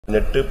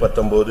8,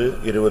 19,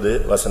 20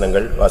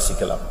 வசனங்கள்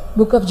வாசிக்கலாம்.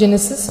 Book of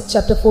Genesis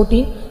chapter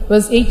 14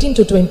 verse 18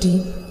 to 20.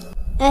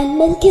 And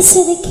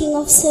Melchizedek king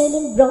of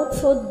Salem brought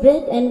forth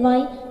bread and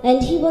wine,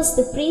 and he was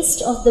the priest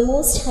of the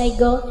Most High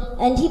God.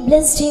 And he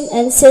blessed him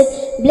and said,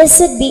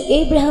 Blessed be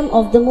Abraham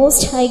of the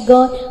Most High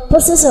God,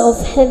 possessor of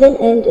heaven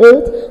and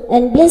earth,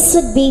 and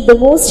blessed be the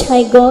Most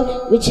High God,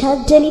 which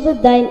hath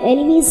delivered thine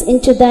enemies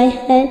into thy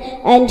hand.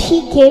 And he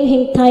gave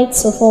him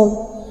tithes of all.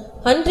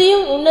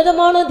 அன்றியும்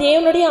உன்னதமான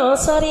தேவனுடைய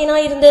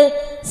ஆசாரியனாயிருந்த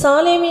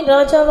சாலேமின்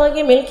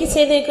ராஜாவாகிய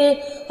மெல்கிசேதேக்கு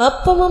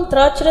அப்பமும்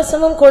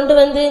திராட்சரசமும் கொண்டு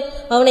வந்து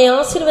அவனை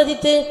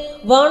ஆசீர்வதித்து,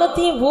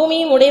 வானத்தையும்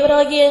பூமியும்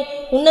உடையவராகிய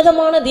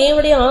உன்னதமான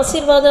தேவனுடைய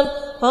ஆசீர்வாதம்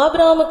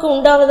ஆபிரகாமுக்கு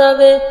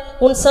உண்டாவதாக,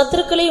 உன்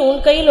சத்துருக்களை உன்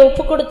கையில்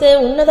ஒப்புக்கொடுத்த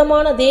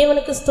உன்னதமான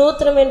தேவனுக்கு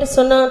ஸ்தோத்திரம் என்று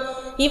சொன்னான்.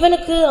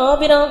 இவனுக்கு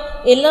ஆபிரகாம்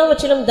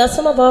எல்லாவற்றிலும்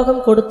தசம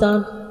பாகம்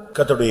கொடுத்தான்.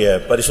 கர்த்தருடைய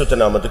பரிசுத்த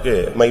நாமத்துக்கு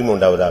மகிமை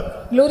உண்டாவதாக.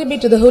 Glory be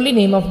to the holy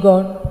name of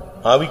God.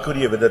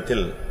 ஆவிக்குரிய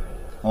விதத்தில்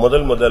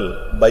முதல்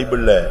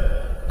பைபிள்ல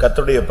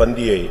கர்த்தருடைய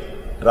பந்தியை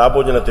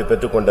ராபோஜனத்தை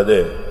பெற்றுக்கொண்டது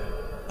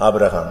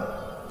Abraham.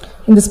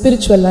 In the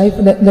spiritual life,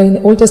 in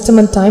the Old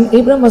Testament time,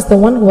 Abraham was the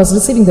one who was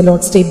receiving the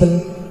Lord's table.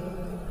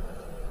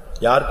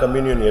 யார்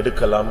கம்யூனியன்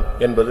எடுக்கலாம்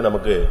என்பது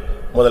நமக்கு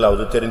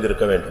முதலாவது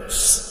தெரிந்திருக்க வேண்டும்.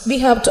 We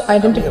have to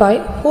identify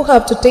who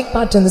have to take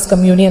part in this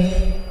communion.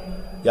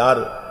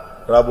 யார்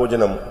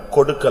ராபோஜனம்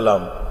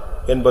கொடுக்கலாம்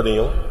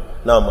என்பதையும்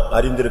நாம்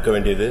அறிந்திருக்க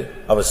வேண்டியது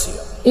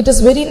அவசியம். It is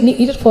very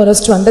needed for us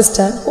to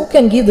understand who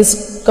can give this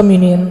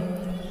communion.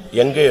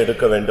 எங்கே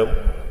எடுக்க வேண்டும்,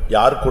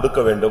 யார் கொடுக்க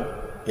வேண்டும்,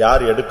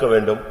 யார் எடுக்க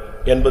வேண்டும்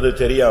என்பது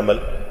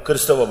தெரியாமல்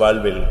கிறிஸ்தவ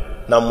வாழ்வில்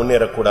நாம்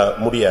முன்னேறக்கூட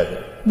முடியாது.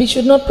 We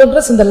should not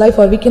progress in the life,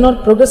 or we cannot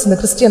progress in the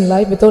Christian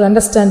life without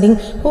understanding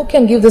who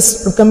can give this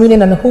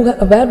communion and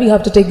where we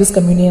have to take this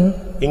communion.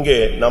 இங்கே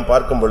நாம்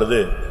பார்க்கும்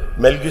பொழுது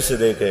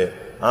மெல்கிசேதேக்கு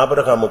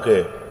ஆபிரகாமுக்கு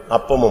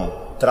அப்பமும்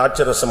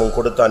திராட்சரசமும்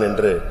கொடுத்தான்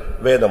என்று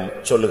வேதம்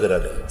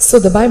சொல்லுகிறது. So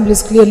the Bible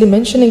is clearly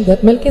mentioning that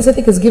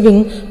Melchizedek is giving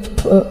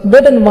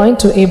bread and wine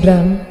to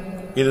Abraham.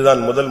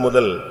 இதுதான்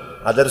முதல்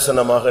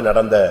அதர்சனமாக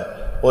நடந்த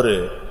ஒரு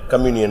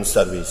communion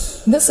service.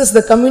 This is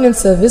the communion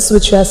service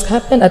which has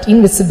happened at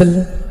invisible.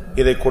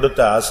 இதை கொடுத்த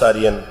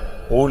ஆசாரியன்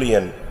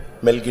ஊழியன்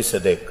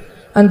Melchizedek.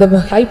 And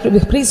the high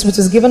priest which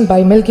is given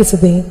by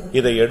Melchizedek.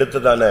 இதை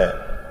எடுத்ததான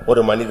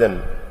ஒரு மனிதன்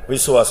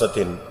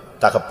விசுவாசத்தின்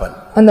தகப்பன்.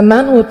 And the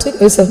man who took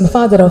is a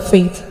father of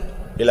faith.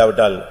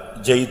 இல்லாவிட்டால்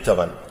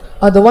ஜெயித்தவன்.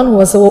 Or the one who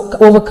was an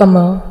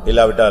overcomer.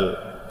 இல்லாவிட்டால்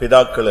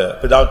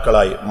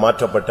பிதாக்களாய்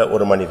மாற்றப்பட்ட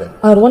ஒரு மனிதன்.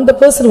 Or one the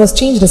person was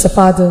changed as a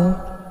father.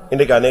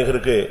 இன்னைக்கு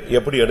அநேகருக்கு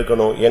எப்படி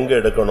எடுக்கணும், எங்க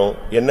எடுக்கணும்,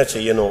 என்ன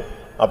செய்யணும்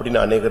அப்படின்னு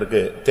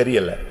அநேகருக்கு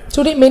தெரியல.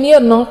 Today many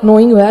are not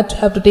knowing where to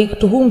have to take,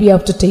 to whom we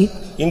have to take.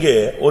 இங்கே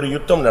ஒரு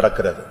யுத்தம்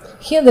நடக்கிறது.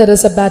 Here there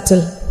is a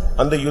battle.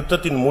 அந்த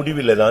யுத்தத்தின்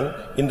முடிவிலே தான்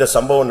இந்த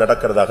சம்பவம்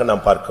நடக்கிறதாக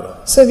நாம் பார்க்கிறோம்.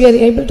 So we are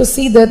able to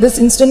see that this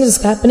incident is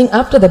happening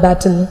after the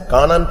battle.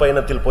 கானான்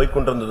பயணத்தில் போய்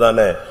கொண்டிருந்ததான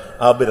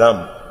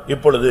ஆபிரகாம்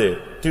இப்பொழுது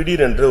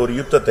திடீரென்று ஒரு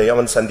யுத்தத்தை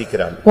அவன்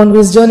சந்திக்கிறான். On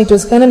his journey to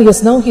Canaan, yes,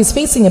 now he is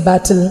facing a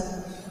battle.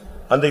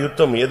 அந்த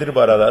யுத்தம்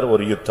எதிர்பாராத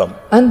ஒரு யுத்தம்.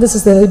 And this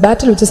is the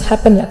battle which has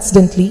happened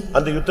accidentally.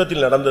 அந்த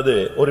யுத்தத்தில் நடந்தது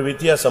ஒரு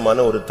வித்தியாசமான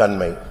ஒரு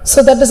தன்மை.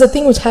 So that is the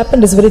thing which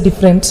happened is very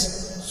different.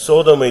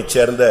 சோதோமைச்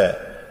சேர்ந்த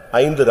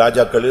 5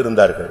 ராஜாக்கள்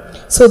இருந்தார்கள்.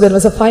 So there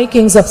was a 5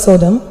 kings of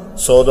Sodom.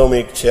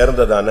 சோதோமைச்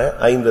சேர்ந்ததான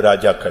 5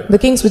 ராஜாக்கள்.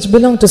 The kings which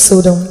belonged to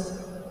Sodom.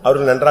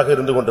 அவர்கள் நன்றாக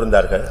இருந்து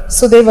கொண்டிருந்தார்கள்.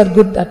 So they were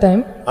good that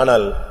time.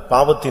 ஆனால்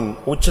பாவத்தின்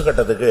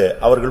உச்சகட்டத்துக்கு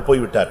அவர்கள்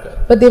போய்விட்டார்கள்.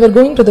 But they were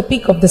going to the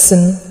peak of the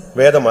sin.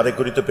 வேதம் அதை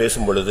குறித்து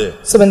பேசும் பொழுது,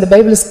 So when the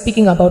Bible is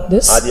speaking about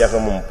this,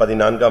 ஆதியாகமம்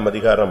 14ஆம்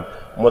அதிகாரம்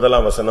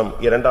 1ஆம் வசனம்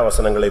 2ஆம்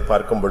வசனங்களை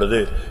பார்க்கும் பொழுது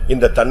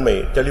இந்த தன்மை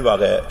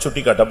தெளிவாக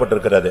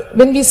சுட்டிக்காட்டப்பட்டிருக்கிறது.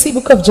 when we see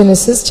book of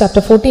Genesis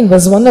chapter 14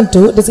 verse 1 and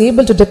 2, it is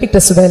able to depict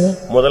as well.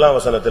 1ஆம்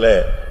வசனத்திலே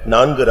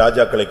 4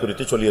 ராஜாக்களை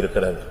குறித்து சொல்லி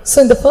இருக்கிறது. So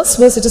in the first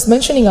verse it is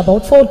mentioning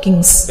about 4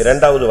 kings.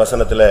 2வது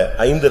வசனத்திலே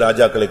 5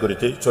 ராஜாக்களை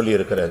குறித்து சொல்லி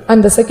இருக்கிறது.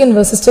 And the second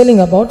verse is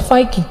telling about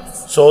 5 kings.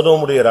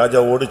 சோதோமுடைய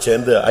ராஜாவோடு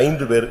சேர்ந்து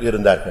 5 பேர்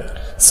இருந்தார்கள்.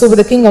 So with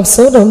the king of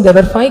Sodom there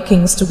were 5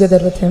 kings together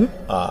with him.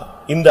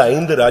 இந்த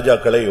 5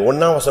 ராஜாக்களை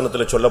 1ஆம்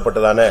வசனத்திலே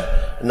சொல்லப்பட்டதான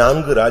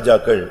 4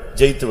 ராஜாக்கள்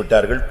ஜெயித்து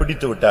விட்டார்கள்,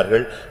 பிடித்து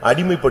விட்டார்கள்,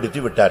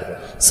 அடிமைப்படுத்தி விட்டார்கள்.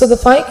 So the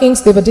 5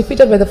 kings, they were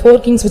defeated by the 4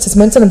 kings which is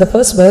mentioned in the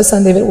first verse,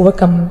 and they were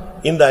overcome.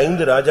 இந்த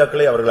 5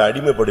 ராஜாக்களை அவர்கள்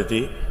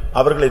அடிமைப்படுத்தி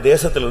அவர்களை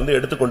தேசத்திலிருந்து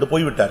எடுத்துக்கொண்டு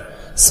போய்விட்டார்.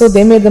 So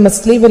they made them a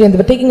slavery and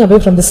they were taking away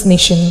from this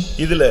nation.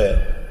 இதுல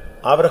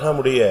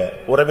ஆபிரகாமுடைய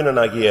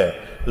உறவினனாகிய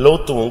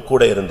லோத்துவும்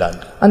கூட இருந்தான்.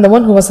 And the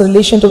one who was a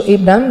relation to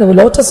Abraham, the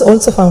Lot was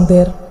also found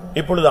there.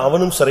 இப்பொழுது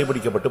அவனும்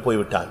சிறைபிடிக்கப்பட்டு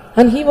போய்விட்டான்.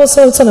 And he was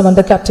also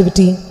under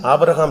captivity.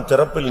 Abraham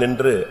திறப்பில்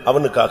நின்று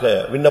அவனுக்காக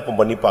விண்ணப்பம்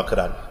பண்ணி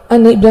பார்க்கிறான்.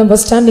 And Abraham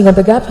was standing at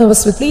the gap and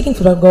was pleading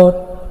for our God.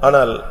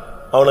 ஆனால்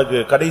அவனுக்கு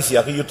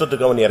கடைசியாக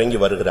யுத்தத்துக்கு அவன் இறங்கி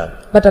வருகிறான்.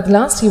 But at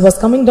last he was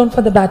coming down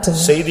for the battle.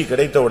 செய்தி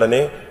கிடைத்த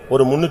உடனே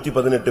ஒரு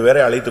 318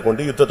 பேரை அழைத்துக்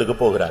கொண்டு யுத்தத்துக்கு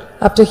போகிறான்.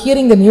 After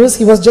hearing the news,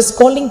 he was just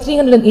calling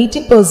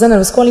 318 persons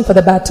and was calling for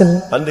the battle.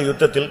 அந்த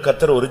யுத்தத்தில்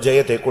கர்த்தர் ஒரு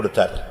ஜெயத்தை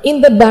கொடுத்தார். In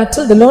the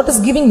battle, the Lord is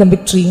giving them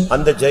victory.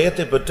 அந்த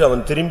ஜெயத்தை பெற்று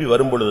அவன் திரும்பி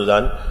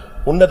வரும்பொழுதுதான்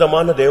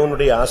உன்னதமான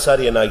தேவனுடைய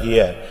ஆசாரியனாகிய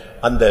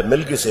அந்த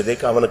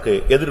மெல்கிசேதேக் அவனுக்கு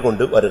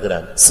எதிர்கொண்டு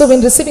வருகிறான். So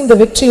when receiving the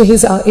victory he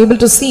is able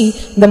to see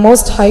the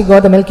most high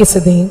God, the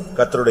Melchizedek.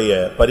 கர்த்தருடைய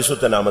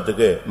பரிசுத்த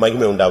நாமத்துக்கு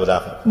மகிமை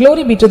உண்டாவதாக.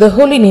 Glory be to the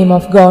holy name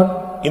of God.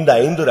 இந்த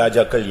 5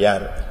 ராஜாக்கள்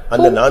யார்?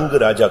 அந்த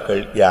 4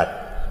 ராஜாக்கள் யார்?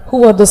 Who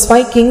are those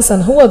 5 kings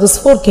and who are those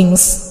 4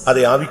 kings?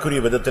 அதை ஆவிக்குரிய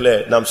விதத்திலே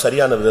நாம்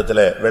சரியான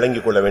விதத்திலே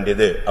விளங்கிக் கொள்ள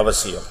வேண்டியது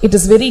அவசியம். It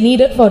is very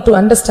needed for to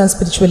understand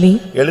spiritually.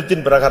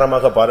 எழுத்தின்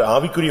பிரகாரமாக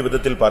ஆவிக்குரிய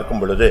விதத்தில்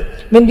பார்க்கும் பொழுது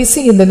when we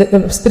see in the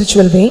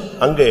spiritual way,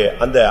 அங்கே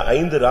அந்த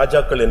 5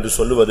 ராஜாக்கள் என்று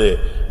சொல்லுவது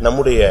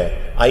நம்முடைய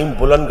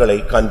ஐம்புலன்களை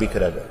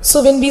காண்பிக்கிறது.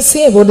 So when we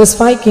say about these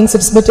 5 kings,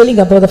 it is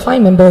telling about the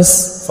 5 members.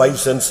 5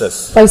 senses.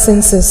 5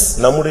 senses.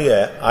 நம்முடைய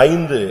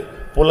 5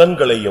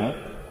 புலன்களையும்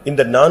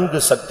இந்த 4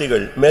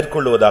 சக்திகள்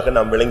மேற்கொள்வதாக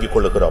நாம் விளங்கிக்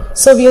கொள்கிறோம்.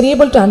 So we are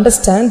able to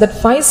understand that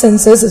 5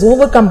 senses is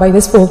overcome by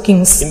these 4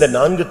 kings. இந்த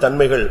 4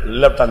 தன்மைகள்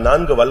இல்ல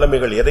 4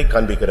 வல்லமைகள் எதை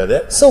காண்பிக்கிறது?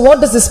 So what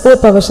does this 4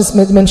 powers is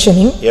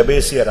mentioning?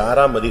 எபேசியர்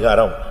 6ஆம்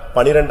அதிகாரம்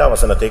 12ஆம்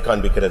வசனத்தை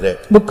காண்பிக்கிறது.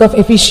 Book of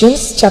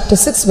Ephesians chapter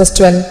 6 verse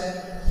 12.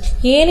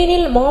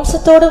 ஏனெனில்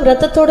மாம்சத்தோடும்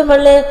இரத்தத்தோடும்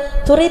அல்ல,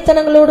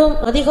 துரைத்தனங்களோடும்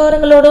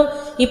அதிகாரங்களோடும்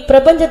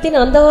இப்பிரபஞ்சத்தின்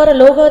அந்தகார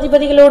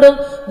லோகாதிபதிகளோடும்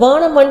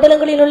வான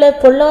மண்டலங்களிலுள்ள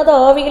பொல்லாத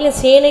ஆவிகளின்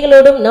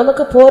சேனைகளோடும்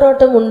நமக்கு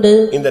போராட்டம் உண்டு.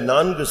 இந்த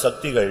 4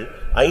 சக்திகள்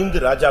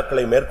 5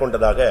 ராஜாக்களை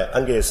மேற்கொண்டதாக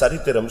அங்கே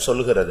சரித்திரம்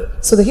சொல்லுகிறது.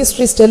 So the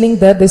history is telling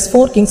that these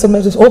 4 kings are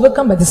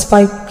overcome by these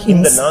 5 kings.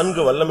 இந்த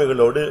 4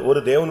 வல்லமைகளோடு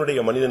ஒரு தேவனுடைய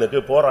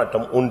மனிதனுக்கு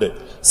போராட்டம் உண்டு.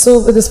 So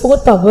with these 4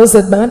 powers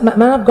that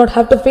man of God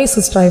have to face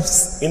his strifes.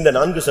 இந்த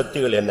 4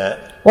 சக்திகள் என்ன?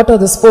 What are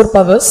these 4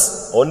 powers?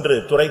 ஒன்று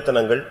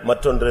துரைத்தனங்கள்,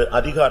 மற்றொன்று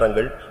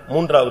அதிகாரங்கள்,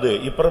 மூன்றாவது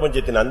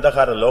இப்பிரபஞ்சத்தின்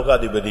அந்தகார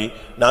லோகாதிபதி,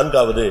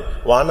 நான்காவது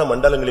வான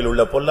மண்டலங்களில்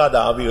உள்ள பொல்லாத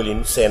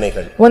ஆவிகளின்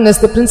சேனைகள். One is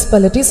the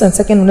principalities and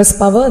second one is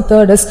power and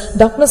third is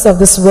darkness of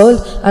this world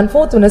and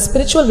fourth one is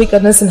spiritual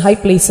wickedness in high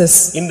places.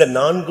 இந்த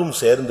நான்கும்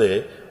சேர்ந்து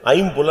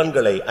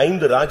ஐம்புலன்களை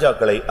 5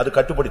 ராஜாக்களை அது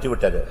கட்டுப்படுத்தி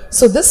விட்டது.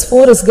 So this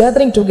 4 is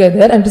gathering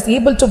together and is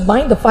able to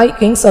bind the 5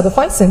 kings or the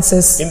 5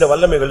 senses. இந்த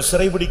வல்லமைகள்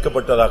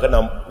சிறைபிடிக்கப்பட்டதாக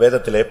நாம்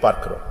வேதத்திலே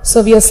பார்க்கிறோம்.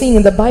 So we are seeing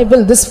in the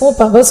Bible these 4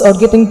 powers are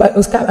getting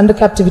under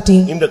captivity.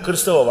 இந்த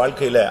கிறிஸ்தவ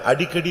வாழ்க்கையில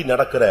அடிக்கடி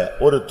நடக்கிற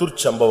ஒரு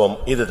துர்ச்சம்பவம்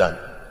இதுதான்.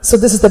 So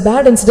this is the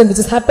bad incident which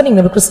is happening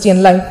in our Christian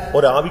life.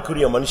 ஒரு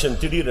ஆவிக்குரிய மனுஷன்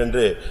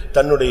திடீரென்று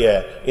தன்னுடைய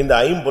இந்த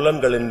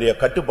ஐம்புலன்களின்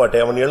கட்டுப்பாட்டை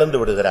அவன் இழந்து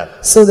விடுகிறான்.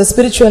 So the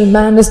spiritual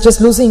man is just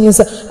losing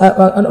his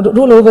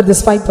rule over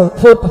this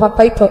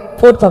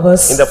 4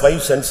 powers. இந்த 5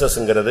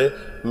 senses-ங்கிறது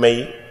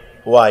மெய்,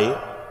 வாய்,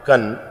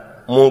 கண்,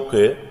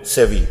 மூக்கு,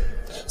 செவி.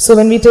 So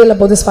when we tell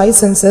about this 5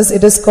 senses,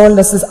 it is called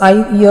as this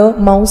eye, ear,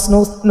 mouth,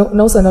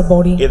 nose and our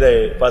body. இதை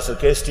pastor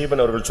K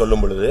Stephen அவர்கள்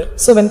சொல்லும் பொழுது,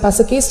 So when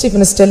Pastor K.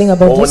 Stephen is telling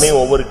about this, ஒவ்வொன்றையும்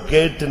ஒவ்வொரு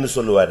கேட்னு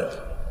சொல்லுவார்.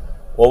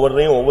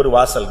 ஒவ்வொன்றையும் ஒவ்வொரு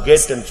வாசல்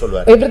கேட்னு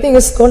சொல்லுவார். everything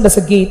is called as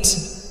a gate.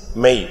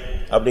 மெய்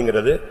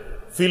அப்படிங்கிறது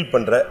ஃபீல்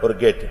பண்ற ஒரு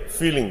gate,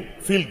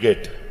 feel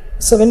gate.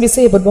 So when we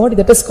say about body,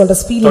 that is called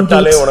as feeling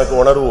தொட்டாலே gate. உனக்கு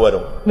உணர்வு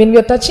வரும். When we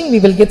are touching,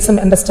 we will get some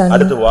understanding.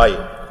 அடுத்து வாய்,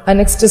 And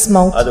next is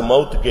mouth. அது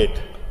மவுத் gate.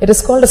 It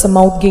is called as a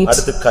mouth gate.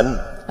 அடுத்து கண்,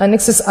 And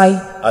next is eye.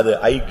 அது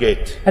ஐ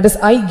gate. That is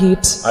eye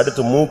gate.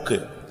 அடுத்து மூக்கு,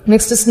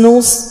 Next is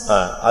nose.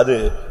 அது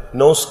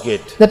nose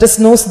gate. That is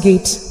nose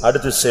gate.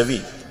 அடுத்து செவி,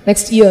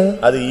 Next ear.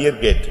 அது year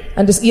gate.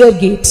 And is ear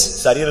gate.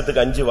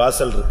 சரீரத்துக்கு 5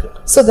 வாசல் இருக்கு.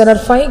 So there are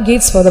 5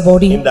 gates for the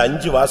body. இந்த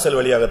 5 வாசல்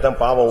வழியாகத்தான்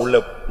பாவம்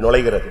உள்ள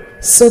நுழைகிறது.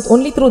 So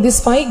only through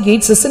these 5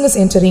 gates the sin is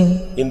entering.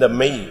 இந்த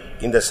மெய்,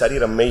 இந்த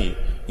சரீரம் மெய்,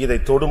 இதை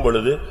தொடும்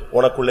பொழுது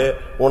உனக்குள்ளே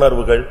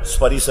உணர்வுகள்,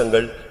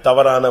 ஸ்பரிசங்கள்,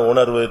 தவறான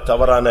உணர்வு,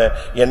 தவறான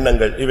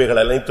எண்ணங்கள் இவைகள்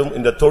அனைத்தும்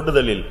இந்த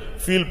தொடுதலில்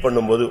ஃபீல்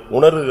பண்ணும்போது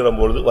உணர்கிற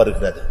பொழுது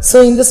வருகிறது.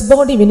 So in this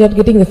body when you are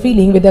getting the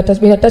feeling when you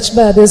are touched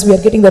by others, we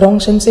are getting the wrong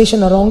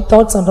sensation or wrong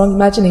thoughts and wrong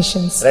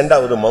imaginations.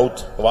 இரண்டாவது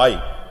மவுத், வாய்.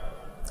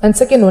 And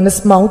second one is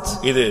mouth.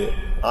 இது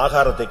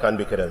ஆகாரத்தை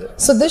காண்பிக்கிறது.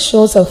 So this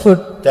shows our food.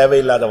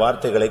 தேவையில்லாத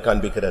வார்த்தைகளை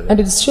காண்பிக்கிறது. And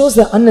it shows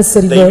the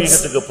unnecessary words.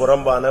 தெய்வீகத்துக்கு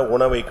புறம்பான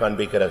உணவை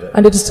காண்பிக்கிறது.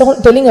 And it is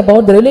telling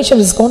about the relation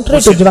is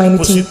contrary to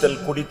divinity. புசித்தல்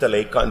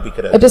குடித்தலை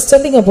காண்பிக்கிறது. It is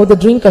telling about the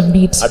drink and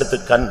meat. அடுத்து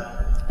கண்.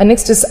 And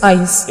next is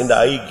eyes. இந்த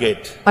ஐ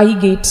கேட். Eye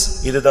gate.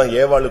 இதுதான்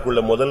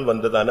ஏவாளுக்குள்ள முதல்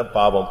வந்ததான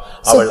பாவம்.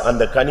 அவள்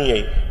அந்த கனியை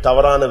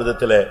தவறான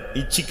விதத்திலே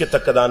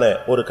இச்சிக்கத்தக்கதான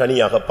ஒரு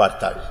கனியாக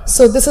பார்த்தாள்.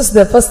 So this is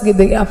the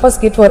first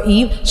gate for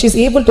Eve. She is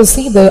able to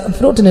see the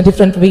fruit in a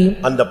different way.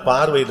 அந்த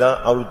பார்வை தான்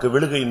அவளுக்கு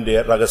விழுகையின்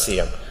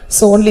ரகசியம்.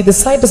 So only the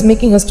sight is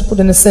making us to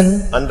put in a sin.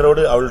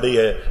 அன்றோடு அவளுடைய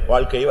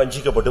வாழ்க்கை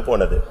வஞ்சிக்கப்பட்டு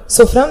போனது.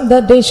 So from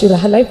that day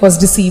her life was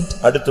deceived.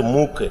 அடுத்து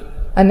மூக்கு.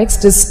 And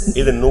next is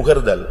இது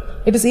நுகர்தல்.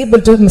 it is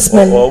able to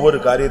smell. ஒவ்வொரு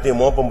காரியத்தையும்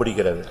மோப்பம்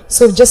பிடிக்கிறது.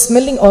 So just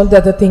smelling all the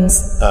other things.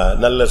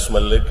 நல்ல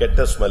ஸ்மெல்,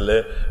 கெட்ட ஸ்மெல்,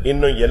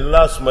 இன்னும்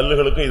எல்லா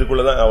ஸ்மெல்லுகளுக்கும்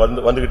இதுக்குள்ள தான்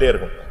வந்துகிட்டே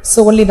இருக்கும். So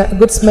only the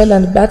good smell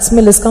and bad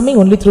smell is coming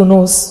only through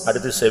nose.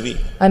 அடுத்து செவி.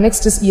 And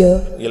next is ear.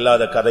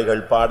 இல்லாத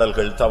கதைகள்,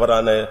 பாடல்கள்,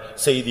 தவறான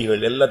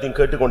செய்திகள் எல்லாத்தையும்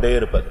கேட்டுக்கொண்டே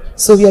இருப்பது.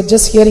 So we are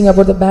just hearing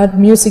about the bad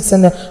musics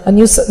and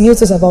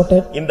news about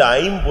it. இந்த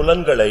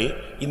ஐம்புலன்களை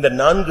இந்த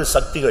நான்கு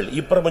சக்திகள்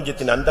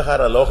இப்பிரபஞ்சத்தின்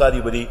அந்தகார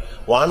லோகாதிபதி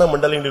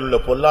வானமண்டலங்களில் உள்ள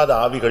பொல்லாத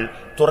ஆவிகள்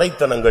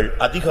துரைத்தனங்கள்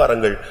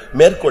அதிகாரங்கள்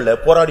மேற்கொள்ள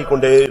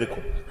போராடிக்கொண்டே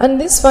இருக்கும். And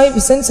these five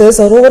senses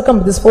are overcome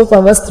with these four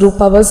powers through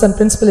powers and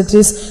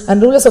principalities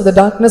and rulers of the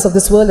darkness of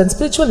this world and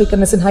spiritual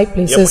wickedness in high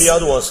places.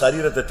 எப்படியாவது உன்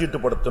சரீரத்தை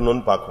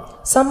தீட்டுப்படுத்தணும்னு பாக்கும்.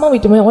 Somehow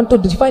it may want to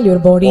defile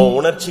your body. உன்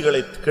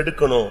உணர்ச்சிகளை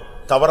கெடுக்கணும்,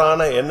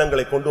 தவறான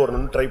எண்ணங்களை கொண்டு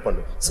வரணும்னு ட்ரை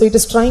பண்ணு. So it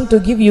is trying to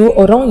give you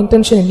a wrong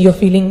intention in your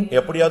feeling.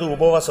 எப்படியாவது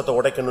உபவாசத்தை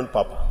உடைக்கணும்னு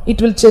பாப்பா. It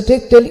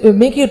will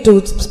make you to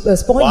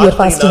spoil your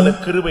fasting. வார்த்தையினால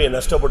கிருபையை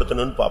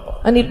நஷ்டப்படுத்தணும்னு பாப்பா.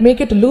 And it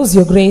make you to lose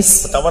your grace.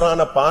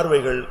 தவறான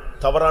பார்வைகள்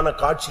தவறான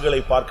காட்சிகளை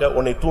பார்க்க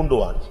உன்னை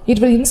தூண்டுவான். It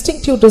will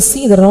instinct you to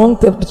see the wrong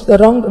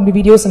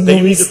videos and movies.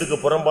 தெய்வீகத்துக்கு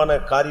புறம்பான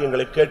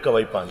காரியங்களை கேட்க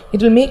வைப்பான். It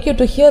will make you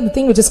to hear the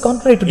thing which is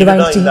contrary to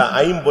divinity. இந்த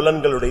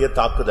ஐம்புலன்களுடைய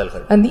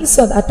தாக்குதல்கள். And these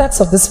are the attacks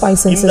of this five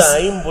senses. இந்த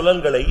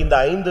ஐம்புலன்களை இந்த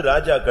ஐந்து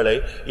ராஜாக்களை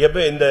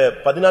இந்த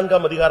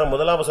 14ஆம் அதிகாரம்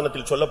 1ஆம்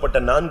வசனத்தில்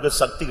சொல்லப்பட்ட நான்கு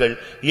சக்திகள்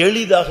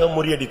எளிதாக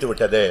முறியடித்து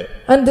விட்டது.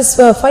 And this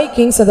five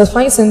kings and the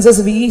five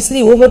senses we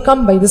easily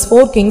overcome by these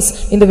four kings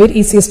in the very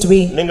easiest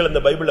way. நீங்கள்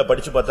இந்த பைபிளை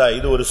படிச்சு பார்த்தா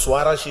இது ஒரு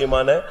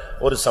சுவாரஸ்யமான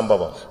ஒரு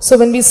சம்பவம். So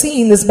when we see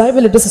in this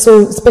Bible it is a so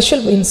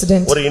special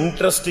incident. ஒரு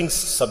இன்ட்ரஸ்டிங்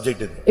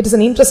சப்ஜெக்ட் இது. It is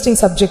an interesting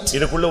subject.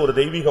 இதுக்குள்ள ஒரு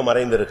தெய்வீகம்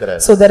மறைந்து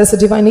இருக்கிறது. So there is a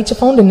divine nature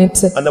found in it.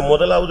 அந்த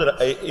முதலாவது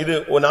இது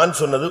நான்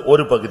சொன்னது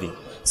ஒரு பகுதி.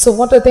 So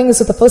what I think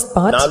is the first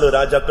part. நாலு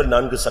ராஜாக்கள்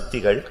நான்கு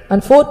சக்திகள்.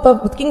 And four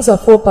kings are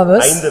four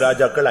powers. ஐந்து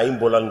ராஜாக்கள்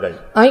ஐம்புலன்கள்.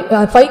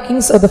 Five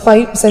kings are the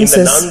five senses.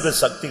 இந்த நான்கு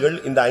சக்திகள்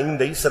இந்த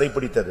ஐந்தை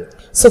சிறைப்பிடித்தது.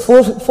 So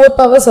four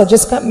powers are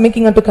just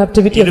making unto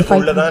captivity of the five.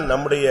 இதுக்குள்ளதான்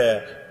நம்முடைய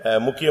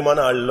முக்கியமான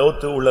ஆள்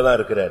லோத்து உள்ளதா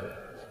இருக்கிறார்.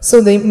 So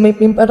the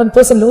important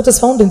person Lot is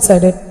found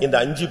inside it. இந்த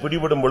அஞ்சு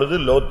பிடிபடும் பொழுது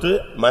லோத்து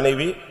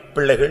மனைவி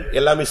பிள்ளைகள்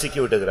எல்லாமே சிக்கி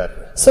விட்டுகிறார்.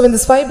 So when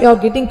this five are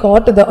getting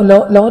caught, the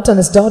Lot and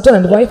his daughter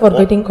and wife are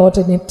getting caught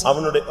in it.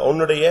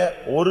 அவனுடைய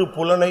ஒரு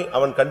புலனை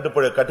அவன்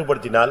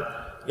கட்டுப்படுத்தினால்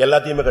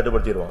எல்லாத்தையுமே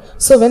கட்டுப்படுத்திடுவான்.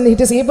 So when it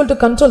is able to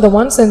control the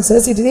one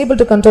senses, it is able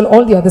to control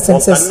all the other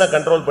senses. கண்ணை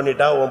control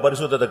பண்ணிட்டா உன்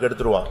பரிசுத்தத்தை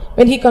கெடுத்துருவான்.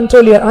 When he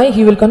control your eye,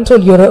 he will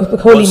control your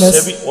holiness.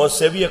 உன்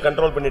செவியை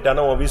கண்ட்ரோல்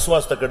பண்ணிட்டானா உன்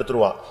விசுவாசத்தை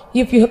கெடுத்துருவான்.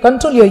 If you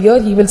control your ear,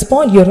 he will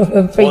spoil your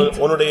faith.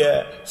 உன்னுடைய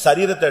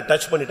சரீரத்தை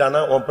டச்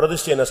பண்ணிட்டானா உன்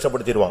பிரதிஷ்டையை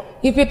நஷ்டப்படுத்திடுவான்.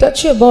 If you touch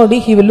your body,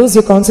 he will lose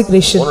your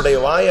consecration. உன்னுடைய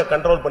வாயை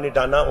கண்ட்ரோல்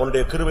பண்ணிட்டானா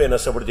உன்னுடைய கிருபையை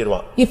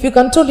நஷ்டப்படுத்திடுவான். If you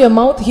control your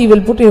mouth, he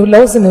will put your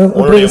loss in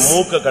உன்னுடைய place.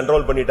 மூக்கை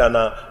கண்ட்ரோல்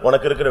பண்ணிட்டானா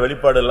உனக்கு இருக்கிற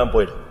வெளிப்பாடு எல்லாம்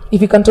போய்டும். If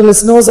you control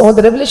his nose, all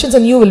the revelations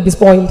and you will be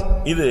spoiled.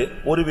 இது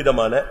ஒரு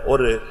விதமான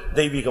ஒரு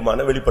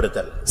தெய்வீகமான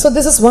வெளிப்படுத்தல். So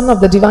this is one of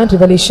the divine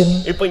revelation.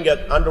 இப்போ இங்க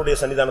ஆண்டவருடைய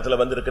சன்னிதானத்துல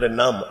வந்திருக்கிற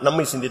நாம்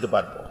நம்மை சிந்தித்து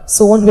பார்ப்போம்.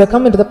 So when we are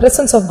coming to the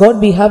presence of God,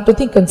 we have to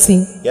think and see.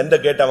 எந்த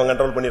கேட் அவன்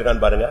கண்ட்ரோல்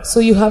பண்ணிருக்கான்னு பாருங்க. So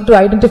you have to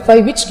identify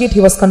which gate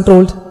he was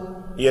controlled.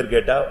 ear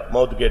கேட்டா,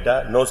 mouth கேட்டா,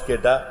 nose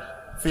கேட்டா,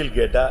 feel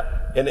கேட்டா,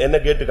 என்ன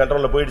gate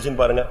கண்ட்ரோல்ல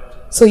போயிடுச்சுன்னு பாருங்க.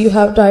 So you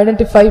have to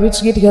identify which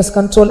gate he has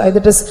control,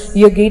 either it is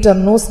ear gate or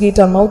nose gate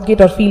or mouth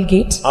gate or feel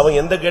gate. அவன்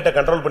எந்த கேட்ட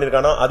கண்ட்ரோல்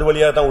பண்ணிருக்கானோ அது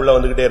வழியா தான் உள்ள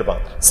வந்துட்டே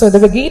இருப்பான். So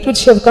the gate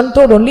which he have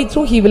controlled, only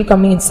through he will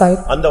come inside.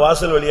 அந்த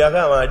வாசல் வழியாக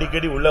அவன்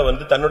அடிக்கடி உள்ள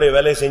வந்து தன்னுடைய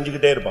வேலையை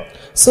செஞ்சிட்டே இருப்பான்.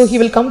 So he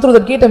will come through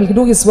the gate and will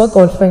do his work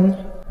often.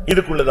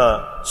 இதுக்குள்ளதான்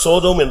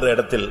Sodom என்ற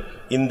இடத்தில்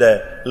இந்த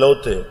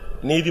லோத்து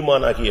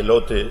நீதிமானாகிய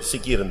லோத்து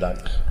சிக்கி இருந்தான்.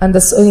 And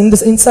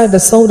inside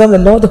the Sodom,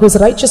 the Lord who is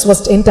righteous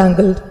was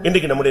entangled.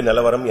 இன்றைக்கு நம்முடைய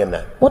நிலவரம் என்ன?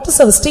 What is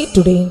our state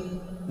today?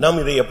 நாம்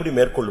இதை எப்படி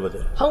மேற்கொள்வது?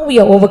 How we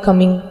are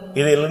overcoming?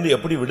 இதிலிருந்து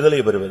எப்படி விடுதலை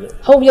பெறுவது?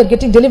 How we are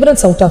getting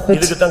deliverance out of it?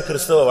 இதுக்கு தான்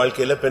கிறிஸ்தவ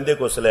வாழ்க்கையில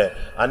பெந்தேகோஸ்துல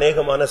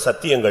अनेகமான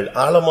சத்தியங்கள்,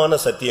 ஆழமான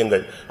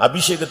சத்தியங்கள்,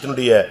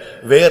 அபிஷேகத்தினுடைய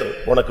வேர்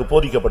உனக்கு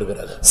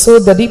போதிக்கப்படுகிறது. So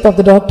the deep of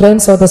the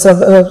doctrines or the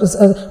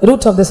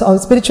root of this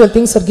spiritual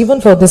things are given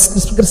for this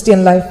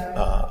Christian life.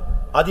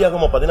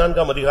 ஆதியாகமம்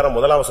 14ஆம் அதிகாரம்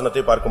 1ஆம்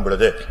வசனத்தை பார்க்கும்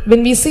பொழுது,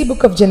 when we see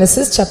book of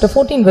Genesis chapter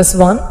 14 verse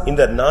 1,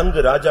 இந்த நான்கு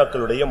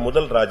ராஜாக்களுடைய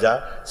முதல் ராஜா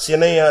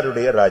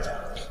சினையாருடைய ராஜா.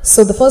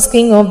 So the first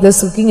king of this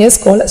king is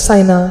called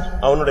Shinar.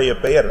 அவனுடைய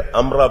பெயர்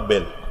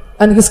அம்ராபேல்.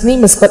 And his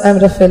name is called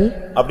Amraphel.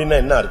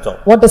 அப்படினா என்ன அர்த்தம்?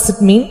 What does it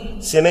mean?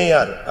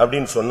 சினையார்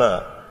அப்படினு சொன்னா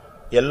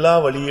எல்லா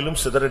வழியிலும்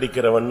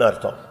சிதறடிக்கிறவன்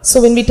அர்த்தம். So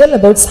when we tell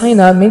about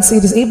Shinar, means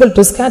it is able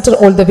to scatter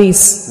all the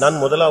ways. நான்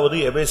முதலாவது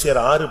எபேசியர்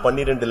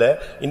 6:12ல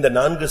இந்த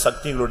நான்கு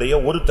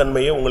சக்திகளுடைய ஒரு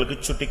தன்மையை உங்களுக்கு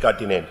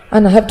சுட்டிக்காட்டினேன்.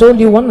 And I have told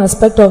you one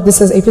aspect of this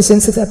is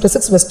Ephesians 6 chapter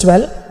 6 verse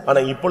 12. ஆனா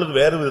இப்பொழுது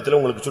வேறு விதத்துல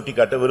உங்களுக்கு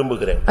சுட்டிக்காட்ட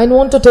விரும்புகிறேன். I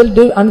want to tell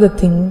you another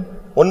thing.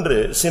 ஒன்று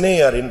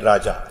சினையாரின்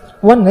ராஜா.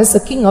 One is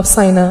the king of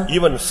Shinar.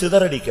 இவன்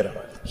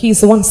சிதறடிக்கிறவன். He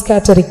is the one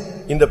scattering.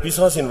 இந்த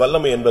பிசாசின்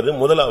வல்லமை என்பது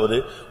முதலாவது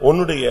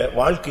உன்னுடைய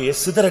வாழ்க்கையை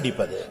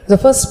சிதறடிப்பது. The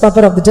first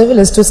power of the devil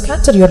is to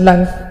scatter your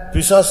life.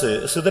 பிசாசு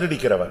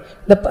சிதறடிக்கிறவன்.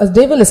 The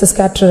devil is a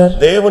scatterer.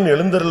 தேவன்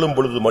எழுந்தருளும்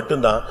பொழுது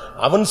மட்டும்தான்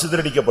அவன்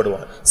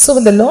சிதறடிக்கப்படுவான். So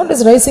when the Lord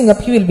is rising up,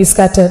 he will be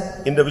scattered.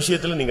 இந்த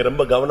விஷயத்துல நீங்க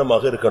ரொம்ப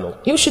கவனமாக இருக்கணும்.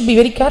 You should be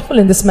very careful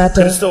in this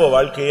matter. கிறிஸ்தவ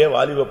வாழ்க்கையே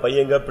வாலிப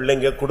பையங்க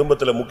பிள்ளைங்க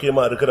குடும்பத்துல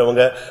முக்கியமா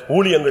இருக்கிறவங்க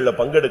ஊழியங்கள்ல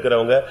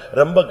பங்கெடுக்கிறவங்க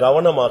ரொம்ப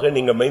கவனமாக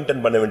நீங்க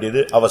மெயின்டைன் பண்ண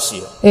வேண்டியது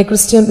அவசியம். A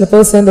Christian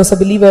person or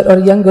a believer or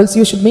young girls,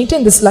 you should maintain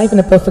this life in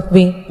a perfect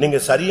way. நீங்க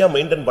சரியா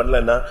மெயின்டைன்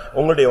பண்ணலன்னா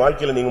உங்களுடைய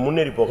வாழ்க்கையில நீங்க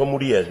முன்னேறி போக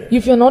முடியாது.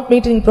 If you are not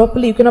maintaining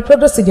properly, you cannot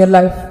progress in your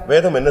life.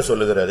 வேதம் என்ன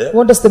சொல்லுகிறது?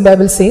 What does the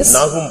Bible says?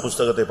 நாகூம்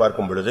புத்தகத்தை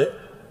பார்க்கும் பொழுது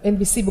When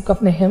we see book of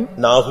Nahum,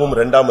 நாகூம்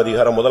 2ஆம்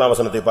அதிகாரம் 1ஆம்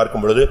வசனத்தை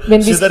பார்க்கும் பொழுது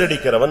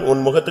சிதறடிக்கிறவன்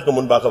உன் முகத்துக்கு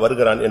முன்பாக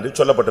வருகிறான் என்று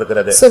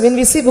சொல்லப்பட்டிருக்கிறது. So when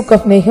we see book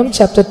of Nahum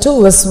chapter 2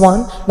 verse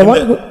 1, the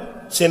one who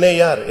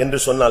சினையார் என்று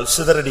சொன்னால்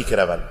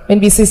சிதறடிக்கிறவன்.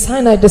 When we see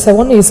Sinai, it is a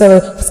one is a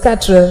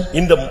scatterer.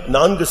 இந்த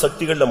 4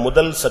 சக்திகள்ல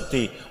முதல்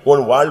சக்தி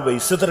உன் வாழ்வை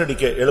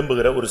சிதறடிக்க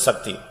எழும்புகிற ஒரு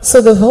சக்தி. So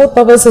the whole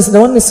powers is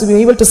the one is to be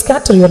able to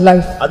scatter your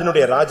life.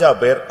 அதனுடைய ராஜா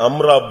பேர்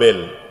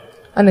அம்ராபேல்.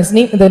 And his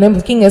name, the name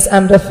of king is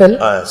Amraphel.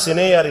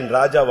 சினையாரின்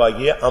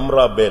ராஜாவாகிய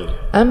அம்ராபேல்.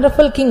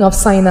 Amraphel king of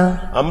Sinai.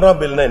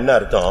 அம்ராபேல்னா என்ன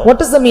அர்த்தம்?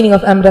 What is the meaning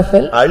of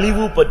Amraphel?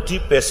 அழிவு பற்றி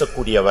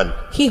பேசக்கூடியவன்.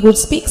 He who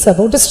speaks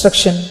about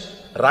destruction.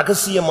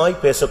 ரகசியமாய்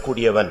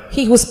பேசக்கூடியவன்.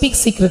 He who speaks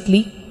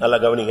secretly. நல்லா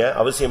கவனிங்க,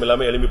 அவசியம்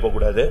இல்லாம எழும்பி போக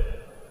கூடாது.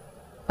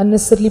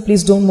 Unnecessarily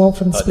please don't move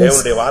from this place.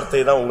 தேவனுடைய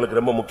வார்த்தை தான் உங்களுக்கு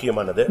ரொம்ப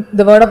முக்கியமானது.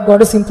 The word of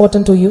God is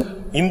important to you.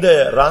 இந்த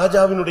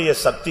ராஜாவினுடைய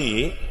சக்தி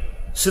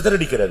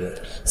சிதறடிக்கிறது.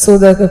 So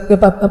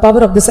the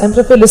power of this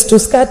Amraphel is to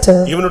scatter.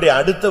 இவனுடைய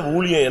அடுத்த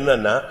ஊழியம்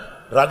என்னன்னா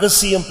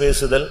ரகசியம்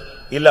பேசுதல்,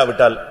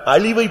 இல்லாவிட்டால்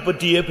அழிவை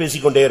பற்றியே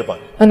பேசிக்கொண்டே இருப்பான்.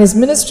 And his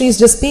ministry is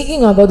just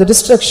speaking about the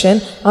destruction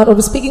or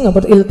speaking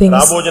about ill things.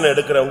 ராபோஜனம்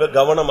எடுக்கிறவங்க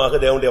கவனமாக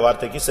தேவனுடைய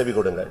வார்த்தைக்கு செவி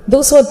கொடுங்க.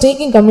 Those who are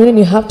taking communion,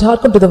 you have to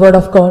hearken to the word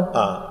of God.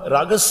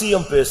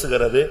 ரகசியம்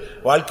பேசுகிறது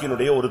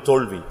வாழ்க்கையினுடைய ஒரு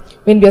தோல்வி.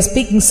 When we are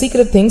speaking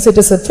secret things, it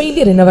is a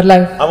failure in our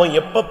life. அவன்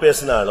எப்ப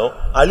பேசினாலும்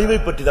அழிவை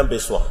பற்றி தான்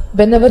பேசுவான்.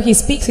 Whenever he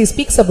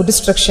speaks about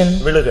destruction.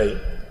 விழுகை,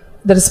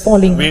 there is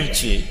falling,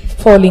 வீழ்ச்சி,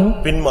 falling,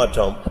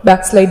 பின்மாற்றம்,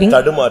 backsliding,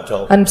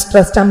 தடுமாற்றம், and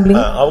stumbling.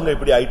 அவங்க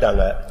இப்படி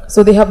ஆயிட்டாங்க. So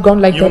they have gone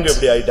like that. இவங்க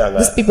இப்படி ஆயிட்டாங்க.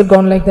 These people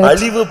gone like that.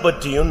 அழிவு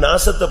பற்றியும்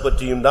நாசத்தை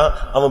பற்றியும் தான்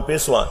அவன்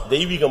பேசுவான்.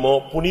 தெய்வீகமோ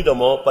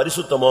புனிதமோ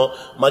பரிசுத்தமோ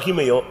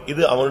மகிமையோ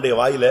இது அவனுடைய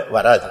வாயில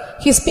வராது.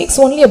 He speaks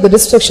only of the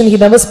destruction. He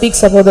never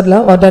speaks about the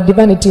love or the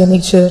divinity and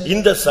nature.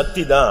 இந்த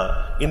சக்தி தான்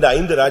இந்த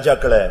 5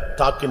 ராஜாக்களை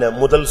தாக்கின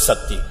முதல்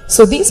சக்தி.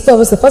 So these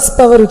powers, the first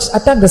power which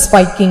attacked the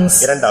 5 kings.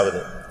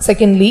 இரண்டாவது,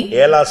 Secondly,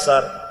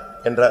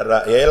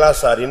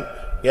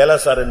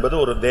 ஏலாசார் என்பது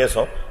ஒரு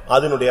தேசம்,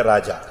 அதனுடைய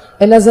ராஜா.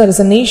 Elazar is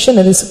a nation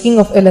and is king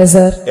of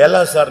Elazar.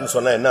 ஏலாசார்னு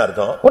சொன்னா என்ன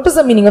அர்த்தம்? What is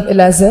the meaning of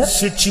Elazar?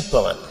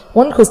 சிட்சிப்பவன்.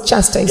 One who is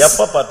chastised.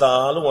 எப்ப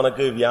பார்த்தாலும்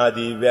உனக்கு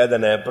வியாதி,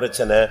 வேதனை,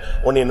 பிரச்சனை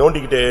உன்னை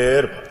நோண்டிக்கிட்டே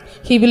இருப்பான்.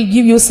 He will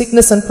give you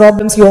sickness and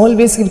problems. He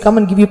always will come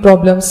and give you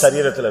problems.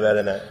 சரீரத்துல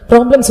வேதனை,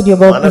 problems in your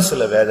body,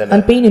 மனசுல வேதனை,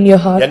 and pain in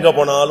your heart. எங்க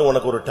போனாலும்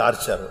உனக்கு ஒரு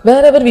torture.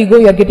 Wherever we go,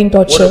 you are getting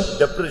torture. ஒரு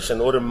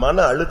depression, ஒரு மன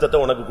அழுத்தத்தை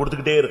உனக்கு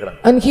கொடுத்துக்கிட்டே இருக்கறான்.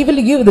 And he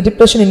will give the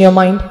depression in your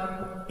mind.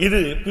 இது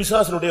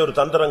பிசாசுனுடைய ஒரு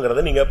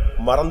தந்திரங்கறதை நீங்க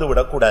மறந்து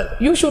விட கூடாது.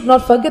 You should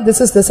not forget this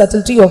is the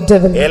subtlety of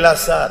devil.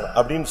 ஏலாசார்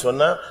அப்படினு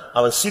சொன்னா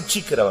அவன்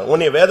சிட்சிக்கிறவன்.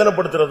 உன்னை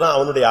வேதனைப்படுத்துறது தான்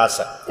அவனுடைய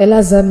ஆசை.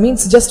 Elazar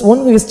means just one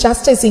who is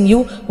chastising you,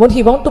 what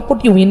he want to put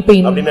you in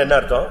pain. அப்படினா என்ன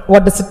அர்த்தம்?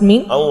 What does it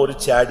mean? அவன் ஒரு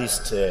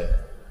sadist.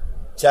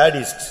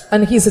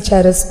 And he is a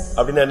charist.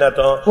 அப்படினா என்ன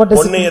அர்த்தம்?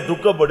 உன்னை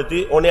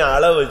துக்கப்படுத்தி, உன்னை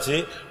அழ வச்சு,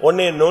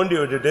 உன்னை நோண்டி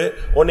விட்டுட்டு,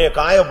 உன்னை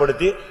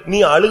காயப்படுத்தி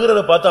நீ அழுகிறத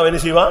பார்த்து அவன்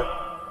என்ன செய்வான்?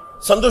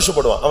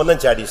 சந்தோஷப்படுவான். அவன்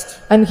தான் sadist.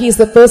 And he is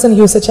the person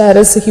who is a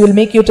charist. He will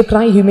make you to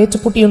cry, he made to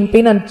put you in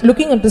pain, and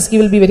looking at this he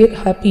will be very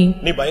happy.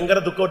 நீ பயங்கர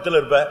துக்கத்துல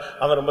இருப்ப,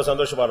 அவன் ரொம்ப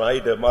சந்தோஷப்படுவான்.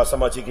 ஆயிட்டு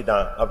மாசமா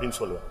சிக்கிட்டான் அப்படினு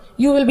சொல்லுவான்.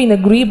 You will be in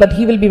a grief, but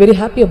he will be very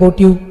happy about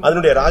you.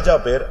 அதனுடைய ராஜா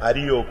பேர்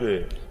அரியோகு.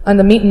 And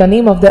the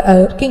name of the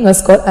king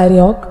is called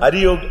Ariok.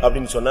 அரியோக்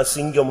அப்படினு சொன்னா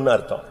சிங்கம்னு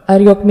அர்த்தம்.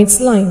 Ariok means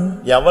lion.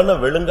 எவன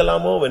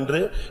விழுங்கலாமோ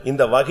வென்று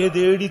இந்த வகை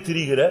தேடி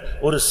திரிகிற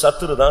ஒரு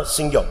சத்துரு தான்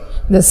சிங்கம்.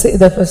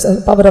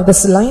 The power of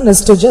this lion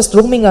is to just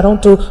roaming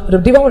around to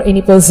devour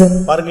any person.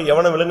 பாருங்க,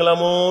 எவன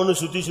விழுங்கலாமோன்னு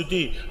சுத்தி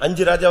சுத்தி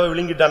 5 ராஜாவை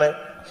விழுங்கிட்டானே.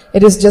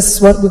 It is just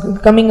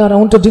coming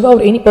around to devour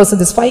any person.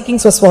 This 5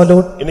 kings were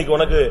swallowed. இன்னைக்கு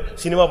உனக்கு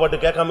சினிமா பாட்டு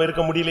கேட்காம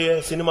இருக்க முடியலையே,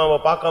 சினிமாவை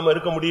பார்க்காம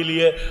இருக்க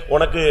முடியலையே,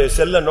 உனக்கு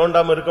செல்ல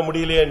நோண்டாம இருக்க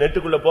முடியலையே,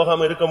 நெட்டுக்குள்ள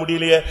போகாம இருக்க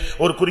முடியலையே,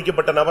 ஒரு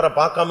குறிக்கப்பட்ட நபரை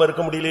பார்க்காம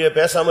இருக்க முடியலையே,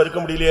 பேசாம இருக்க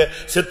முடியலையே,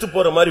 செத்து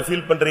போற மாதிரி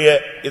ஃபீல் பண்றியே,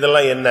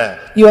 இதெல்லாம் என்ன?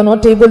 You are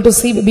not able to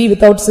be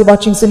without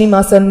watching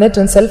cinemas and net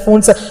and cell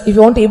phones. If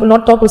you want able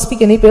not talk or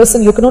speak any person,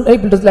 you cannot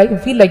able to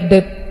feel like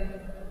dead.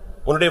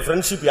 உன்னுடைய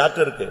friendship யார்ட்ட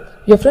இருக்கு?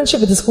 Your friendship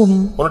with whom?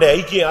 உன்னுடைய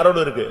ஐக்கியம் யாரோட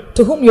இருக்கு?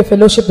 To whom your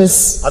fellowship is?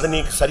 அத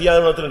நீ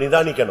சரியான விதத்துல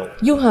நிதானிக்கணும்.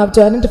 You have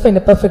to identify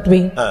in a perfect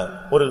way.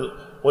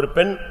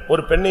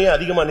 ஒரு பெண்ணையே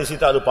அதிகமா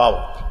நேசித்தா அது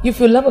பாவம். If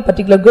you love a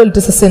particular girl, it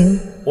is a sin.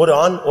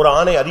 ஒரு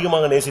ஆணை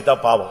அதிகமாக நேசித்தா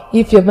பாவம்.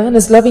 If your man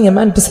is loving a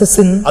man, it is a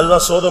sin.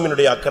 அதுதான்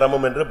சோதோமினுடைய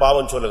அக்கிரமம் என்று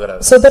பாவம்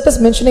சொல்லுகிறார். So that is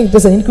mentioning it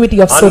is an iniquity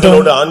of Sodom.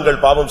 ஆண்களோடு ஆண்கள்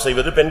பாவம்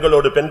செய்வது,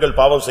 பெண்களோடு பெண்கள்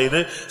பாவம்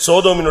செய்து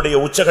சோதோமினுடைய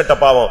உச்சகட்ட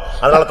பாவம்.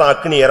 அதனால தான்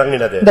அக்கினி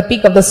இறங்கினது. The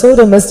peak of the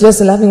Sodom is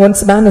just loving one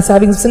man is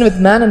having sin with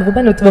man and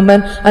woman with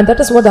woman, and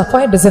that is what the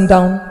fire doesn't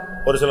down.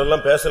 ஒரு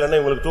சிலர்லாம் பேசலன்னா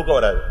உங்களுக்கு தூக்கம்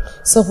வராது.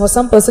 So for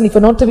some person, if you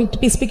are not to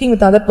be speaking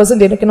with other person,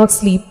 they cannot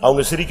sleep.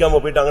 அவங்க சிரிக்காம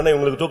போய்ட்டாங்கன்னா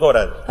உங்களுக்கு தூக்கம்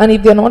வராது. And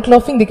if they are not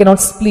laughing, they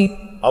cannot sleep.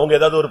 அவங்க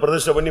ஏதாவது ஒரு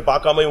பிரதிஷ்டை பண்ணி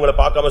பார்க்காம இவங்களை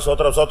பார்க்காம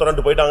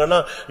சோத்திரம்னு போயிட்டாங்கன்னா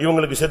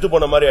இவங்களுக்கு செத்து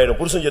போன மாதிரி ஆயிடும்,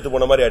 புருஷன் செத்து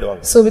போன மாதிரி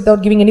ஆயிடுவாங்க. So without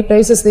giving any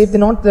praises, if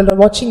they not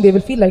watching, they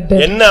will feel like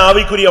that. என்ன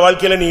ஆவிக்குரிய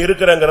வாழ்க்கையில நீ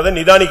இருக்கறங்கறத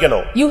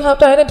நிதானிக்கணும். You have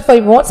to identify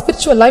what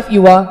spiritual life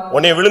you are.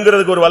 உன்னை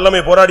விழுங்குறதுக்கு ஒரு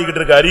வல்லமை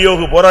போராடிக்கிட்டு இருக்கு,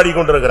 அரியோகு போராடி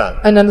கொண்டிருக்கிறான்.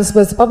 And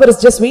this power is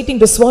just waiting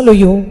to swallow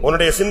you.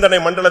 உன்னுடைய சிந்தனை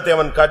மண்டலத்தை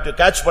அவன்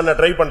கேட்ச் பண்ண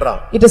ட்ரை பண்றான்.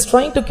 It is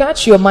trying to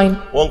catch your mind.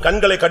 உன்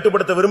கண்களை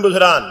கட்டுப்படுத்த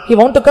விரும்புகிறான். He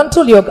want to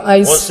control your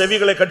eyes. உன்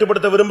செவிகளை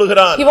கட்டுப்படுத்த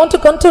விரும்புகிறான். He want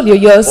to control your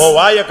ears. உன்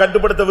வாயை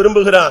கட்டுப்படுத்த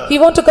விரும்புகிறான். He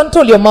want to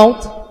control your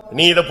mouth.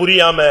 நீ இத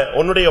புரியாம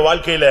உன்னுடைய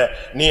வாழ்க்கையில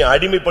நீ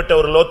அடிமைப்பட்ட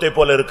ஒரு லோத்தை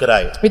போல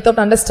இருக்கிறாய். Without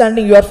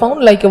understanding, you are found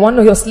like one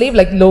who is slave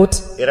like Lot.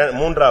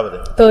 மூன்றாவது,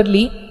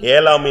 thirdly,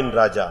 ஏலாமின்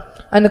Raja.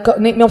 And the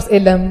name of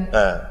Elam.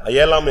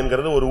 ஏலாம்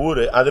என்கிறது ஒரு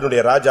ஊரு,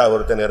 அதனுடைய ராஜா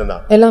ஒருத்தன்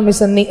இருந்தான். Elam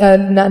is a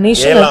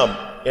nation. ஏலாம்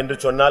என்று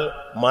சொன்னால்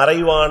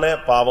மறைவான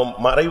பாவம்,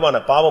 மறைவான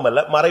பாவம் அல்ல,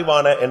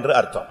 மறைவான என்று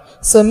அர்த்தம்.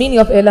 So meaning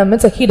of Elam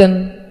means a hidden.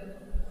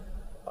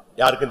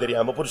 யாருக்கும்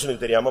தெரியாம,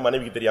 புருஷனுக்கு தெரியாம,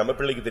 மனைவிக்கு தெரியாம,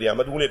 பிள்ளைக்கு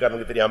தெரியாம,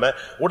 ஊழியக்காரனுக்கு தெரியாம,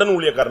 உடன்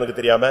ஊழியக்காரனுக்கு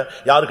தெரியாம,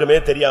 யாருக்குமே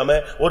தெரியாம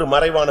ஒரு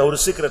மறைவான ஒரு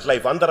சீக்ரெட்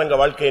லைஃப், அந்தரங்க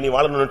வாழ்க்கையை நீ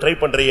வாழணும்னு ட்ரை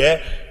பண்றியே,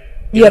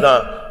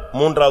 இதுதான்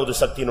மூன்றாவது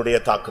சக்தியினுடைய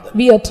தாக்குதல்.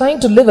 We are trying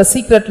to live a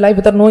secret life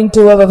without knowing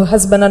to our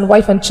husband and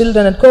wife and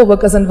children and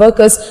co-workers and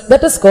workers.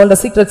 That is called a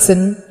secret sin.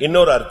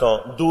 இன்னொரு அர்த்தம்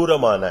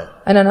தூரமான.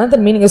 And another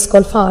meaning is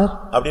called far.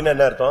 அப்படினா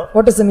என்ன அர்த்தம்?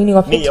 What is the meaning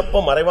of it? நீ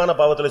எப்ப மறைவான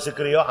பாவத்துல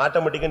சிக்கிறியோ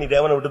ஆட்டோமேட்டிக்கா நீ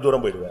தேவனை விட்டு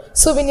தூரம் போய்டுவே.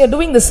 So when you are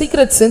doing the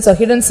secret sins or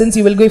hidden sins,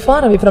 you will go far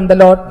away from the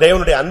Lord.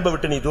 தேவனுடைய அன்பை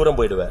விட்டு நீ தூரம்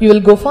போய்டுவே. You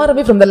will go far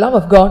away from the love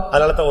of God.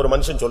 அதனால தான் ஒரு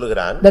மனுஷன்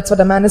சொல்லுகிறான். That's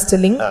what a man is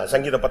telling.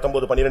 சங்கீதம்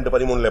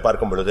 19:12-13ல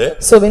பார்க்கும் பொழுது,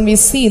 So when we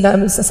see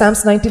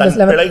Psalms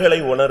 19:11,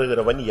 பிழைகளை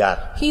உணர்கிறவன் யார்?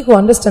 He who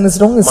understands his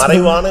wrong is wrong.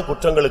 மறைவான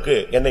குற்றங்களுக்கு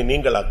என்னை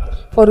நீங்களாக்கும்.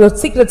 For your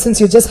secret sins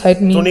you just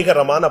hide me.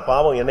 துணிகரமான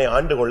பாவம் என்னை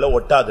ஆண்டு கொள்ள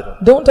ஒட்டாதிரும்.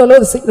 Don't allow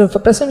the secret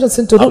for presumptuous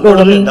sin to rule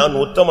over me. நான்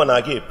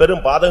உத்தமனாகி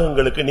பெரும்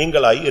பாதகங்களுக்கு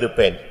நீங்களாய்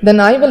இருப்பேன். Then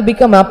I will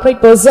become an upright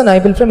person, I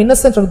will from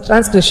innocent from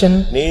transgression.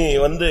 நீ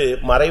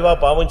மறைவா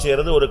பாவம்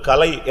செய்யறது ஒரு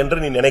கலை என்று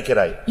நீ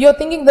நினைக்கிறாய். You are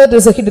thinking that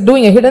is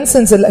doing a hidden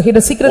sins, a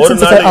hidden secret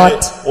sins is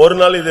art. ஒரு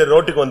நாள் இது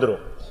ரோட்டுக்கு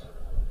வந்துரும்.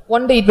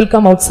 One day it will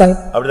come outside.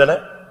 அப்படிதானே?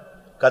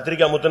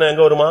 கத்திரிக்காய் முத்துனா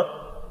எங்க வருமா?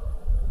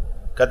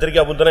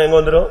 கத்திரிக்காய் முத்துனா எங்க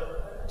வந்துரும்?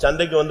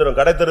 சந்தைக்கு வந்துரும்,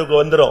 கடை தெருவுக்கு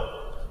வந்துரும்.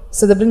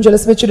 So the brinjal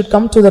is which should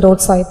come to the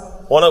roadside.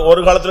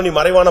 ஒரு காலத்துல நீ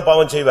மறைவான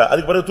பாவம் செய்வ,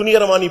 அதுக்கு பிறகு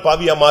துணிகரமா நீ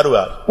பாவியா மாறுவ.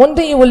 One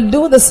day you will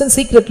do the sin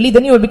secretly,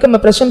 then you will become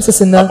a presumptuous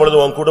sinner. அப்பொழுது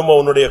உன் குடும்பம்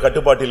உன்னுடைய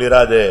கட்டுப்பாட்டில்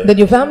இராது. Then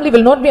your family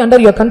will not be under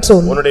your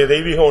control. உன்னுடைய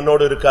தெய்வீகம்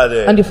உன்னோடு இருக்காது.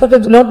 And your father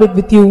will not be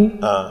with you.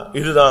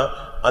 இதுதான்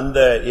அந்த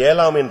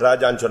ஏலாமின்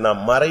ராஜான்னு சொன்னா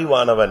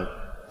மறைவானவன்,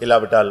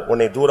 இல்லாவிட்டால்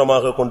உன்னை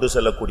தூரமாக கொண்டு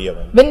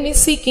செல்லக்கூடியவன். When we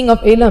see king of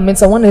Elam,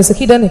 it's one who is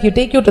hidden, he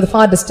take you to the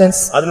far distance.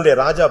 அதனுடைய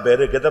ராஜா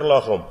பேரு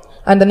கெதர்லாகோம்.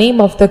 And the name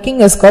of the king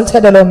is called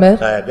Chedorlaomer.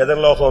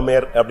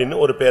 கெதர்லாகோமேர் அப்படினு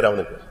ஒரு பேர்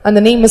அவனுக்கு. And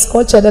the name is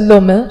called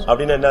Chedorlaomer.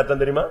 அப்படினா என்ன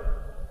அர்த்தம் தெரியுமா?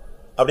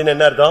 அப்படினா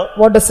என்ன அர்த்தம்?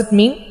 What does it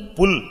mean?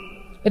 Pull.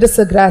 It is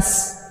a grass.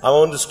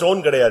 அவன்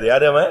ஸ்டோன் கிடையாது,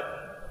 யாரு அவன்?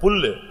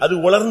 புல்லு. அது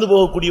உலர்ந்து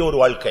போகக்கூடிய ஒரு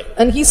வாழ்க்கை.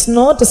 And he is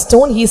not a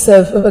stone, he is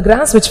a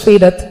grass which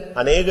fadeth.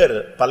 அநேகர்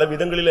பல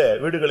விதங்களிலே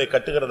வீடுகளை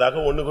கட்டுகிறதாக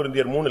 1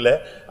 கொரிந்தியர் 3ல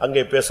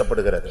அங்கே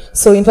பேசப்படுகிறது.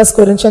 So in 1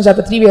 Corinthians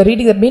chapter 3 we are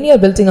reading that many are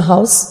building a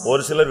house.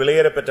 ஒரு சிலர்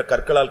விலையேற பெற்ற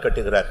கற்களால்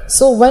கட்டுகிறார்.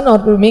 So one are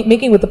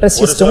making with the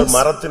precious stones. ஒரு சிலர்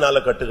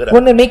மரத்தினால கட்டுகிறார்.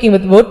 One are making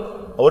with wood.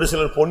 ஒரு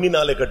சிலர்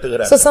பொன்னினாலே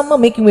கட்டுகிறார். So some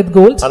are making with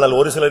gold. ஆனால்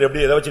ஒரு சிலர்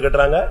எப்படி எதை வச்சு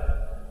கட்டறாங்க?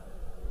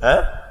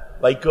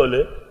 வைக்கோல்,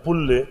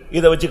 புல்லு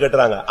இத வச்சு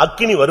கட்டறாங்க.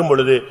 அக்கினி வரும்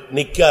பொழுது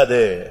நிக்காது.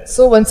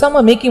 So when some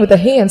are making with the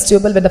hay and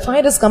stubble, when the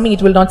fire is coming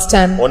it will not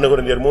stand. 1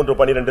 கொரிந்தியர்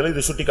 3:12ல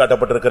இது சுட்டி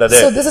காட்டப்பட்டிருக்கிறது.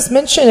 So this is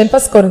mentioned in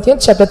 1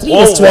 Corinthians chapter 3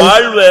 verse 12.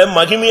 வாழ்வே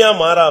மகிமையா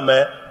மாறாம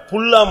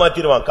புல்லா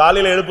மாத்திடுவான்.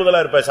 காலையில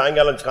எழுப்புதலா இருப்ப,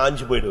 சாயங்காலம்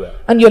காஞ்சி போய்டுவே.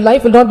 And your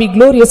life will not be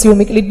glorious, you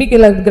make it be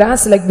like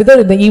grass, like wither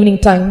in the evening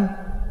time.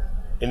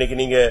 இன்னைக்கு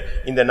நீங்க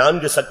இந்த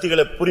 4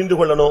 சக்திகளை புரிந்து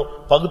கொள்ளணும்,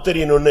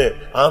 பகுத்தறியணும்னு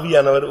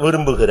ஆவியானவர்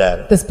விரும்புகிறார்.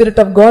 The spirit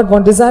of God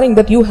want desiring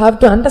that you have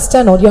to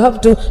understand or you have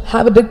to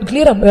have a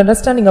clear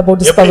understanding about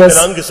these powers.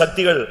 இந்த 4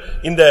 சக்திகள்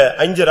இந்த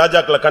 5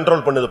 ராஜாக்களை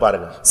கண்ட்ரோல் பண்ணுது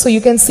பாருங்க. So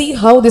you can see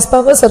how these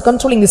powers are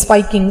controlling these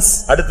 5 kings.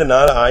 அடுத்து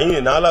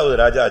 4வது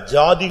ராஜா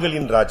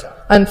ஜாதிகளின் ராஜா.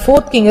 And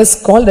 4th king is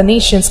called the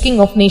nations, king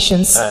of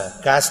nations.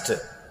 caste.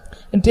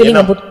 In telling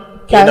about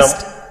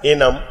caste,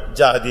 இனம்,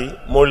 ஜாதி,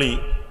 மொழி,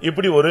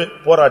 இப்படி ஒரு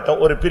போராட்டம்,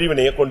 ஒரு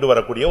பிரிவினையை கொண்டு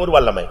வரக்கூடிய ஒரு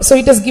வல்லமை. So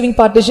it is giving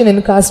partition in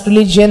caste,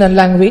 religion and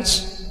language.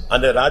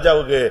 அந்த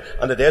ராஜாவுக்கு,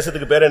 அந்த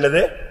தேசத்துக்கு பேர்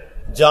என்னது?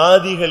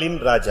 ஜாதிகளின்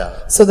ராஜா.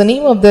 So the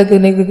name of the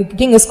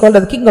king is called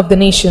the king of the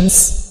nations.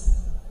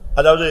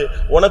 அதாவது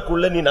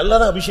உனக்குள்ள நீ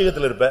நல்லதா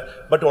அபிஷேகத்துல இருப்ப,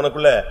 பட்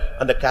உனக்குள்ள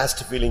அந்த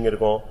காஸ்ட் ஃபீலிங்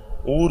இருக்கும்,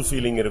 ஊர்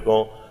ஃபீலிங்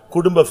இருக்கும்,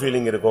 குடும்ப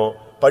ஃபீலிங் இருக்கும்,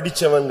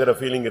 படிச்சவங்கற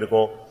ஃபீலிங்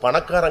இருக்கும்,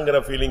 பணக்காரங்கற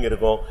ஃபீலிங்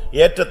இருக்கும்,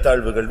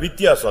 ஏற்றத்தாழ்வுகள்,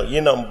 வித்தியாசம்,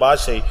 இனம்,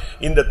 பாஷை,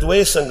 இந்த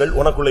துவேஷங்கள்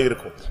உனக்குள்ள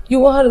இருக்கும்.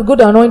 You are a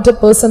good anointed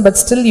person, but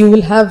still you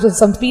will have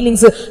some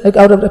feelings like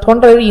out of the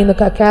contrary in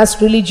the caste,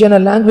 religion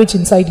and language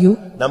inside you.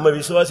 நம்ம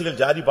விசுவாசிகள்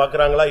ஜாதி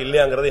பார்க்கறாங்களா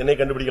இல்லையாங்கறதை என்னை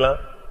கண்டுபிடிக்கலாம்?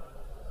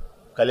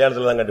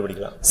 கல்யாணத்துல தான்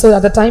கண்டுபிடிக்கலாம். So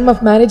at the time of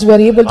marriage we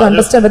are able to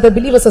understand whether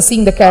believers are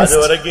seeing the caste.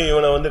 அது வரைக்கும்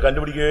இவனை வந்து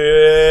கண்டுபிடிக்கவே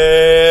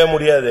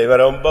முடியாது.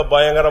 இவன் ரொம்ப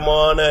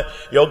பயங்கரமான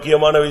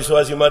யோக்கியமான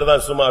விசுவாசி மாதிரி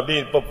தான். சும்மா அப்படி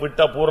இப்ப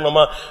விட்டா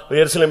பூர்ணமா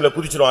எருசலேம்ல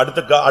குதிச்சிரும்.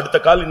 அடுத்த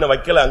கால் இன்னும்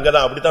வைக்கல,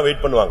 அங்கதான் அப்படிதான்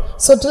வெயிட் பண்ணுவாங்க.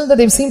 So till that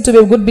they seem to be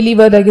a good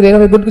believer, like they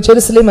have a good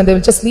Jerusalem and they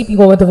will just sleeping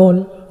over the wall.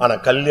 ஆனா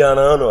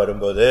கல்யாணம்னு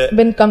வரும்போது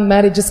when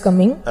marriage is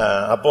coming,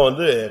 அப்போ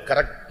வந்து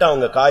கரெக்ட்டா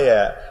அவங்க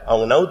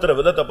அவங்க நவுத்துற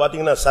விதத்தை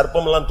பாத்தீங்கன்னா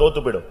சர்ப்பம் எல்லாம்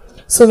தோத்து போய்டும்.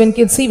 So when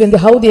kids see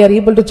how they are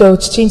able to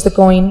change the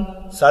coin,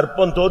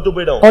 சர்ப்பம் தோத்து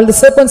போய்டும். all the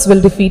serpents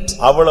will defeat.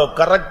 அவ்வளவு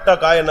கரெக்ட்டா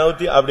காயை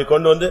நவுத்தி அப்படி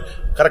கொண்டு வந்து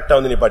கரெக்ட்டா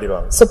வந்து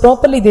நிப்பாட்டிடுவாங்க. So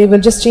properly they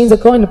will just change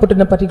the coin and put it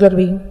in a particular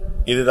way.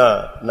 இதுதான்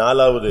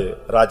நாலாவது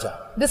ராஜா.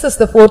 This is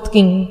the fourth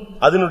king.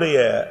 அதனுடைய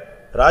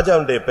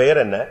ராஜாவுடைய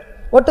பெயர் என்ன?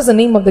 What is the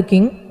name of the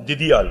king?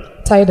 திதியால்.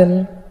 Tidal.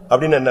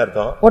 அப்படினா என்ன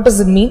அர்த்தம்? What does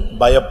it mean?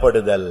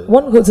 பயப்படுதல்.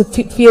 One who is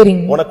fearing.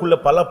 உனக்குள்ள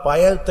பல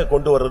பயத்தை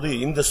கொண்டு வர்றது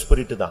இந்த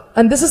ஸ்பிரிட் தான்.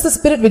 And this is the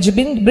spirit which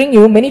bring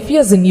you many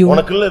fears in you.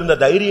 உனக்குள்ள இருந்த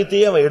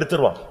தைரியத்தையே அவன்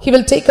எடுத்துருவான். He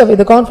will take away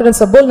the confidence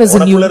of boldness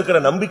in you. உனக்குள்ள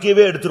இருக்கிற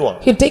நம்பிக்கையவே எடுத்துருவான்.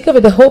 He will take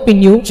away the hope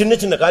in you. சின்ன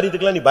சின்ன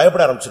காரியத்துக்குலாம் நீ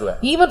பயப்பட ஆரம்பிச்சிடுவே.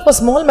 Even for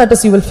small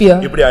matters you will fear.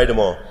 இப்படி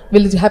ஆயிடுமோ?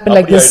 Will it happen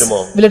like this?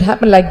 Will it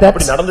happen like that?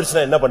 அப்படி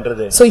நடந்துச்சுனா என்ன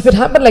பண்றது? So if it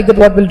happen like that,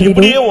 what will you do?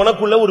 இப்படியே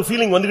உனக்குள்ள ஒரு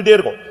ஃபீலிங் வந்துட்டே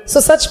இருக்கும். So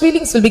such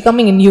feelings will be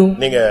coming in you.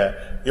 நீங்க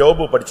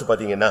யோபு படிச்சு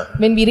பாத்தீங்கன்னா,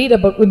 when we read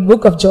about in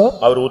book of Job,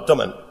 our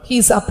Uthaman. he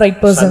is upright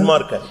person.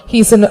 சன்மார்க்கன். He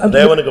is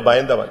தேவனுக்கு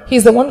பயந்தவன். He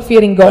is the one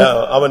fearing God.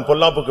 அவன்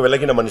பொல்லாப்புக்கு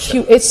விலகின மனுஷன்.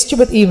 He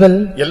eschewed evil.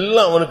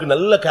 எல்லாம் அவனுக்கு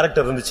நல்ல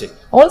கரெக்டர் இருந்துச்சு.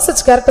 All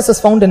such characters was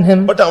found in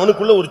him. But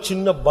அவனுக்குள்ள ஒரு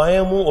சின்ன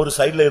பயமும் ஒரு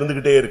சைடுல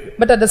இருந்துகிட்டே இருக்கு.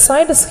 But at the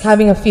side is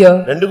having a fear.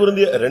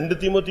 2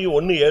 தீமோத்தேயு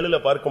 1:7ல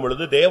பார்க்கும்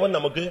பொழுது தேவன்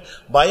நமக்கு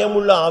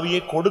பயமுள்ள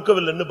ஆவியை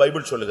கொடுக்கவில்லைன்னு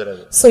பைபிள்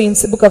சொல்லுகிறது. So in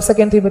the book of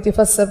 2 Timothy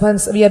first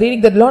verse we are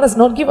reading that Lord has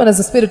not given us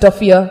a spirit of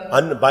fear.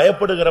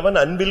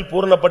 பயப்படுகிறவன் அன்பில்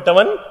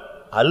பூரணப்பட்டவன்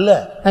அல்ல.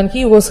 And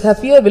he who has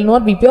fear will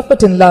not be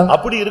perfect in love.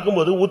 அப்படி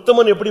இருக்கும்போது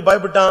உத்தமன் எப்படி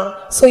பயப்பட்டான்?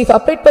 So if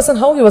upright person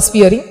how he was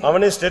fearing?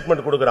 அவனே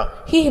statement கொடுக்கறான்.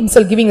 He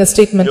himself giving a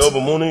statement.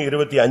 யோபு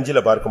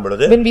 3:25ல பார்க்கும்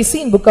பொழுது, when we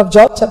see in book of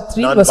Job chapter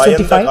 3 verse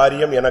 25, பயந்த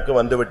காரியம் எனக்கு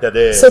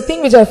வந்துவிட்டது. So thing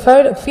which I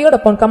feared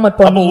upon come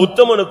upon me. அப்ப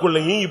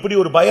உத்தமனுக்குள்ளேயும் இப்படி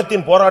ஒரு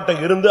பயத்தின் போராட்டம்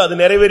இருந்து அது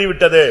நிறைவேறி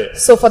விட்டது.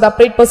 So for the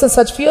upright person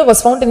such fear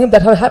was found in him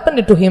that have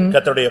happened to him.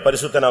 கர்த்தருடைய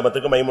பரிசுத்த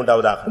நாமத்துக்கு மகிமை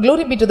உண்டாவதாக.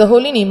 Glory be to the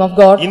holy name of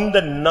God. இந்த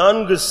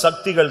 4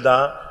 சக்திகள்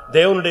தான்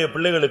தேவனுடைய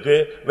பிள்ளைகளுக்கு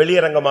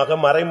வெளியரங்கமாக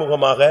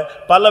மறைமுகமாக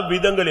பல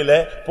விதங்களிலே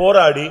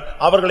போராடி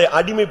அவர்களை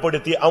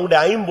அடிமைப்படுத்தி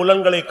அவங்களுடைய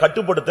ஐம்புலன்களை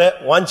கட்டுப்படுத்த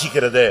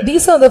வாஞ்சிக்கிறது.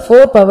 These are the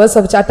 4 powers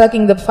which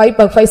attacking the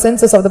five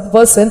senses of the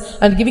person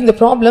and giving the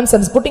problems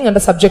and putting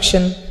under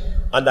subjection.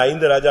 அந்த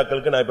 5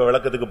 ராஜாக்களுக்கு நான் இப்ப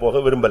விளக்கத்துக்கு போக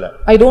விரும்பல.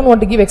 I don't want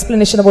to give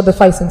explanation about the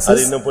 5 senses.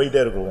 அது இன்னும் போயிட்டே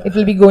இருக்குங்க. It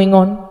will be going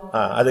on.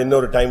 அது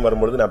இன்னொரு டைம்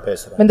வரும்போது நான்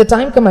பேசுறேன். When the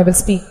time come I will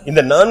speak.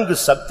 இந்த 4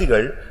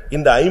 சக்திகள்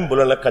இந்த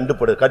ஐம்புலனை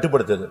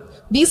கட்டுப்படுத்துது.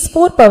 These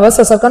 4 powers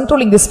are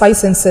controlling these 5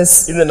 senses.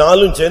 இந்த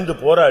 4ம் சேர்ந்து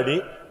போராடி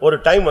ஒரு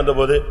டைம்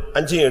வந்தபோது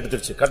 5ஐயும்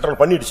எடுத்துருச்சு, கண்ட்ரோல்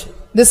பண்ணிடுச்சு.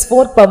 These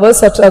 4 powers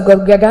are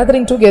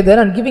gathering together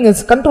and giving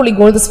us controlling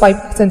all these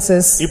 5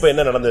 senses. இப்போ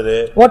என்ன நடந்தது?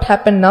 What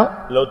happened now?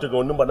 லோத்துக்கு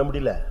ஒண்ணும் பண்ண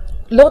முடியல.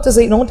 Lot is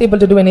not able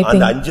to do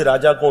anything. அந்த 5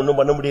 ராஜாக்களும் ஒண்ணும்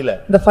பண்ண முடியல.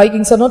 The 5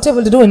 kings are not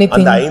able to do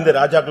anything. அந்த 5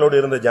 ராஜாக்களோடு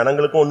இருந்த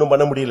ஜனங்களுக்கும் ஒண்ணும்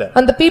பண்ண முடியல.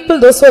 And the people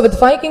those who are with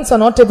 5 kings are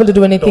not able to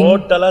do anything.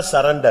 Total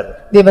surrender.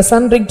 They were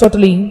surrendering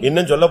totally.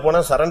 இன்னும் சொல்ல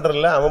போனா சரண்டர்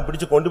இல்ல, அவன்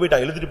பிடிச்சு கொண்டு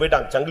போய்ட்டான், இழுத்துட்டு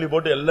போய்ட்டான், சங்கிலி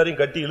போட்டு எல்லாரையும்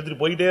கட்டி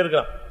இழுத்துட்டு போயிட்டே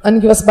இருக்கான். And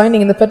he was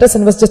binding in the fetters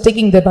and was just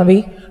taking them away.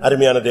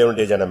 அருமையான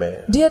தேவனுடைய ஜனமே,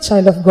 dear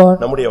child of God,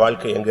 நம்முடைய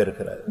வாழ்க்கை எங்க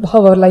இருக்கிறது?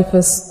 How our life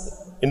is.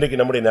 இன்றைக்கு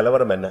நம்முடைய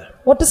நிலவரம் என்ன?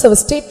 What is our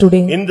state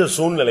today? இந்த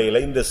சூழ்நிலையில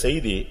இந்த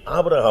செய்தி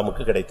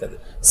ஆபிரகாமுக்கு கிடைத்தது.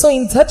 So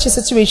in such a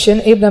situation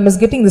Abraham is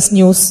getting this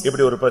news.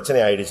 இப்படி ஒரு பிரச்சனை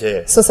ஆயிடுச்சு.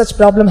 So such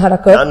problem had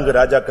occurred. 4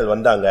 ராஜாக்கள்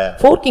வந்தாங்க.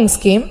 4 kings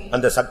came.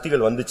 அந்த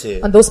சக்திகள் வந்துச்சு.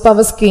 And those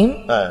powers came.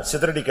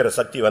 சிதறடிக்கிற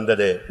சக்தி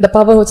வந்தது. The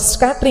power which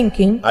scattering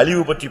came.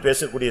 அழிவு பற்றி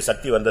பேசக்கூடிய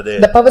சக்தி வந்தது.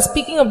 The power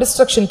speaking of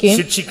destruction came.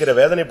 சிட்சிக்கிற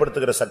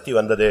வேதனைப்படுத்துகிற சக்தி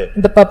வந்தது.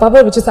 The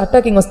power which is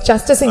attacking was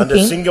chastising came.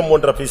 அந்த சிங்கம்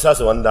போன்ற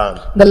பிசாசு வந்தான்.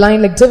 The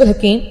lion like devil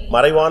came.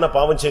 மறைவான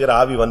பாவம் செய்கிற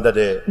ஆவி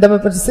வந்தது.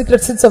 The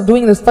secret sins of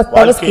doing this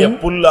powers came.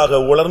 புல்லாக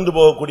உலர்ந்து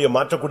போகக்கூடிய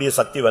மாற்றக்கூடிய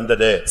சக்தி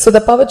வந்தது. So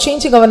the power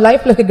changing our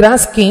life like a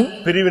grass came.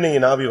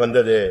 பிரிவினையின் ஆவி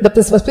வந்தது.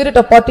 The spirit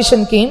of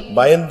partition came.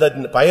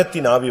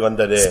 பயத்தின் ஆவி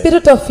வந்தது.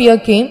 Spirit of fear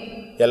came.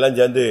 எல்லாம்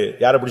சேர்ந்து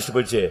யாரை பிடிச்சிட்டு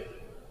போயிடுச்சு?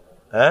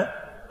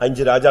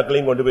 5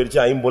 ராஜாக்களையும் கொண்டு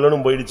போயிடுச்சு,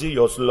 ஐம்புலனும் போயிடுச்சு,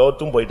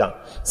 லோத்தும் போயிட்டான்.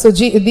 So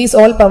these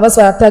all powers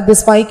are attacked,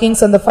 these 5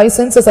 kings and the 5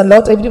 senses and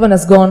Lot, everyone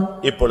has gone.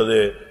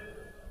 இப்பொழுது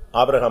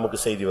ஆபிரகாமுக்கு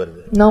செய்தி வருது.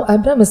 Now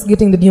Abraham is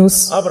getting the news.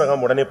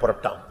 Abraham உடனே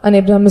புறப்பட்டான். And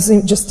Abraham is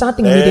just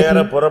starting immediately.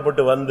 நேரா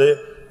புறப்பட்டு வந்து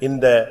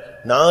இந்த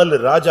 4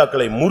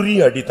 ராஜாக்களை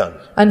முறியடித்தான்.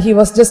 And he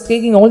was just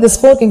taking all these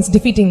 4 kings,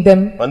 defeating them.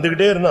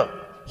 வந்துகிட்டே இருந்தான்.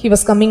 He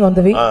was coming on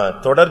the way.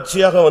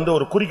 தொடர்ச்சியாக வந்து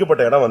ஒரு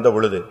குறிக்கப்பட்ட இடம் வந்த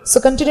பொழுது, So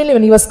continually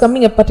when he was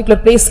coming a particular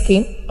place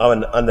came.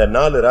 அவன் அந்த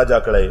 4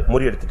 ராஜாக்களை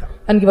முறியடித்தான்.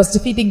 and he was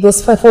defeating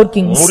those four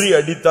kings.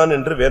 முறியடித்தான்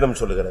என்று வேதம்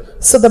சொல்லுகிறது.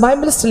 So the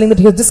Bible is telling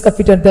that he has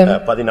discomfited them.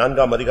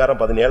 14ஆம் அதிகாரம்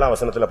 17ஆம்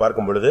வசனத்துல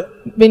பார்க்கும் பொழுது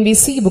when we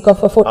see book of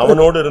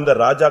அவனோடு இருந்த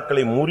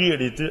ராஜாக்களை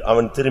முறியடித்து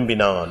அவன்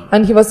திரும்பினான்.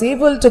 and he was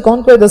able to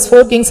conquer those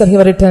four kings and he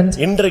was returned.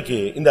 இன்றைக்கு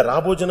இந்த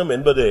ராபோஜனம்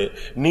என்பது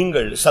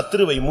நீங்கள்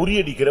சத்துருவை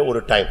முறியடிக்கிற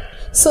ஒரு time.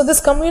 So this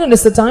communion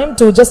is the time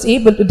to just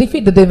able to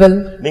defeat the devil.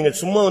 நீங்க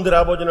சும்மா வந்து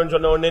ராபோஜனம்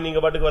சொன்ன உடனே நீங்க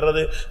பாட்டுக்கு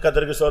வர்றது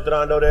கர்த்தருக்கு ஸ்தோத்திரம்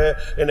ஆண்டவரே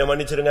என்னை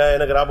மன்னிச்சிடுங்க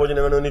எனக்கு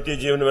ராபோஜனம் வேணும் நித்திய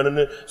ஜீவன்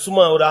வேணும்னு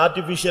சும்மா ஒரு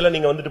ஆர்ட்டிபிஷியலா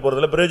நீங்க வந்துட்டு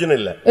போறதுல பிரயோஜனம்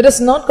இல்ல. It is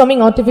not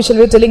coming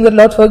artificially telling the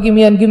Lord forgive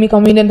me and give me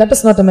communion. That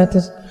is not a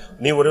method.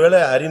 நீ ஒருவேளை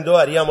அறிந்தோ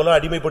அறியாமலோ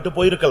அடிமைப்பட்டு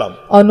போயிருக்கலாம்.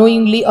 Or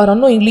knowingly or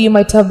unknowingly you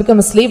might have become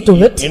a slave to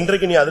it.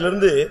 இன்றைக்கு நீ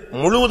அதிலிருந்து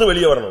முழுவதும்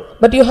வெளியே வரணும்.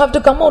 But you have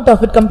to come out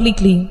of it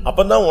completely.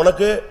 அப்பதான்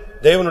உனக்கு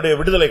தேவனுடைய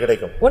விடுதலை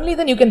கிடைக்கும். Only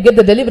then you can get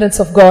the deliverance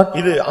of God.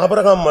 இது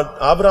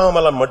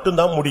ஆபிரகாமால மட்டும்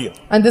தான் முடியும்.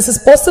 And this is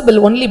possible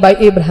only by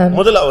Abraham.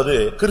 முதலாவது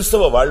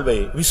கிறிஸ்தவ வாழ்வை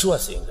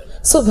விசுவாசியுங்கள்.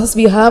 So first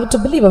we have to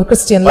believe our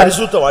Christian life.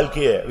 பரிசுத்த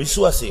வாழ்க்கையை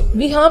விசுவாசியுங்கள்.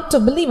 We have to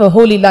believe a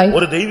holy life.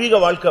 ஒரு தெய்வீக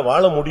வாழ்க்கை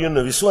வாழ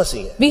முடியும்னு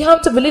விசுவாசிங்க. We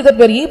have to believe that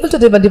we are able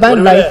to live a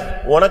divine life.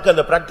 உனக்கு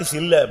அந்த பிராக்டீஸ்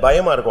இல்ல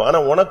பயமா இருக்கும்.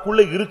 ஆனா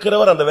உனக்குள்ள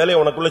இருக்கிறவர் அந்த வேலையை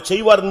உனக்குள்ள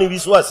செய்வார்னு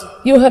விசுவாசி.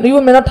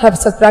 You may not have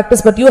such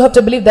practice but you have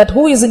to believe that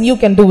who is in you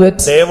can do it.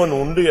 தேவன்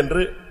உண்டு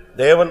என்று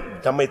தேவன்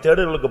தம்மை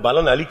தேடுகிறவர்களுக்கு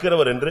பலன்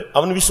அளிக்கிறவர் என்று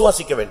அவன்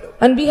விசுவாசிக்க வேண்டும்.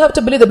 And we have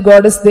to believe that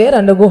God is there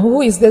and who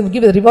is there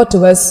give the reward to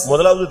us.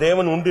 முதலாவது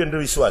தேவன் உண்டு என்று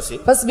விசுவாசி.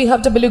 First we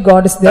have to believe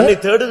God is there. தம்மை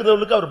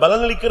தேடுகிறவர்களுக்கு அவர்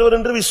பலன் அளிக்கிறவர்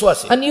என்று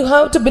விசுவாசி. And you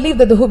have to believe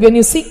that when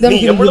you seek them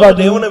he will reward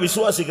you. நீ தேவனை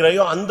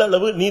விசுவாசிக்கிறாயோ அந்த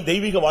அளவு நீ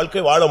தெய்வீக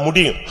வாழ்க்கை வாழ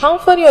முடியும். How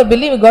far you are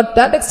believing God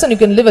that extent you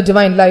can live a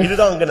divine life.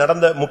 இதுதான் அங்க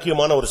நடந்த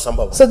முக்கியமான ஒரு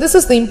சம்பவம். So this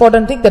is the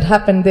important thing that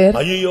happened there.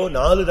 ஐயோ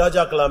 4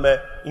 ராஜாக்களாமே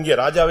இங்க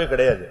ராஜாவே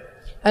கிடையாது.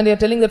 And they are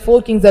telling that four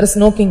kings there is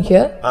no king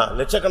here.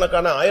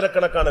 லட்சக்கணக்கான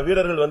ஆயிரக்கணக்கான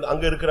வீரர்கள் வந்து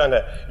அங்க இருக்காங்க.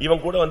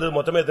 இவன் கூட வந்து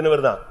மொத்தமே எத்தனை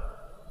பேர் தான்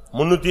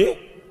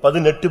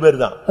 318 பேர்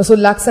தான். So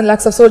lakhs and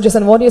lakhs of soldiers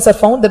and warriors are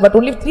found there but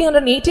only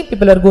 318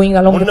 people are going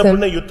along with them.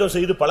 முன்ன யுத்தம்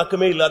செய்து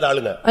பழக்கமே இல்லாத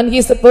ஆளுங்க. And he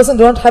is the person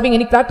not having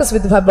any practice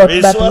with battle.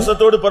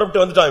 விசுவாசத்தோடு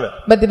புறப்பட்டு வந்துட்டாங்க.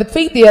 But with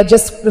faith they are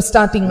just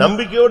starting.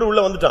 நம்பிக்கையோடு உள்ள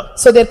வந்துட்டான்.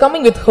 So they are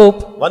coming with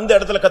hope. வந்த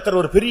இடத்துல கர்த்தர்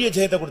ஒரு பெரிய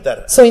ஜெயத்தை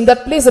கொடுத்தார். So in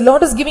that place the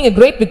Lord is giving a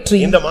great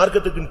victory. இந்த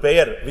மார்க்கத்துக்கு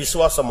பெயர்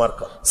விசுவாச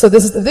மார்க்கம். So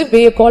this is the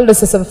way called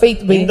as a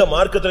faith way. இந்த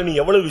மார்க்கத்துல நீ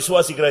எவ்வளவு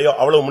விசுவாசிக்கிறாயோ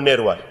அவ்வளவு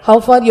முன்னேறுவாய். How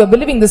far you are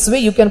believing this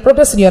way you can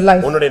progress in your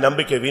life. உன்னுடைய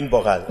நம்பிக்கை வீண்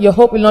போகாது. Your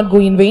hope will not go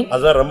in vain.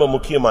 அதான் ரொம்ப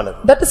முக்கியமானது.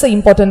 That is an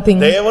important thing.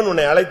 தேவன்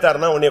உன்னை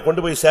அழைத்தார்னா உன்னை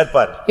கொண்டு போய்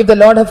சேர்ப்பார். If the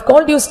Lord have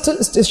called you still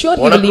sure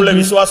he will lead you. உனக்குள்ள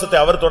விசுவாசத்தை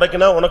அவர்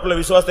தொடக்கினா உனக்குள்ள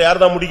விசுவாசத்தை யார்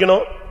தான்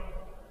முடிக்கணும்?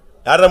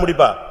 யார் தான்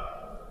முடிப்பா?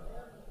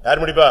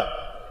 யார் முடிப்பா?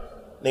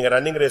 நீங்க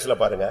ரன்னிங் ரேஸ்ல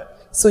பாருங்க.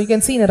 So you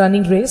can see in a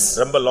running race.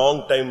 ரொம்ப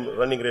லாங் டைம்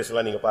ரன்னிங்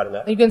ரேஸ்ல நீங்க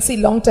பாருங்க. You can see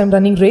long time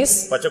running race.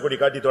 பச்சை கொடி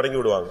காட்டி தொடங்கி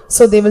விடுவாங்க.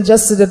 So they will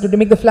just to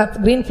make the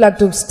flag green flag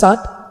to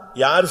start.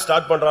 யார்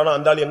ஸ்டார்ட் பண்றானோ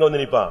அந்த ஆளு எங்க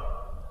வந்து நிப்பான்?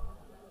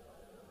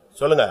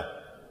 சொல்லுங்க.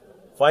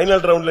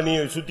 ஃபைனல் ரவுண்ட்ல நீ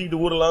சுத்திட்டு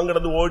ஊரெல்லாம்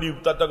கடந்து ஓடி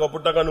தட்டக்க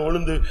புட்டக்கான்னு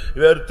விழுந்து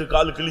வேர்த்து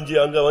கால் கிழிஞ்சி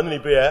அங்க வந்து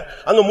நிப்பே.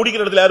 அங்க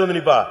முடிக்கிற இடத்துல யார் வந்து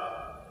நிப்பா?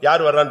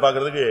 யார் வர்றான்னு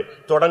பாக்குறதுக்கு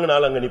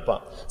தொடங்குனால அங்க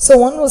நிப்பான். So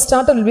one who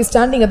started will be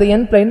standing at the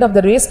end of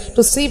the race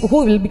to see who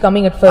will be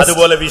coming at first.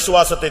 அதுபோல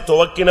விசுவாசத்தை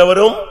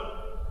துவக்கினவரும்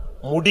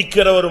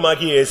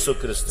முடிக்கிறவருமாகிய இயேசு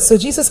கிறிஸ்து. So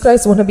Jesus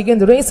Christ who began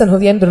the race and who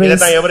end the race.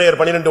 இதான் எபிரேயர்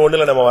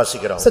 12:1ல நம்ம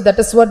வாசிக்கிறோம். So that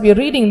is what we are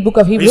reading in book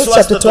of Hebrews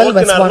chapter 12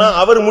 verse 1.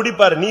 அவர்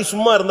முடிப்பார், நீ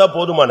சும்மா இருந்தா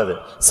போதுமானது.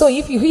 So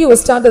if he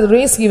will start the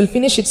race he will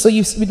finish it, so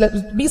you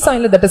be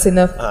silent, that is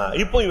enough.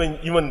 இப்போ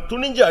இவன்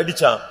துணிஞ்சு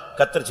அடிச்சான்,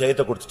 கர்த்தர்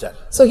ஜெயத்தை கொடுத்துட்டார்.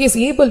 So he is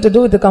able to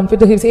do the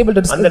comfort, he is able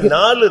to அந்த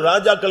 4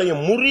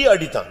 ராஜாக்களையும் முறிய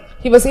அடித்தான்.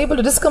 He was able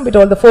to discomfit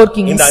all the 4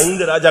 kings. இந்த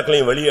 5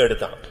 ராஜாக்களையும் வெளியே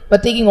எடுத்தான். But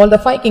taking all the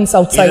 5 kings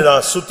outside.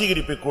 இதுதான்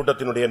சுத்திகரிப்பு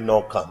கூட்டத்தினுடைய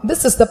நோக்கம்.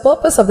 This is the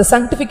purpose of the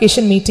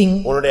sanctification meeting.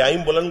 உன்னுடைய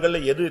ஐம்புலன்கள்ல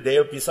எது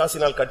தேவ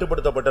பிசாசினால்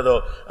கட்டுப்படுத்தப்பட்டதோ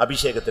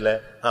அபிஷேகத்தில,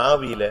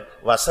 ஆவியில,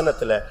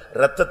 வசனத்தில,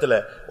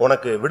 இரத்தத்தில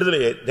உனக்கு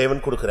விடுதலையை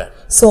தேவன் கொடுக்கிறார்.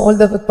 So all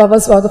the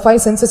powers or the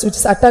 5 senses which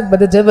is attacked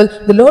by the devil,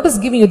 the Lord is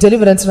giving you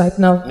deliverance right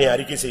now. நீ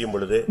அறிக்கை செய்யும்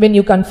பொழுது, when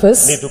you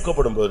confess, நீ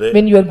துக்கப்படும்போது,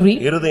 when you are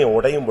grieved, இருதயம்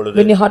உடையும் பொழுது,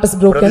 when your heart is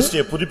broken,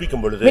 பிரதிஷ்டையை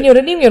புதுப்பிக்கும் பொழுது, when you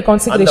renew your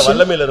consecration, அந்த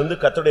வல்லமையிலிருந்து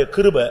கர்த்தருடைய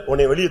கிருபை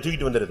உன்னை வெளியே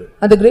தூக்கிட்டு வந்திருது.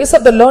 and the grace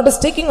of the Lord is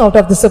taking out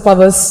of this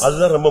powers.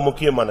 அதுதான் ரொம்ப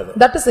முக்கியமானது.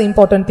 That is the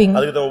important thing.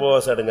 அதுக்கு தான்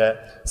உபவாசம் எடுங்க.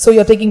 So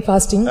you are taking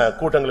fasting.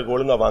 கூட்டங்களுக்கு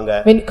ஒழுங்கா வாங்க.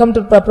 When you come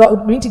to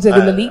meetings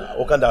regularly,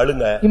 உட்கார்ந்து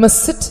அழுங்க. you must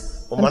sit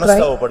and cry.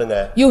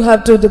 You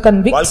have to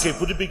convict. வாழ்க்கை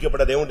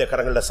புதுப்பிக்கப்பட தேவனுடைய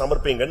கரங்களில்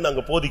சமர்ப்பிங்கன்னு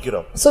நாங்க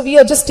போதிக்கிறோம். So we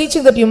are just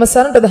teaching that you must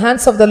surrender to the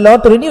hands of the Lord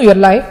to renew your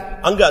life.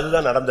 அங்க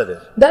அதுதான் நடந்தது.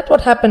 That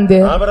what happened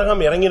there.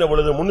 Abraham இறங்கின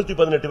பொழுது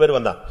 318 பேர்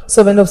வந்தான். So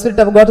when the spirit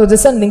of God was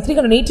descending,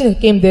 318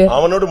 came there.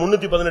 அவனோடு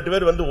 318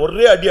 பேர் வந்து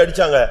ஒரே அடி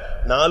அடிச்சாங்க.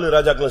 4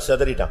 ராஜாக்களும்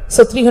சிதறிட்டான்.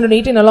 So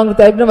 318 along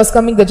with Abraham was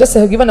coming, they just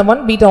have given a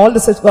one beat, all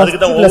the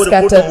people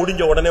scattered.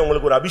 முடிஞ்ச உடனே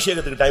உங்களுக்கு ஒரு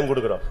அபிஷேகத்துக்கு டைம்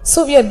கொடுக்கிறோம்.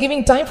 So we are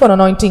giving time for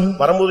anointing.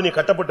 வரும்போது நீ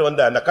கட்டப்பட்டு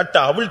வந்த அந்த கட்ட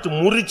அவிழ்த்து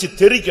முறிச்சு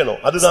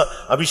தெறிக்கணும். அதுதான்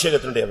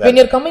அபிஷேகத்தினுடைய வேலை. When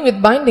you are coming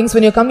with bindings,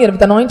 when you come here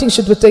with anointing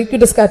should take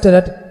you to scatter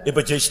it. இப்ப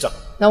ஜெயிச்சிட்டான்.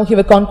 Now he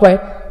will conquer.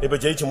 இப்ப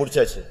ஜெயிச்சு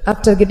முடிச்சாச்சு.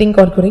 After getting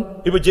conquering,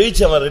 இப்ப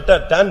ஜெயிச்சு அவன்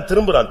ரிட்டர்ன்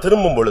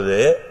திரும்பும் பொழுது,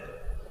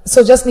 so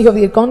just he had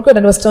conquered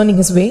and was turning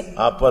his way.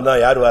 அப்பதான்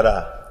யார் வரா?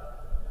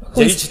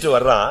 ஜெயிச்சிட்டு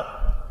வர்றான்.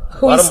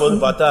 வரும்போது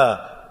பார்த்தா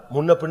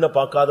முன்ன பின்ன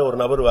பார்க்காத ஒரு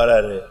நபர்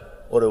வராரு.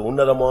 ஒரு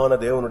உன்னதமான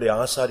தேவனுடைய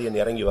ஆசாரியன்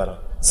இறங்கி வரான்.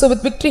 So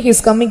with victory he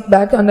is coming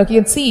back and he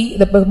can see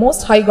the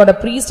most high God, a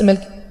priest.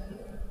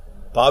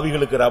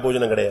 பாவிகளுக்கு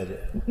ராபோஜனம் கிடையாது.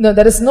 No,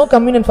 there is no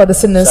communion for the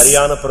sinners.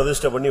 சரியான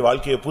பிரதிஷ்டை பண்ணி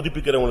வாழ்க்கையை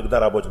புதுப்பிக்கிறவங்களுக்கு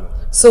தான் ராபோஜனம்.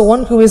 So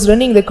one who is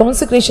running the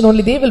consecration,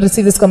 only they will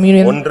receive this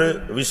communion. ஒன்று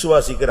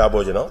விசுவாசிக்கு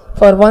ராபோஜனம்.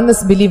 For one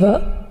is believer.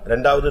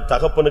 இரண்டாவது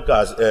தகப்பனுக்கு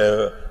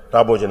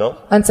ராபோஜனம்.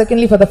 And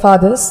secondly for the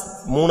fathers.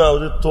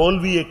 மூணாவது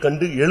தோல்வியை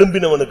கண்டு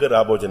எழும்பினவனுக்கு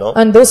ராபோஜனம்.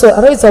 And those who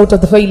arise out of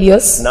the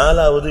failures.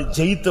 நாலாவது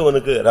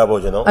ஜெயித்தவனுக்கு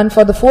ராபோஜனம். And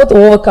for the fourth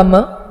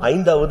overcomer.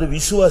 ஐந்தாவது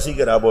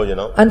விசுவாசிக்கு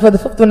ராபோஜனம். And for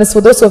the fifth one is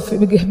for those who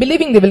are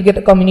believing they will get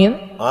a communion.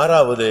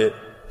 ஆறாவது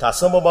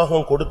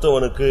தசமபாகம்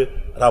கொடுத்தவனுக்கு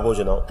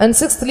ராபோஜனம். And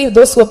sixthly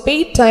those who have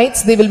paid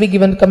tithes they will be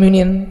given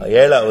communion.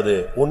 ஏழாவது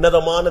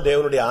உன்னதமான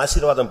தேவனுடைய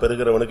ஆசீர்வாதம்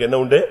பெறுகிறவனுக்கு என்ன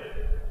உண்டு?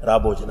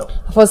 ராபோஜனம்.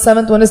 For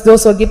seventh one is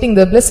those who are getting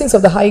the blessings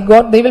of the high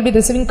God, they will be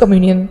receiving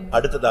communion.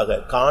 அடுத்ததாக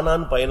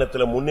கானான்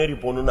பயணத்துல முன்னேறி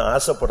போணும்னு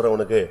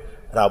ஆசைப்படுறவனுக்கு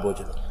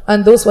ராபோஜனம். And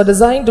those who are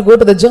desiring to go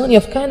to the journey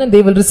of Canaan,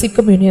 they will receive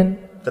communion.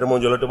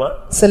 திரும்பவும் சொல்லட்டுமா?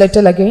 Shall I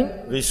tell again?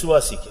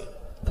 விசுவாசிக்கு,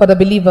 for the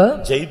believer,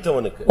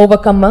 ஜெயித்தவனுக்கு,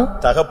 overcomer,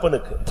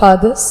 தகப்பனுக்கு,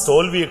 fathers,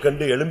 தோல்வியை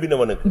கண்டு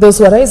எழும்பினவனுக்கு, those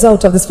who arise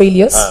out of these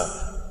failures,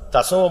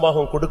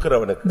 தசமபாகம்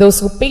கொடுக்கிறவனுக்கு, those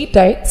who pay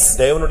tithes,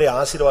 தேவனுடைய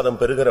ஆசீர்வாதம்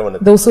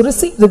பெறுகிறவனுக்கு, those who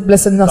receive the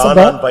blessings of God,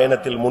 கானான்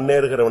பயணத்தில்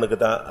முன்னேறுகிறவனுக்கு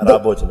தான்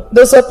ராபோஜனம்.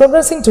 those who are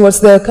progressing towards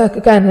the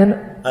Canaan.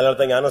 அதனால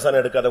தான்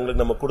ஞானசானம்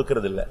எடுக்காதவங்களுக்கு நம்ம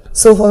கொடுக்கிறது இல்ல.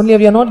 So only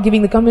we are not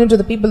giving the communion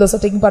to the people those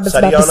are taking part in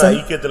baptism. சரியான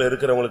ஐக்கியத்துல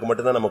இருக்கிறவங்களுக்கு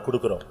மட்டும் தான் நம்ம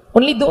கொடுக்கிறோம்.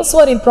 Only those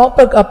who are in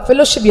proper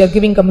fellowship we are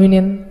giving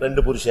communion.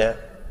 ரெண்டு புருஷன்,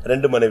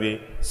 ரெண்டு மனைவி,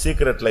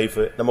 சீக்ரெட் லைஃப்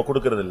நம்ம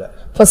கொடுக்கிறது இல்ல.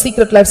 For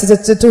secret lives,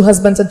 it's two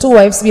husbands and two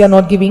wives we are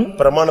not giving.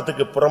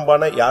 பிரமாணத்துக்கு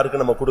புறம்பான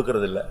யாருக்கு நம்ம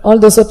கொடுக்கிறது இல்ல. All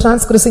those who are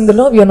transgressing the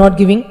law we are not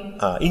giving.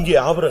 இங்கே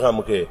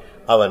ஆபிரகாமுக்கு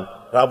அவன்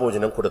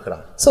ராபோஜனம்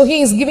கொடுக்கிறான். So he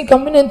is giving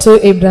communion to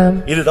Abraham.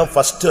 இதுதான்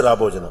first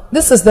ராபோஜனம்.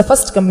 This is the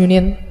first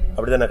communion.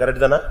 அப்படிதானே?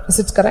 கரெக்ட் தானா? Is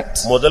it correct?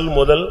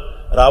 முதல்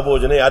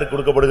ராபோஜனம் யாருக்கு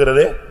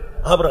கொடுக்கப்படுகிறது?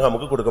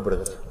 ஆபிரகாமுக்கு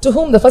கொடுக்கப்படுகிறது. To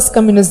whom the first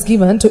communion is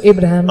given? To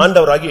Abraham.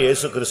 ஆண்டவராகிய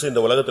இயேசு கிறிஸ்து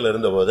இந்த உலகத்துல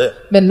இருந்தபோது,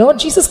 when Lord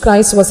Jesus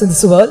Christ was in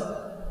this world,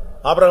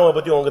 ஆபிரகாமை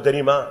பத்தி உங்களுக்கு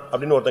தெரியுமா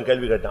அப்படினு ஒருத்தன்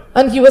கேள்வி கேட்டான்.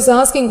 And he was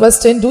asking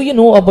question, do you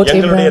know about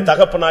Abraham? எங்களுடைய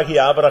தகப்பனாகிய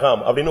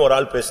ஆபிரகாம் அப்படினு ஒரு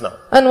ஆள் பேசினான்.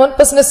 And one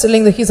person is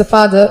telling that he is a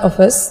father of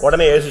us.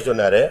 உடனே இயேசு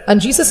சொன்னாரு, and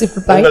Jesus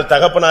replied, உங்கள்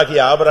தகப்பனாகிய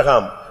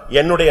ஆபிரகாம்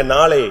என்னுடைய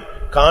நாளை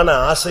காண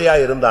ஆசையா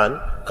இருந்தான்,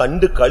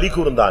 கண்டு களி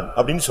கூர்ந்தான்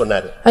அப்படினு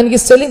சொன்னாரு. And he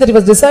is telling that he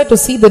was desired to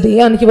see the day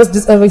and he was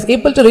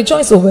able to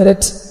rejoice over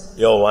it.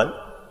 யோவான்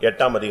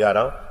 8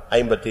 அதிகாரம்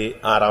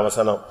 56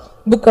 வசனம்.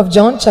 Book of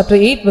John chapter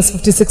 8 verse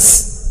 56.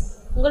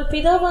 உங்கள்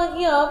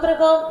பிதாவாகிய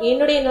ஆபிரகாம்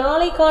என்னுடைய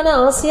நாளை காண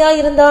ஆசையா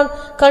இருந்தான்,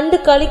 கண்டு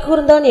களி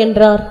கூர்ந்தான்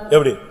என்றார்.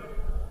 எப்படி?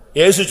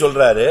 இயேசு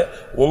சொல்றாரு,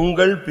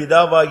 உங்கள்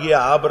பிதாவாகிய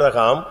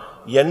ஆபிரகாம்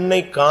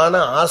என்னை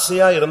காண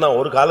ஆசையா இருந்தான்.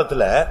 ஒரு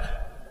காலத்துல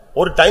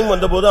ஒரு டைம்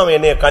வந்தபோது அவன்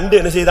என்னைய கண்டு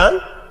என்ன செய்தான்?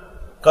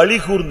 களி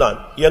கூர்ந்தான்.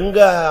 எங்க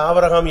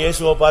ஆபிரகாம்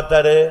இயேசுவை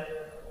பார்த்தாரு?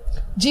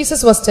 Jesus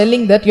was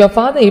telling that your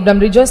father Abraham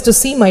rejoiced to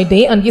see my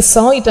day and he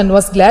saw it and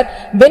was glad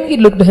when he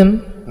looked at him.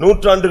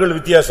 நூற்றாண்டுகள்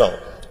வித்தியாசம்.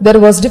 There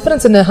was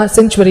difference in the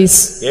centuries.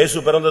 இயேசு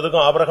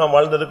பிறந்ததுக்கும் Abraham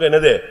வாழ்ந்ததுக்கும்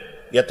என்னது?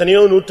 எத்தனையோ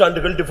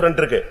நூற்றாண்டுகள் different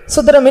இருக்கு. So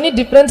there are many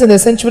difference in the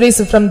centuries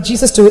from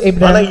Jesus to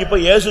Abraham. ஆனா இப்ப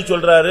இயேசு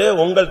சொல்றாரு,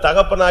 உங்கள்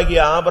தகப்பனாகிய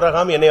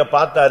ஆபிரகாம் என்னைய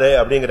பார்த்தாரு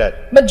அப்படிங்கறார்.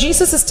 But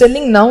Jesus is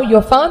telling now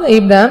your father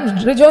Abraham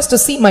rejoiced to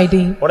see my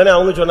day. உடனே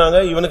அவங்க சொன்னாங்க,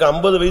 இவனுக்கு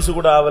 50 வயசு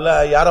கூட ஆவல,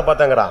 யாரை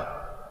பார்த்தாங்கடா?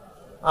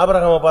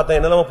 ஆபிரகாமை பார்த்தா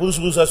என்னெல்லாம்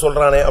புதுசா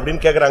சொல்றானே அப்படினு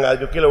கேக்குறாங்க.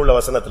 அதுக்கு கீழ உள்ள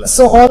வசனத்துல.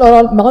 So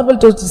all marvel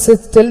to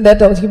tell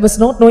that he was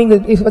not knowing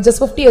that he was just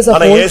 50 years old.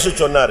 ஆனா இயேசு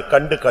சொன்னார்,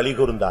 கண்டு களி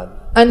கூர்ந்தான்.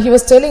 And he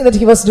was telling that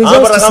he was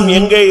rejoiced. Abraham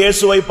எங்கே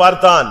இயேசுவை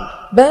பார்த்தான்?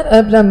 Where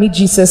Abraham meet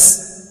Jesus?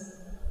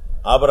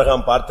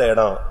 Abraham பார்த்த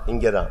இடம்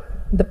இங்கதான்.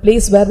 The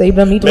place where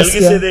Abraham meet was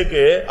here.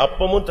 மெல்கிசேதேக்கு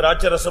அப்பமும்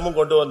திராட்சைரசமும்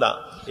கொண்டு வந்தான்.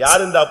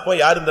 யார் இந்த அப்பம்,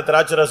 யார் இந்த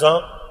திராட்சைரசம்?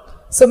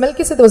 So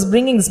Melchizedek was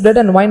bringing this bread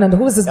and wine, and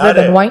who is this bread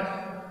and wine?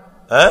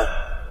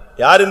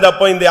 யார் இந்த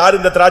அப்பம், இந்த யார்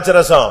இந்த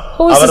திராட்சைரசம்?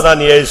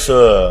 அவர்தான் இயேசு.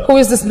 Who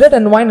is this bread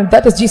and wine? And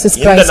that is Jesus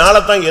Christ. இந்த நாளை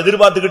தான்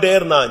எதிர்பார்த்துக்கிட்டே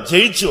இருந்தான்.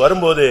 ஜெயிச்சு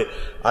வரும்போது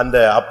அந்த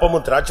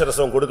அப்பமும்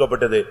திராட்சைரசமும்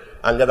கொடுக்கப்பட்டது.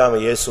 அங்கதான்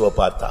அவன் இயேசுவை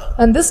பார்த்தான்.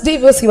 And this day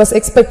he was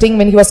expecting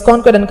when he was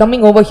conquered and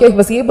coming over here, he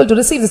was able to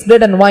receive this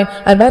bread and wine,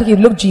 and where he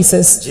looked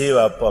Jesus. ஜீவ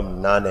அப்பம்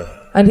நானே.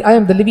 And I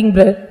am the living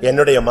bread.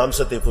 என்னுடைய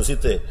மாம்சத்தை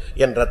புசித்து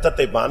என்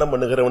இரத்தத்தை பானம்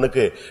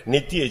பண்ணுகிறவனுக்கு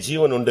நித்திய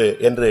ஜீவன் உண்டு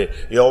என்று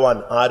யோவான்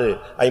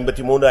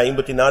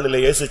 6:53-54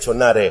 இயேசு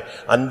சொன்னாரே,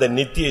 அந்த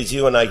நித்திய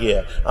ஜீவனாகிய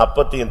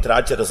அப்பத்தையும்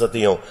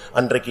திராட்சைரசத்தையும்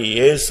அன்றைக்கு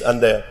இயேசு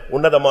அந்த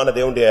உன்னதமான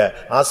தேவனுடைய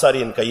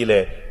ஆசாரியன்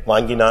கையிலே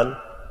வாங்கினான்,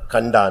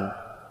 கண்டான்,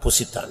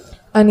 புசித்தான்.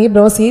 And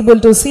Abraham was able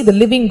to see the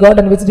living God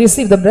and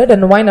receive the bread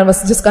and wine and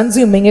was just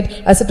consuming it,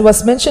 as it was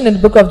mentioned in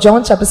the book of John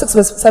chapter 6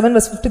 verse 7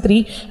 verse 53.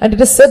 And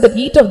it is said that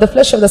eat of the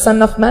flesh of the Son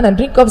of Man and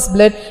drink of his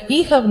blood, ye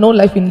have no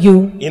life in you.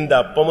 இந்த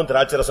அப்பமும்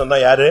திராட்சைரசம்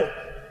தான் யாரு?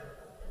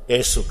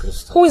 இயேசு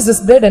கிறிஸ்து. Who is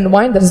this bread and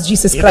wine? That is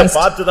Jesus Christ. இத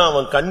பார்த்து தான்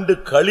அவன் கண்டு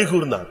களி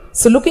கூர்ந்தான்.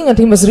 So looking at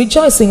him was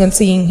rejoicing and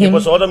seeing him.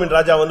 இப்ப சோதோமின்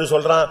ராஜா வந்து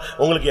சொல்றான்,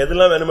 உங்களுக்கு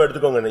எதெல்லாம் வேணுமோ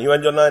எடுத்துக்கோங்க.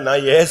 இவன் சொன்னா,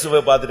 நான்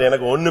இயேசுவை பார்த்துட்டு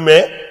எனக்கு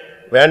ஒண்ணுமே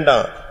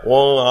வேண்டாம்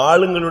உன்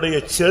ஆளுங்களுடைய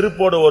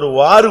செருப்போட ஒரு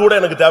வாறு கூட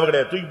எனக்கு தேவை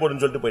கிடையாது தூக்கி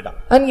போடுன்னு சொல்லிட்டு போய்ட்டான்.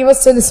 And he was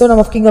telling the son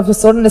of king of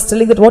Sodom is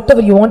telling that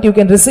whatever you want you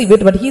can receive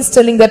it, but he is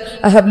telling that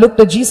I have looked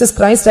at Jesus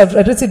Christ, I have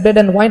received bread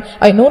and wine,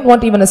 I don't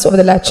want even a soul of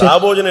the latchet.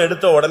 ராபோஜனம்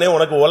எடுத்த உடனே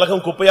உனக்கு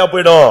உலகம் குப்பையா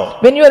போய்டும்.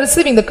 When you are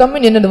receiving the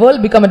communion and the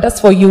world become a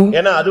dust for you.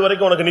 ஏனா அது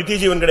வரைக்கும் உனக்கு நித்திய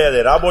ஜீவன்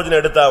கிடையாது.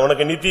 ராபோஜனம் எடுத்தா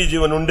உனக்கு நித்திய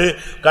ஜீவன் உண்டு,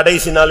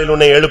 கடைசி நாளில்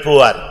உன்னை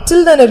எழுப்புவார்.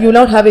 Till then you will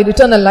not have a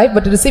eternal life,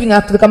 but receiving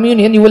after the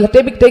communion you will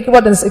take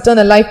about this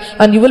eternal life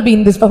and you will be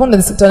in this found in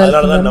this eternal life.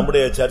 அதனால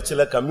நம்முடைய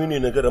சர்ச்சில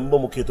கம்யூனியனுக்கு ரொம்ப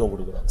முக்கியத்துவம்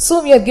கொடுக்கிறோம். So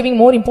we are giving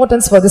more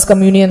importance for this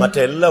communion. மற்ற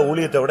எல்லா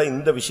ஊழியத்தை விட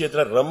இந்த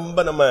விஷயத்துல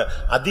ரொம்ப நம்ம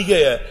அதிக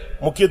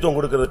முக்கியத்துவம்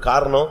கொடுக்கிறதுக்கு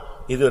காரணம்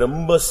இது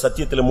ரொம்ப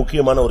சத்தியத்துல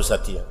முக்கியமான ஒரு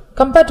சத்தியம்.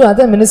 Compared to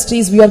other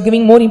ministries we are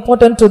giving more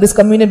importance to this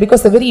communion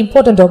because the very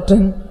important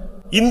doctrine.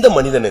 இந்த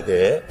மனிதனுக்கு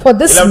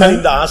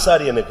இந்த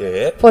ஆசாரியனுக்கு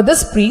for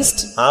this priest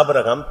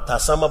ஆபிரகாம்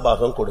தசம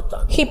பாகம்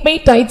கொடுத்தான். He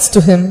paid tithes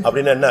to him.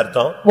 அப்படினா என்ன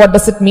அர்த்தம்? What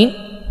does it mean?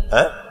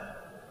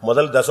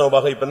 முதல் தசம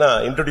பாகம் இப்பதான்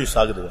இன்ட்ரோ듀ஸ்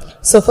ஆகுது.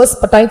 So first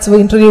tithes were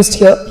introduced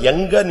here.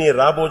 எங்க நீ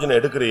ராபோஜனம்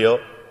எடுக்கறியோ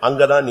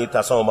அங்கதான் நீ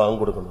தசம பாகம்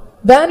கொடுக்கணும்.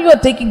 Where you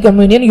are taking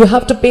communion you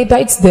have to pay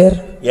tithes there.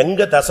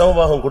 எங்க தசம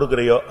பாகம்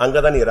கொடுக்கறியோ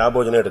அங்கதான் நீ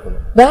ராபோஜனம்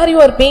எடுக்கணும். Where you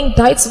are paying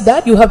tithes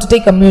there you have to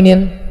take communion.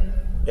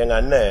 எங்க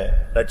அண்ணன்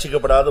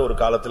ரட்சிக்கப்படாத ஒரு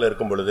காலத்துல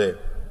இருக்கும் பொழுது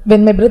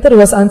when my brother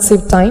was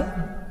unsaved time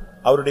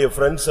அவருடைய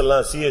फ्रेंड्स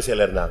எல்லாம் CSI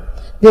ல இருந்தாங்க.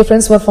 Their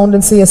friends were found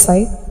in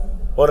CSI.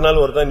 ஒரு நாள்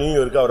ஒருத்தன் நியூ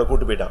இயருக்கு அவரை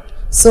கூட்டி போய்ட்டான்.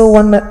 So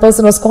one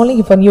person was calling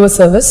him for New Year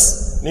service.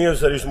 New Year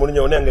service முடிஞ்ச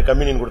உடனே அங்க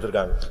கம்யூனியன்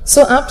கொடுத்திருக்காங்க.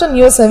 So after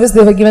New Year service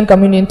they were given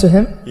communion to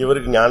him.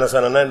 இவருக்கு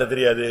ஞானசானனா என்ன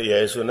தெரியாது,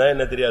 இயேசுனா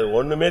என்ன தெரியாது,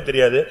 ஒண்ணுமே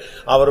தெரியாது.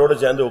 அவரோட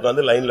சேர்ந்து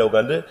உட்கார்ந்து லைன்ல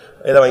உட்கார்ந்து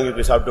ஏதோ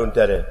வாங்கி சாப்பிட்டு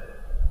வந்துட்டாரு.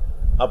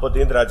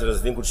 அப்பத்தையும்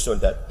திராட்சரசத்தையும் குடிச்சிட்டு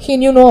வந்தார். He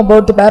knew no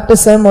about the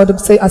baptism or to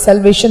say a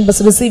salvation but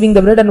receiving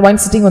the bread and wine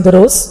sitting on the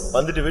rose.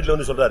 வந்துட்டு வீட்ல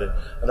வந்து சொல்றாரு,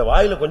 அந்த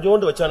வாயில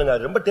கொஞ்சோண்டு வச்சானுங்க,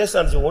 ரொம்ப டேஸ்டா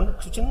இருந்துச்சு,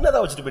 ஒன்னு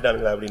சின்னதா வச்சிட்டு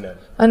போய்ட்டானுங்க அப்படினா.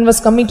 And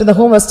was coming to the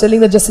home was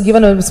telling that just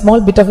given a small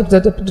bit of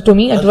it to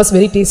me and it was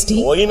very tasty.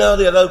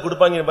 ஒயினாவது ஏதாவது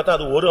கொடுப்பாங்கன்னு பார்த்தா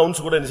அது ஒரு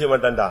அவுன்ஸ் கூட நிச்சய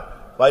மாட்டான்டா.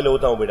 வாயில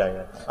ஊத்தாம போய்ட்டாங்க.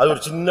 அது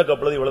ஒரு சின்ன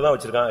கப்ல இவ்வளவுதான்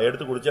வச்சிருக்கான்,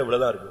 எடுத்து குடிச்சா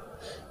இவ்வளவுதான் இருக்கு.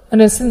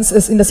 And since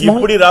is in the small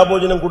இப்படி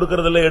ராபோஜனம்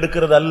கொடுக்கிறதுல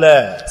எடுக்கிறது அல்ல.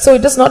 So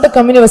it is not a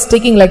communion was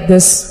taking like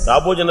this.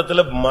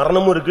 ராபோஜனத்துல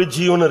மரணமும் இருக்கு,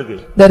 ஜீவனும் இருக்கு.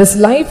 There is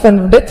life and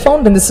death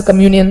found in this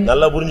communion.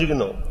 நல்லா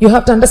புரிஞ்சுக்கணும். You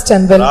have to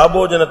understand well.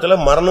 ராபோஜனத்துல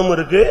மரணமும்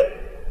இருக்கு,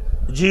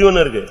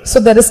 ஜீவனும் இருக்கு.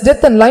 So there is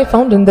death and life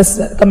found in this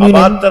communion.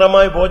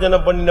 அபாத்திரமாய்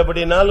போஜனம்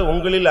பண்ணினபடியால்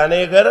உங்களில்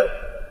अनेகர்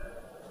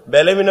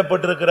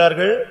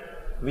பலவீனப்பட்டிருக்கிறார்கள்,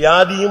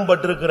 வியாதியும்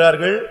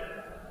பட்டிருக்கிறார்கள்,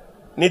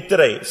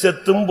 நித்திரை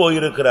செத்தும்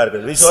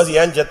போயிருக்கிறார்கள். விசுவாசி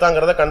ஏன்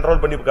செத்தாங்கறத கண்ட்ரோல்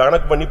பண்ணி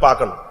கணக்கு பண்ணி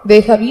பார்க்கணும். They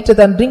have eaten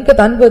and drinken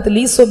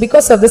unworthily, so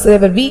because of this they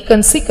were weak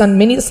and sick and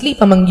many sleep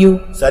among you.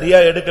 சரியா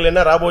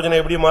எடுக்கலனா ராபோஜனம்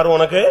எப்படி மாறும்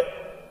உனக்கு?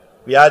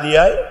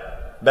 வியாதியாய்,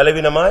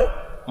 பலவீனமாய்,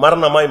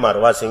 மரணமாய்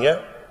மாறும். வாசிங்க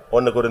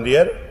 1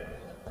 கொரிந்தியர்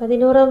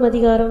 11ஆம்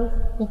அதிகாரம்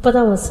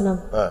 30ஆம் வசனம்.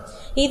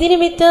 இது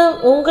நிமித்தம்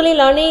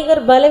உங்களில்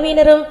अनेகர்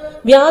பலவீனரும்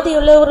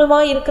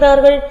வியாதியுள்ளவருமாய்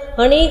இருக்கிறார்கள்,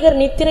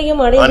 अनेகர்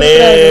நித்திரையும்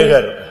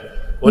அடைந்திருக்கிறார்கள்.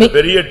 ஒரு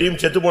பெரிய டீம்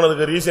செத்து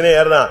போனதுக்கு ரீசனே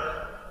யாருதான்?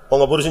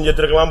 உங்க புருஷன்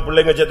செத்துக்கலாம்,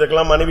 பிள்ளைங்க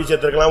செத்துக்கலாம், மனைவி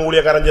செத்துக்கலாம்,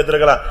 ஊழியக்காரன்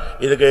செத்துக்கலாம்.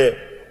 இதுக்கு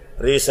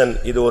ரீசன்,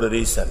 இது ஒரு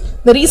reason.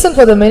 The reason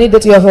for the many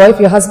that your wife,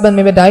 your husband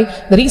may die,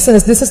 the reason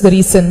is this is the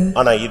reason.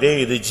 ஆனா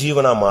இது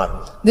ஜீவனா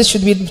மாறும். This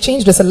should be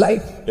changed as a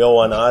life.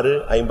 யோவான்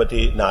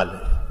 6:54.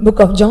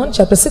 Book of John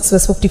chapter 6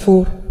 verse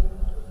 54.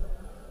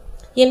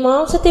 என்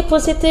மாம்சத்தை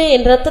புசித்து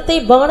என் இரத்தத்தை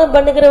பானம்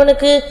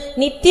பண்ணுகிறவனுக்கு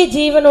நித்திய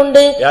ஜீவன்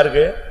உண்டு.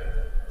 யாருக்கு?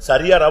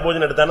 சரியா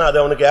ராபோஜனம் எடுத்தானா அது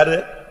அவனுக்கு யாரு?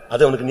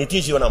 அது அவனுக்கு நித்திய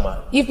ஜீவனா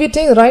மாறும். If we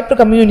take right to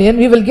communion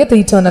we will get the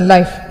eternal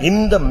life.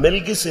 இந்த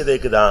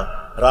மெல்கிசேதேக்கு தான்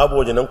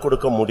ராபோஜனம்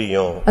கொடுக்க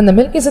முடியும். And the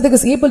Melchizedek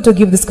is able to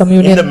give this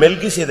communion. இந்த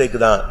மெல்கிசேதேக்கு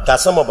தான்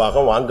தசம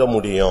பாகம் வாங்க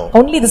முடியும்.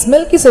 Only this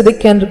Melchizedek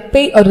can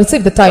pay or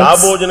receive the tithes.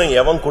 ராபோஜனம்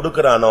எவன்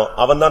கொடுக்கறானோ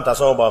அவன் தான்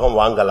தசம பாகம்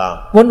வாங்கலாம்.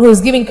 One who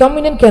is giving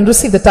communion can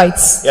receive the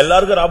tithes.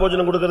 எல்லாருக்கும்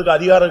ராபோஜனம் கொடுக்கிறதுக்கு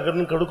அதிகாரம்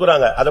இருக்குன்னு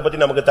கொடுக்கறாங்க. அத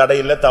பத்தி நமக்கு தடை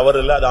இல்ல,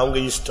 தவறு இல்ல, அது அவங்க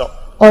இஷ்டம்.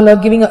 All are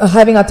giving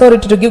having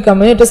authority to give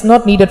communion, it is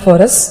not needed for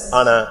us.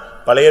 ஆனா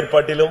பழைய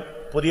ஏற்பாட்டிலும்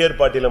புதிய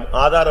ஏற்பாட்டிலும்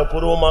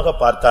ஆதாரபூர்வமாக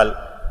பார்த்தால்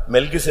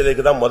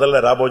மெல்கிசேதேக்கு தான்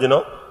முதல்ல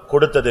ராபோஜனம்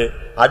கொடுத்தது,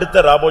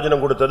 அடுத்த ராபோஜனம்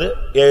கொடுத்தது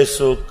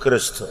இயேசு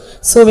கிறிஸ்து.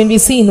 So when we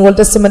see in Old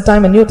Testament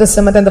time and New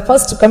Testament, and the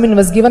first communion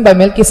was given by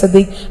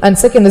Melchizedek and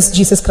second is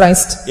Jesus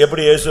Christ.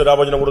 எப்படி இயேசு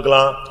ராபோஜனம்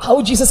கொடுக்கலாம்? How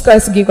Jesus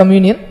Christ gave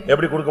communion?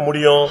 எப்படி கொடுக்க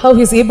முடியும்? How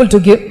he is able to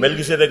give?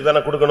 மெல்கிசேதேக்கு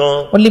தான கொடுக்கணும்.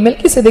 Only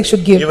Melchizedek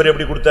should give. இவர்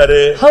எப்படி கொடுத்தாரு?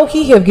 How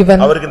he have given?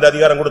 அவருக்கு இந்த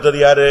அதிகாரம் கொடுத்தது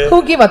யாரு?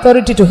 Who gave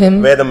authority to him?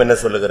 வேதம் என்ன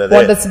சொல்லுகிறது?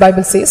 What does the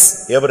Bible says?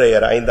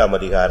 எபிரேயர் 5ஆம்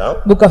அதிகாரம்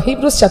Book of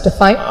Hebrews chapter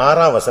 5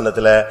 6ஆம்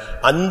வசனத்துல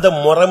அந்த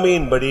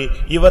முறைமையின்படி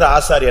இவர்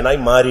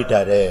ஆசாரியனாய் மாறிட்டாரு.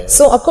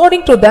 So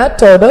according to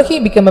that order he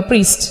became a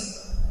priest.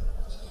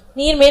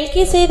 நீர்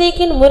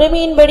மெல்கிசேதேக்கின்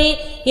முறைமையின்படி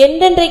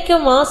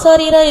என்றென்றைக்கும்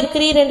ஆசாரியரா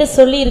இருக்கிறீர் என்று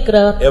சொல்லி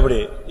இருக்கிறார்.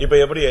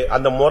 எப்படி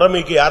அந்த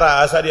முறைமைக்கு யாரா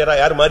ஆசாரியரா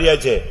யார்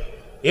மாறியாச்சு?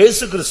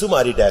 இயேசு கிறிஸ்து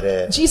மாறிட்டாரு.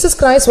 Jesus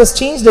Christ was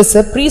changed as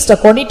a priest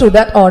according to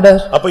that order.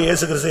 அப்ப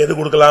இயேசு கிறிஸ்து எது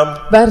கொடுக்கலாம்?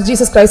 Where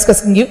Jesus Christ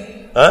can give?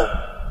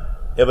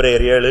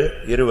 எபிரேயர்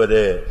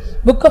 7:20.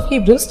 Book of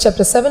Hebrews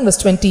chapter 7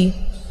 verse 20.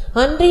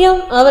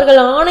 அன்றியும் அவர்கள்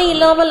ஆணை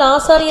இல்லாமல்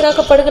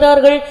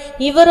ஆசாரியராக்கப்படுகிறார்கள்.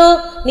 இவரோ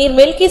நீர்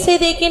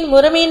மெல்கிசேதேக்கின்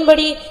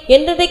முறைமையின்படி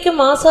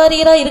என்றென்றைக்கும்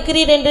ஆசாரியராய்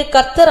இருக்கிறீர் என்று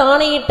கர்த்தர்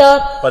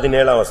ஆணையிட்டார்.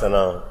 17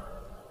 வசனம்.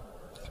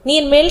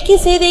 நீர்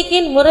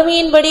மெல்கிசேதேக்கின்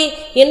முறைமையின்படி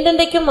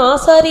என்றென்றைக்கும்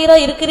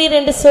ஆசாரியராய் இருக்கிறீர்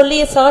என்று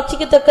சொல்லிய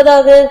சாட்சிக்கு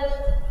தக்கதாக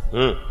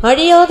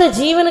அழியாத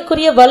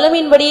ஜீவனுக்குரிய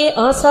வல்லமையின்படியே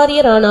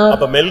ஆசாரியர் ஆனார்.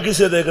 அப்ப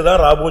மெல்கிசேதேக்கு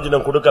தான்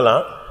ராபோஜனம்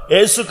கொடுக்கலாம்.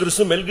 இயேசு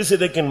கிறிஸ்து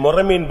மெல்கிசேதேக்கின்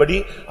முறைமையின்படி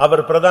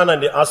அவர் பிரதான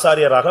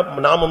ஆசாரியராக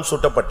நாமம்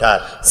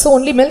சூட்டப்பட்டார். So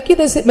only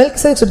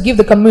Melchizedek should give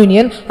the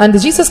communion and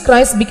Jesus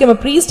Christ became a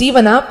priest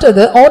even after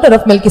the order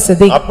of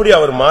Melchizedek. அப்படி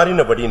அவர்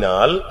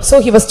மாறினபடினால்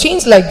So he was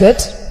changed like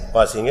that.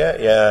 வாசிங்க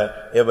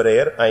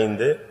எபிரேயர்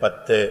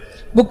 5:10.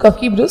 Book of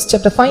Hebrews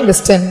chapter 5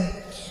 verse 10.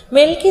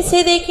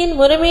 மெல்கிசேதேக்கின்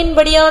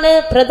முறைமையின்படியான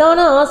பிரதான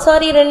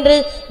ஆசாரியர் என்று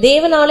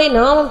தேவனாலே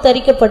நாமம்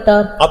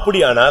தரிக்கப்பட்டார்.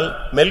 அப்படியானால்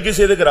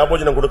மெல்கிசேதேக்கு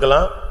ராபோஜனம்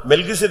கொடுக்கலாம்.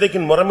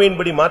 மெல்கிசேதேக்கின்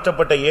முறைமையின்படி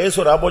மாற்றப்பட்ட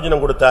இயேசு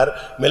ராபோஜனம் கொடுத்தார்.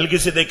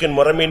 மெல்கிசேதேக்கின்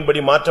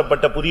முறைமையின்படி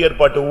மாற்றப்பட்ட புதிய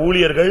ஏற்பாட்டு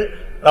ஊழியர்கள்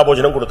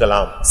ராபோஜனம்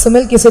கொடுக்கலாம். So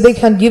Melchizedek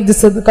can give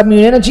this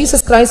communion and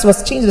Jesus Christ was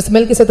changed as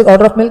Melchizedek,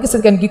 order of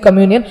Melchizedek can give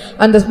communion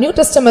and the New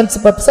Testament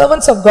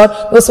servants of God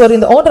those who are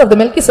in the order of the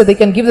Melchizedek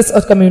can give this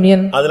communion.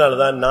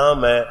 அதனாலதான்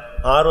நாம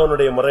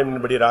ஆரோனுடைய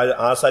முறைமையின்படி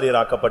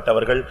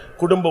ஆசாரியராக்கப்பட்டவர்கள்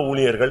குடும்ப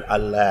ஊழியர்கள்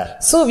அல்ல.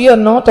 So we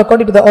are not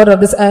according to the order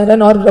of this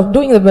Aaron or of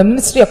doing the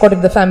ministry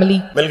according to the family.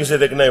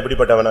 மெல்கிசேதேக்னா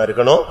எப்படிப்பட்டவனா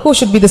இருக்கணும்? Who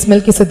should be this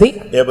Melchizedek?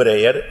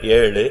 எபிரேயர்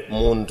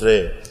 7:3.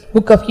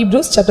 Book of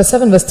Hebrews chapter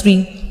 7 verse 3.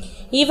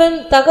 இவன்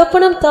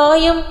தகப்பனும்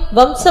தாயும்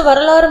வம்ச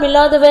வரலாறும்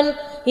இல்லாதவன்,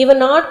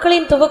 இவன்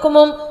நாட்களின்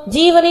துவக்கமும்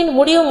ஜீவனின்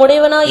முடிவும்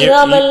உடையவனாய்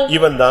இராமல்.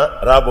 இவன் தான்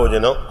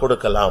ராபோஜனம்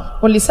கொடுக்கலாம்.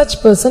 Only such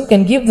person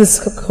can give this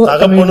communion.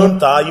 தகப்பனும்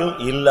தாயும்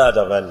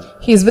இல்லாதவன்.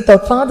 He is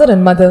without father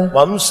and mother.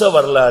 வம்ச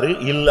வரலாறு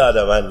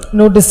இல்லாதவன்.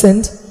 No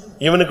descent.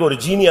 இவனுக்கு ஒரு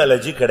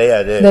ஜீனியாலஜி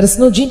கிடையாது. There is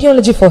no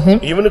genealogy for him.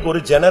 இவனுக்கு ஒரு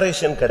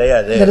ஜெனரேஷன்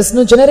கிடையாது. There is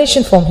no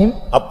generation for him.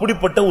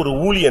 அப்படிப்பட்ட ஒரு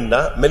ஊழியன்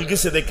தான்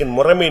மெல்கிசேதேக்கின்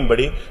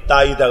முறைமையின்படி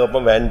தாய்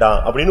தகப்பன் வேண்டாம்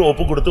அப்படின்னு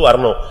ஒப்பு கொடுத்து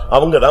வரணும்.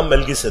 அவங்க தான்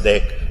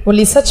Melchizedek.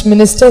 Only such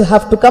ministers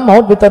have to come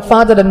out without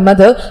father and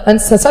mother and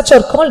such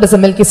are called as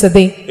a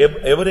Melchizedek.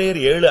 எபிரேயர்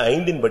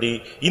 7:5 படி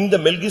இந்த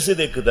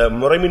மெல்கிசேதேக்கு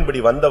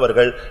முறைமையின்படி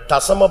வந்தவர்கள்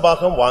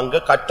தசமபாகம்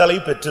வாங்க கட்டளை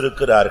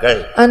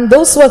பெற்றிருக்கிறார்கள். And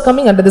those who are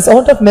coming under this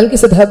order of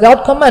Melchizedek have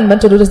got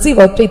commandment to receive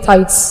or pay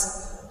tithes.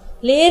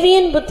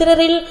 லேவியின்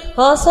புத்திரரில்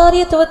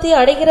ஆசாரியத்துவத்தை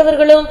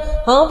அடைகிறவர்களும்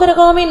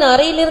ஆபிரகாமின்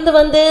அறையிலிருந்து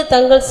வந்து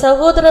தங்கள்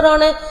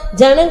சகோதரரான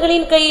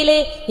ஜனங்களின் கையிலே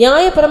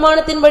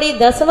நியாயப்பிரமாணத்தின்படி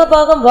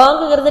தசமபாகம்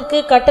வாங்குகிறதற்கு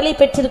கட்டளை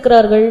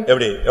பெற்றிருக்கிறார்கள்.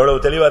 எப்படி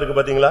எவ்வளவு தெளிவா இருக்கு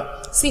பாத்தீங்களா?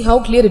 See how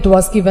clear it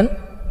was given.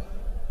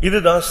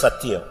 இதுதான்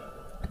சத்தியம்.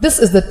 This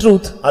is the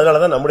truth.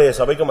 அதனாலதான் நம்முடைய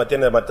சபைக்கு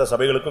மற்ற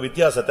சபைகளுக்கு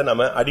வித்தியாசத்தை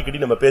நம்ம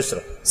அடிக்கடி நம்ம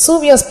பேசுறோம். So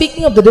we are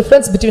speaking of the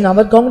difference between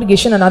our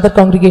congregation and other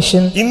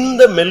congregation.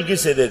 இந்த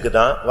மெல்கிசேதேக்கு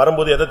தான்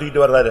வரும்போது எதை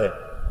தூக்கிட்டு வர்றாரு?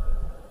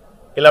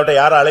 இல்லாவிட்ட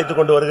யாரை அழைத்து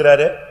கொண்டு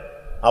வருகிறாரு?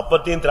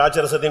 அப்பத்தையும்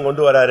திராட்சரசத்தையும்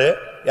கொண்டு வராரு.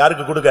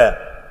 யாருக்கு கொடுக்க?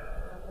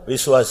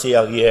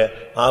 விசுவாசியாகிய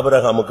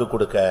ஆபிரகாமுக்கு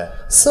கொடுக்க.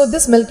 So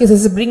this Melchizedek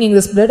is bringing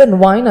this bread and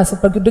wine as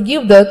to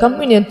give the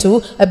communion to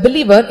a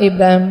believer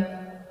Abraham.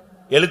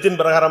 எழுத்தின்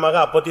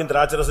பிரகாரமாக அப்பத்தையும்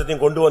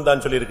திராட்சரசத்தையும் கொண்டு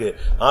வந்தான்னு சொல்லியிருக்கு.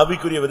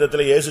 ஆவிக்குரிய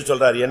விதத்துல இயேசு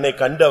சொல்றார், என்னை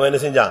கண்டு அவன்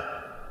என்ன செஞ்சான்?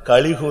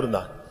 களி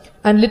கூர்ந்தான்.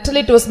 And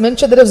literally it was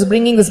mentioned that he was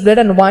bringing this bread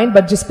and wine,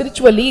 but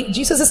spiritually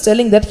Jesus is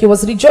telling that he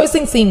was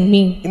rejoicing seeing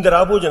me. இந்த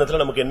ராபோஜனத்துல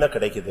நமக்கு என்ன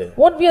கிடைக்குது?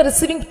 What we are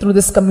receiving through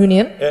this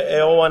communion?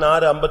 யோவான்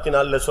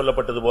 6:54ல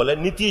சொல்லப்பட்டது போல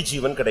நித்திய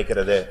ஜீவன்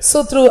கிடைக்கிறது.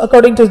 So through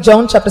according to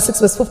John chapter 6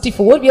 verse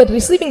 54 we are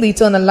receiving the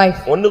eternal life.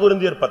 1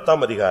 கொரிந்தியர்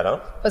 10 அதிகாரம்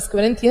 1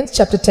 Corinthians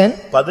chapter 10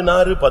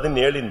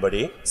 16-17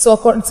 படி so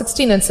according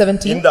 16 and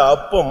 17 இந்த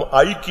அப்பம்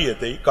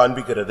ஐக்கியத்தை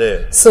காண்பிக்கிறது.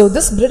 So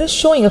this bread is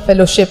showing a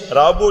fellowship.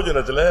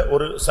 ராபோஜனத்துல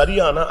ஒரு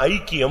சரியான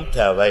ஐக்கியம்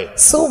தேவை.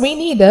 So we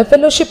need a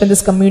fellowship in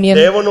this communion.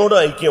 தேவனோடு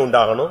ஐக்கியம்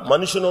உண்டாகணும்,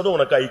 மனுஷனோடு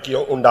உனக்கு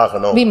ஐக்கியம்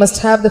உண்டாகணும். We must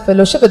have the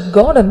fellowship with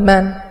God and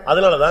man.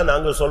 அதனாலதான்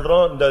நாங்க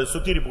சொல்றோம், இந்த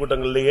சுத்திரிப்பு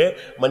கூட்டங்களிலேயே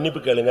மன்னிப்பு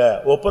கேளுங்க,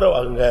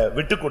 ஒப்புரவாகுங்க,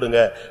 விட்டு கொடுங்க,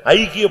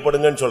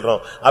 ஐக்கியப்படுங்கன்னு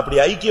சொல்றோம். அப்படி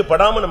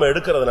ஐக்கியப்படாம நம்ம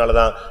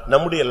எடுக்கிறதுனாலதான்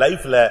நம்முடைய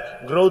லைஃப்ல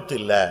growth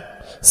இல்ல.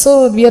 So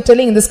we are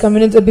telling in this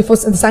community before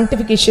the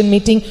sanctification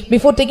meeting,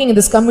 before taking in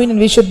this communion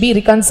we should be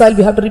reconciled,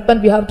 we have to repent,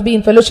 we have to be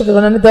in fellowship with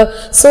one another.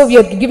 So we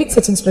are giving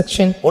such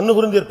instruction. 1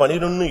 கொரிந்தியர்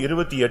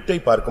 11:28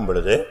 பார்க்கும்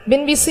பொழுது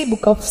when we see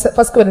book of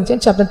 1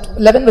 Corinthians chapter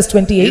 11 verse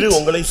 28 இது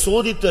உங்களை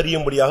சோதித்து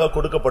அறியும்படியாக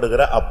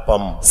கொடுக்கப்படுகிற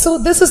அப்பம். So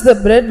this is the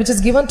bread which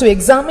is given to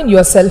examine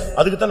yourself.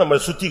 அதுக்கு தான் நம்ம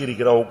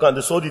சுத்திகரிக்கிறோம்,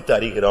 உட்கார்ந்து சோதித்து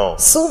அறிகிறோம்.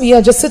 So we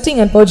are just sitting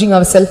and purging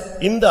ourselves.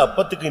 இந்த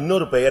அப்பத்துக்கு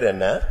இன்னொரு பெயர்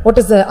என்ன? What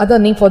is the other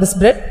name for this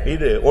bread?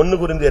 இது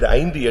 1 கொரிந்தியர்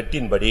 5:8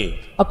 படி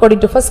according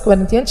to 1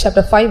 Corinthians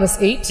chapter 5 verse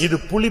 8 இது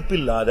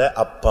புளிப்பில்லாத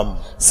அப்பம்.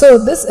 So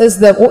this is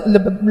the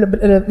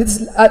this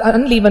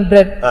unleavened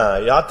bread.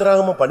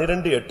 யாத்திராகமம்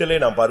 12:8லே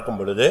நாம் பார்க்கும்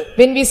பொழுது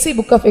when we see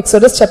book of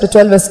Exodus chapter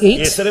 12 verse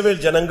 8 இஸ்ரவேல்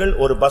ஜனங்கள்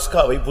ஒரு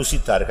பஸ்காவை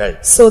புசித்தார்கள்.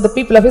 So the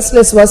people of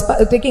Israel was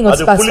taking on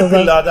Passover. அது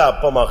புளிப்பில்லாத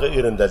அப்பமாக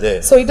இருந்தது.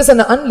 So it is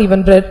an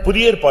unleavened bread.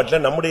 புதிய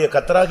ஏற்பாட்டிலே நம்முடைய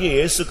கர்த்தராகிய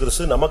இயேசு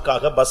கிறிஸ்து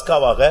நமக்காக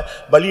பஸ்காவாக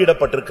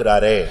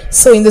பலியிடப்பட்டிருக்கிறாரே.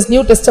 So in this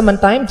New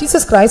Testament time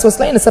Jesus Christ was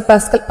slain as a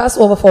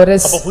Passover for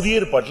us. அப்ப புதிய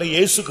புதிய ஏற்பாட்டுல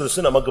இயேசு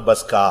கிறிஸ்து நமக்கு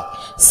பஸ்கா.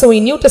 So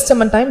in New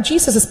Testament time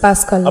Jesus is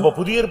Paschal. அப்ப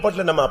புதிய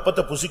ஏற்பாட்டுல நம்ம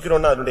அப்பத்தை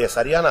புசிக்கிறோம்னா அதனுடைய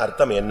சரியான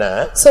அர்த்தம் என்ன?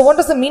 So what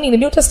is the meaning in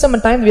the New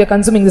Testament time we are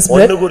consuming this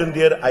bread? 1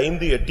 கொரிந்தியர்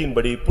 5:8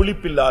 படி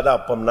புளிப்பில்லாத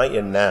அப்பம்னா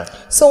என்ன?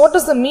 So what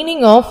is the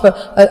meaning of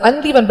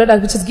unleavened bread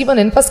which is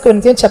given in 1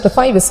 Corinthians chapter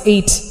 5 verse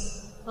 8?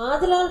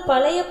 ஆதலால்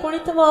பழைய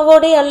புளித்த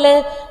மாவோடே அல்ல,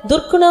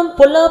 துர்க்குணம்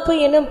பொல்லாப்பு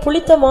என்னும்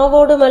புளித்த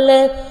மாவோடும் அல்ல,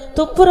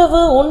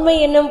 துப்புரவு உண்மை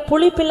என்னும்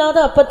புளிப்பில்லாத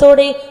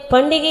அப்பத்தோடே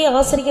பண்டிகை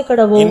ஆசரிக்க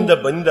கடவோம்.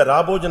 இந்த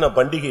ராபோஜன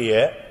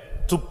பண்டிகையை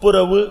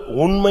துப்புரவு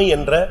உண்மை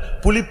என்ற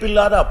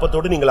புளிப்பில்லாத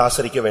அப்பத்தோடு நீங்கள்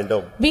ஆசரிக்க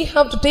வேண்டும். We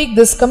have to take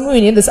this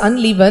communion, this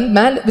unleavened,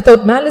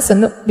 without malice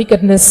and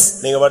wickedness.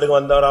 நீங்க வாட்டுக்கு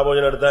வந்தா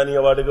ராபோஜனம் எடுத்தா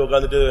நீங்க வாட்டுக்கு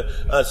உட்கார்ந்துட்டு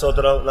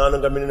ஸ்தோத்திரம்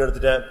நானும் கம்யூனியன்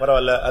எடுத்துட்டேன்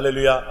பரவாயில்லை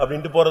அல்லேலூயா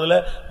அப்படினு போறதுல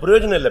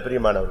பிரயோஜனம் இல்ல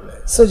பிரியமானவர்களே.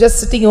 So just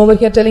sitting over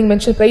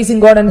here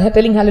praising God and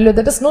telling hallelujah,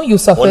 that is no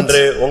use of it.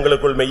 ஒன்று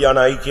உங்களுக்குள்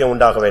மெய்யான ஐக்கியம்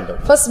உண்டாக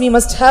வேண்டும். First we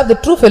must have the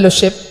true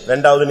fellowship.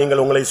 இரண்டாவது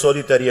நீங்கள் உங்களை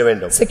சோதித்து அறிய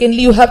வேண்டும்.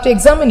 Secondly you have to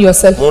examine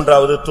yourself.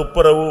 மூன்றாவது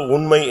துப்புரவு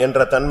உண்மை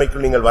என்ற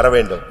தன்மைக்குள் நீங்கள் வர வேண்டும்.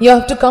 You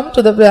have to come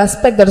to the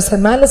aspect that is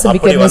malice and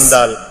wickedness. அப்படி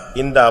வந்தால்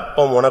இந்த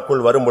அப்பம்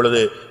உனக்குள் வரும்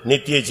பொழுது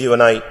நித்திய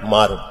ஜீவனாய்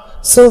மாறும்.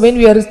 So when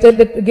we are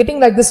getting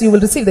like this you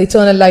will receive the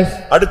eternal life.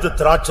 அடுத்து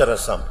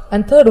திராட்சரசம்.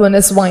 And third one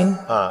is wine.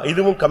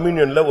 இதுவும்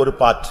கம்யூனியன்ல ஒரு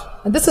part.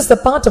 And this is the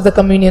part of the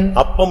communion.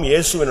 அப்பம்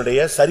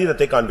இயேசுவினுடைய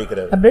சரீரத்தை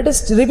காண்பிக்கிறது. A bread is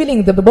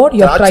revealing the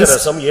body of Christ.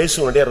 திராட்சரசம்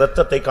இயேசுவினுடைய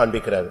இரத்தத்தை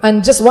காண்பிக்கிறது.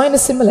 And just wine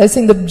is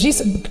symbolizing the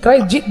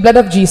blood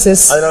of Jesus.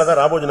 அதனால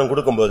தான் ராபோஜனம்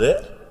கொடுக்கும்போது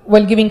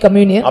while giving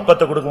communion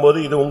அப்பத்தை கொடுக்கும்போது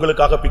இது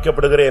உங்களுக்காக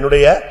பிக்கப்படுகிற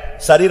என்னுடைய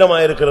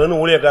சரீரமாக இருக்கிறதுன்னு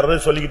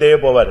ஊழியக்காரர் சொல்லிக்கிட்டே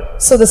போவார்.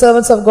 So the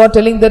servants of God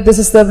telling that this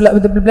is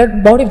the blood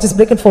body which is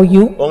broken for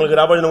you. உங்களுக்கு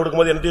ராபோஜனம்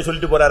கொடுக்கும்போது என்னத்தையும்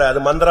சொல்லிட்டு போறாரு, அது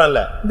மந்திரம்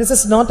இல்ல. This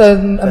is not a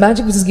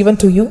magic which is given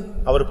to you.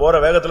 அவர் போற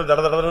வேகத்துல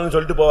தடதடன்னு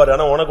சொல்லிட்டு போவார்,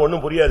 ஆனா உனக்கு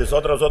ஒண்ணும் புரியாது.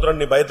 சோத்ரம்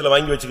நீ பயத்துல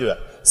வாங்கி வச்சுக்குவ.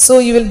 So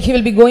he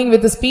will be going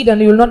with the speed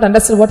and you will not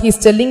understand what he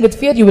is telling. With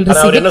fear you will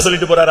receive it. அவர் என்ன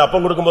சொல்லிட்டு போறாரு?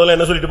 அப்பம் கொடுக்கும்போது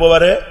என்ன சொல்லிட்டு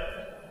போவாரு?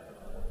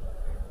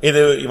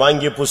 இது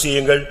வாங்கி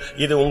புசியுங்கள்,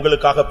 இது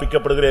உங்களுக்காக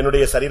பிக்கப்படுகிற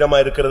என்னுடைய சரீரமா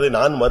இருக்கிறது,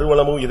 நான்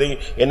மறுவலமும் இதை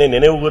என்னை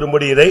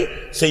நினைவுகூரும்படி இதை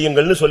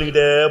செய்யுங்கள்னு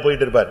சொல்லிட்டே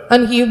போயிட்டு இருப்பார்.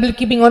 And he will be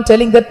keeping on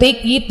telling that take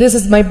eat, this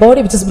is my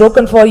body which is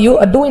broken for you,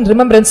 do in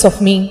remembrance of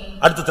me.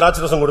 அடுத்து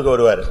திராட்சரசம் கொடுக்க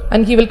வருவார்.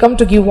 And he will come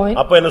to give wine.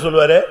 அப்ப என்ன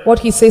சொல்வாரு?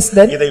 What he says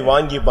then? இதை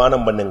வாங்கி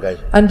பானம் பண்ணுங்கள்.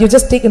 And you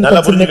just take in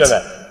நல்லா புரிஞ்சுக்கங்க.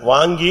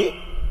 வாங்கி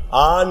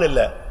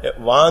இல்ல,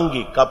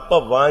 வாங்கி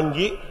கப்ப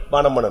வாங்கி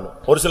பானம் பண்ணணும்.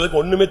 ஒரு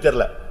சிலருக்கு ஒண்ணுமே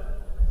தெரியல.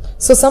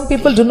 So some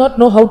people do not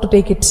know how to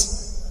take it.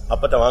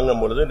 அப்பத்தை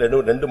வாங்கும் பொழுது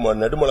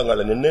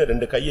நெடுமுழங்கால நின்னு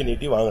ரெண்டு கையை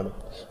நீட்டி வாங்கணும்.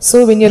 So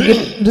when you are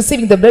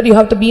receiving the bread you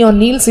have to be on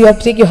knees, you have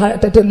to take your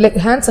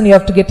hands and you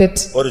have to get it.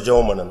 ஒரு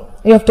ஜெபம் பண்ணணும்.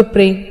 You have to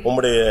pray.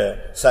 உம்முடைய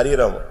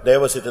சரீரம்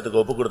தேவ சித்தத்துக்கு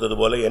ஒப்பு கொடுத்தது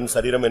போல என்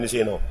சரீரம் என்ன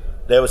செய்யணும்?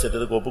 தேவ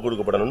சித்தத்துக்கு ஒப்பு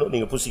கொடுக்கப்படணும்னு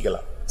நீங்க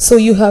புசிக்கலாம். So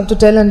you have to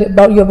tell and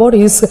about your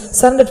body is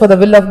surrendered for the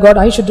will of God.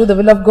 I should do the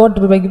will of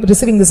God by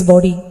receiving this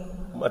body.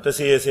 மற்ற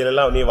CSI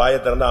எல்லாம் நீ வாயை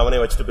திறந்தா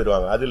அவனே வச்சிட்டு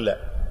போயிடுவாங்க, அது இல்ல.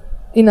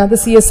 In other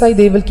CSI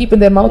they will keep in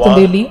their mouth and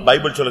they leave.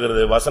 Bible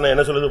சொல்கிறது, வசனம்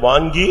என்ன சொல்லுது?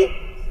 வாங்கி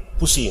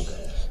புசியுங்க.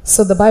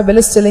 So the Bible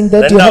is telling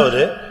that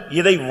இரண்டாவது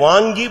இதை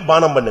வாங்கி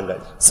பானம் பண்ணுங்க.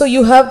 So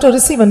you have to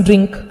receive and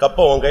drink.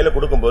 கப்பை உன் கையில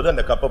கொடுக்கும்போது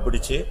அந்த கப்பை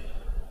பிடிச்சு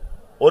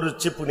ஒரு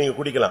சிப் நீங்க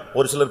குடிக்கலாம்.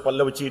 ஒரு சிலர்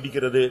பல்ல வச்சு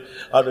இடிக்கிறது,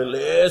 அது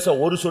லேசா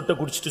ஒரு சொட்டை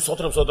குடிச்சிட்டு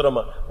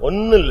சோத்திரமா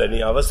ஒண்ணும் இல்ல.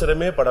 நீ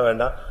அவசரமே பட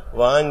வேண்டாம்,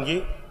 வாங்கி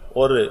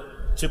ஒரு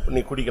சிப்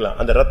நீ குடிக்கலாம்.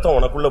 அந்த ரத்தம்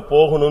உனக்குள்ள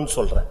போகணும்னு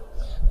சொல்றேன்.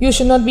 You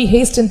should not be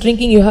haste in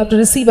drinking, you have to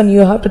receive and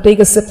you have to take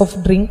a sip of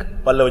drink.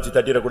 பல்ல வச்சு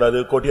தட்டிர கூடாது,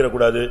 கொட்டிர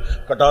கூடாது,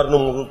 கட்டார்னு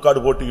முக்காடு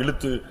போட்டு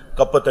இழுத்து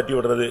கப்ப தட்டி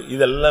விடுறது,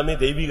 இதெல்லாம்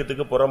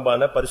தெய்வீகத்துக்கு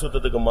புறம்பான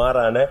பரிசுத்தத்துக்கு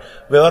மாறான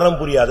விவரம்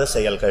புரியாத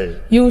செயல்கள்.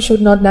 You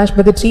should not gnash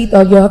by the teeth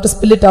or you have to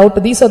spill it out.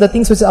 These are the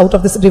things which are out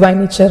of this divine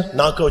nature.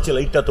 நாக்க வச்சு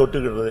லைட்டா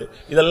தொட்டுக்கிறது,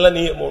 இதெல்லாம்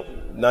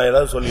நான்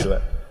ஏதாவது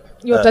சொல்லிடுவேன்.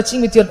 You are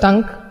touching with your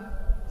tongue.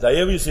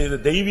 தயவு செய்து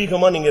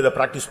தெய்வீகமா நீங்க இத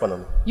பிராக்டீஸ்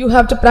பண்ணணும். You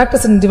have to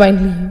practice it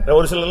divinely.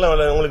 ஒரு சிலர்லாம்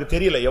உங்களுக்கு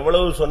தெரியல,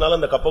 எவ்வளவு சொன்னாலும்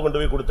அந்த கப்பை கொண்டு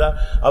போய் கொடுத்தா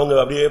அவங்க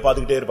அப்படியே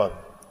பாத்துக்கிட்டே இருப்பாங்க.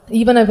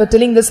 Even I was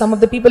telling this some of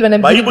the people when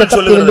I believe the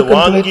cup they will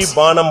வாங்கி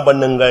பானம்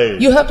பண்ணுங்கள்.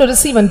 You have to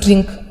receive and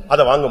drink.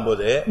 அத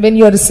வாங்கும்போது when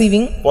you are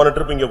receiving, போன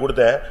ட்ரிப் இங்க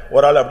கொடுத்தேன்,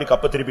 ஒரு ஆள் அப்படி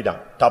கப்பை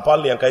திருப்பிட்டான்,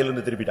 தபால் என் கையில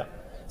இருந்து திருப்பிட்டான்.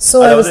 So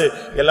அதாவது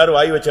எல்லாரும்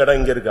வாய் வச்ச இடம்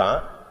இங்க இருக்கான்,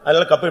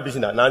 அதனால கப்பை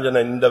பிடிச்சினா நான்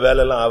சொன்னேன் இந்த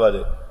வேலை எல்லாம்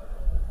ஆகாது.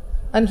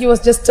 And he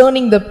was just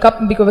turning the cup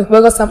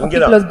because some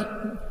people are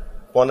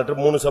போன ட்ரிப்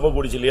 3 சபை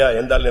குடிச்சிலையா,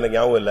 எந்த ஆள் எனக்கு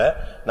ஞாபகம் இல்ல,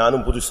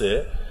 நானும் புதுசு.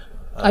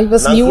 I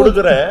was new. நான்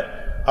கொடுக்கிறேன்,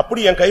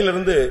 அப்படி என் கையில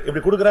இருந்து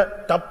இப்படி கொடுக்கிறேன்,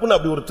 டப்புன்னு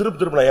அப்படி ஒரு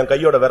திருப்புனா என்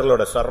கையோட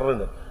விரலோட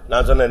சர்றன்னு.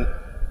 நான் சொன்னேன்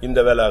இந்த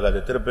வேலை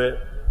ஆகாது, திருப்பு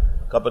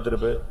கப்ப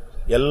திருப்பு.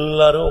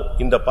 எல்லாரும்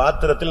இந்த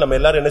பாத்திரத்தில் நம்ம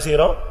எல்லாரும் என்ன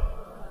செய்யறோம்?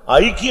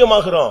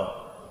 ஐக்கியமாகறோம்.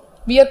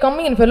 We are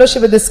coming in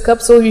fellowship with this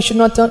cup, so we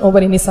should not turn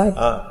over any side.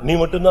 நீ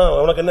மட்டும் தான்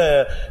உனக்கு என்ன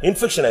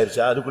இன்ஃபெக்ஷன்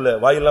ஆயிருச்சா? அதுக்குள்ள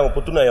வாயெல்லாம்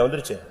புத்துநோய்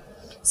வந்துருச்சு.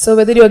 So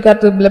whether you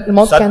got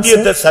mouth cancer,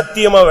 சத்தியத்தை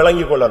சத்தியமா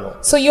விளங்கிக் கொள்ளணும்.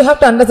 So you have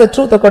to understand the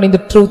truth according to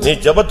truth. நீ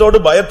ஜெபத்தோடு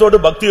பயத்தோடு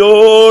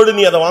பக்தியோடு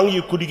நீ அத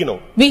வாங்கி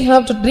குடிக்கணும். We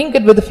have to drink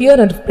it with fear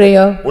and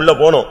prayer. உள்ள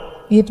போணும்.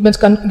 It must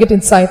get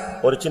inside.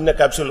 ஒரு சின்ன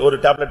கேப்சூல், ஒரு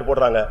டேப்லெட்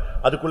போடுறாங்க,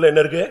 அதுக்குள்ள என்ன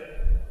இருக்கு?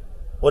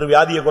 ஒரு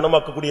வியாதியை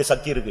குணமாக்கக்கூடிய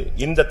சக்தி இருக்கு.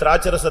 இந்த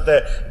திராட்சரசத்தை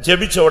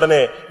ஜெபிச்ச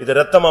உடனே இது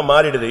இரத்தமா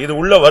மாறிடுது. இது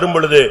உள்ள வரும்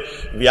பொழுது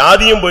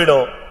வியாதியும்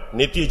போய்டும்,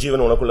 நித்திய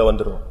ஜீவன் உனக்குள்ள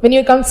வந்துரும். When you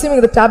are consuming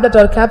the tablet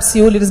or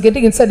capsule, it is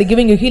getting inside,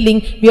 giving you healing.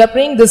 We are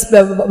praying this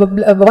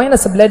wine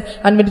as a blood,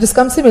 and when it is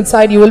consuming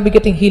inside, you will be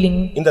getting healing.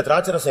 இந்த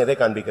திராட்சரசம் எதை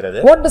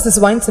காண்பிக்கிறது? What does this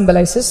wine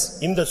symbolizes?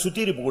 இந்த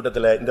சுத்திகரிப்பு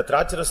கூட்டத்துல இந்த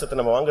திராட்சரசத்தை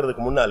நம்ம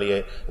வாங்குறதுக்கு முன்னாலேயே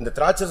இந்த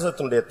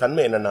திராட்சரசத்தினுடைய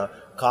தன்மை என்னன்னா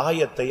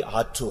காயத்தை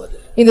ஆற்றுவது.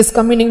 In this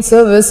communion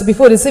service,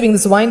 before receiving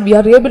this wine, we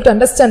are able to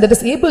understand that it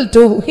is able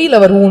to heal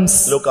our wounds.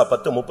 லூக்கா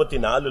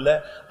 10:34ல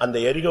அந்த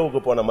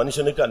எரிகோவுக்கு போன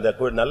மனுஷனுக்கு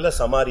அந்த நல்ல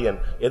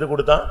சமாரியன் எது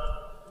கொடுத்தான்?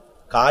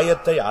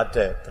 காயத்தை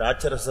ஆற்ற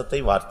திராட்சரசத்தை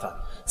வார்த்தான்.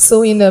 So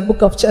in the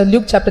book of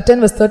Luke chapter 10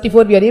 verse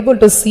 34, we are able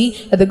to see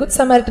that the good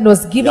Samaritan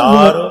was giving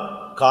யாரோ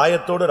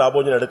காயத்தோடு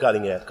ராபோஜனம்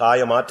எடுக்காதீங்க,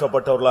 காயம்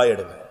ஆற்றப்பட்டவர்களா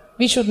எடுங்க.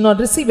 We should not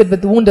receive it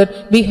with wounded,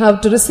 we have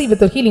to receive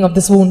with the healing of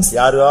this wounds.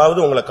 யாராவது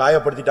உங்களை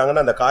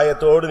காயப்படுத்திட்டாங்கன்னா அந்த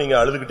காயத்தோடு நீங்க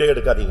அழுதுகிட்டே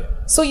எடுக்காதீங்க.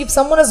 So if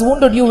someone has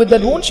wounded you with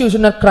that wound, you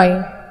should not cry.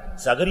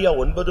 சகரியா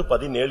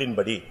 9:17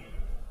 படி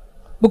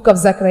Book of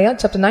Zechariah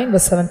chapter 9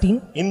 verse 17.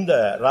 இந்த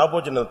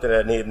ராபோஜனத்தை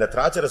நீ இந்த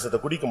திராட்சரசத்தை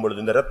குடிக்கும் பொழுது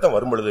இந்த இரத்தம்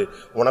வரும் பொழுது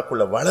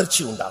உனக்குள்ள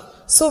வளர்ச்சி உண்டாகும்.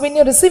 So when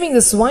you are receiving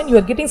this wine, you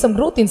are getting some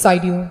growth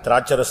inside you.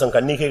 திராட்சரசம்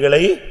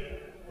கன்னிகைகளை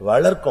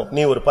வளர்க்கும்.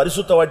 நீ ஒரு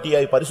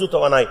பரிசுத்தவாட்டியாய்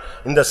பரிசுத்தவானாய்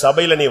இந்த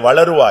சபையில நீ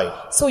வளருவாய்.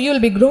 So you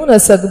will be grown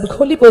as a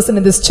holy person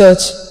in this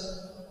church.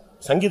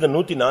 சங்கீதம்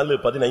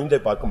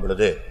 104:15 பார்க்கும்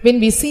பொழுது When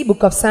we see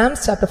book of Psalms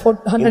chapter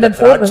 104,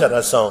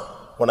 திராட்சரசம்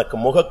உனக்கு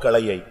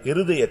முகக்களையை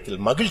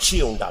இருதயத்தில்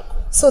மகிழ்ச்சியை உண்டாக்கும்.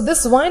 So this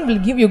wine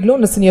will give you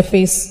glowiness in your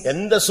face.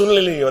 எந்த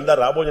சூழ்நிலையில நீ வந்தா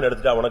ராபோஜனம்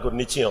எடுத்துட்டா உனக்கு ஒரு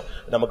நிச்சயம்,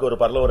 நமக்கு ஒரு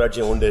பரலோக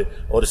ராஜ்யம் உண்டு,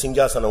 ஒரு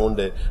சிங்காசனம்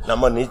உண்டு,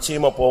 நம்ம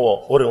நிச்சயமா போவோம்.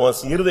 ஒரு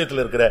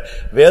இருதயத்தில் இருக்கிற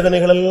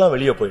வேதனைகள் எல்லாம்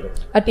வெளியே போய்டும்.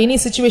 At any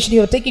situation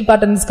you are taking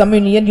part in this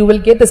communion, you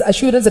will get this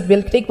assurance that we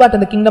will take part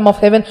in the kingdom of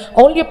heaven.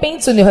 All your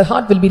pains in your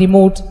heart will be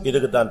removed.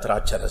 இதுக்கு தான்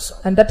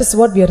திராட்சரசம். And that is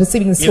what we are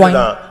receiving this wine.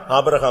 இதுதான்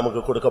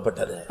ஆபிரகாமுக்கு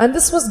கொடுக்கப்பட்டது. And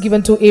this was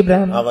given to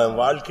Abraham. அவன்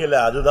வாழ்க்கையில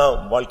அதுதான்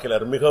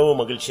வாழ்க்கையில மிகவும்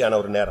மகிழ்ச்சியான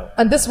ஒரு நேரம்.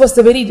 And this was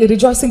the very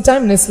rejoicing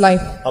time in his life.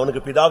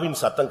 அவனுக்கு பிதாவின்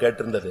சத்தம்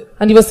கேட்டிருந்தது.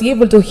 And he was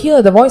able to hear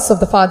the voice of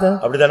the Father.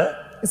 அப்படிதானே?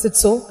 Is it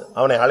so?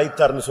 அவனை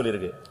அழைத்தார்னு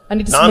சொல்லிருக்கு.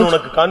 And நான்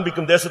உனக்கு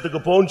காண்பிக்கும் தேசத்துக்கு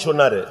போன்னு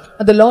சொன்னாரு.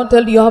 And the Lord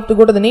told you have to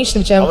go to the nation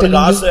which I am telling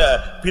you.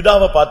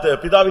 பிதாவை பார்த்து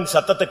பிதாவின்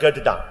சத்தத்தை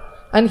கேட்டுட்டான்.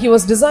 And he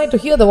was desired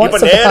to hear the voice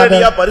of the Father. இப்ப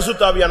நேரடியா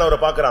பரிசுத்த ஆவியானவரை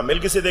பார்க்கறான்.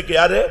 மெல்கிசேதேக்கு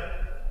யாரு?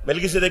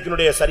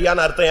 மெல்கிசேதேக்கினுடைய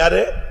சரியான அர்த்தம்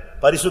யாரு?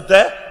 பரிசுத்த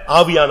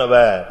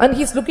ஆவியானவர். And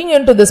he is looking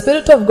into the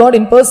Spirit of God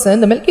in person.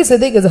 The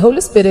Melchizedek is the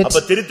Holy Spirit.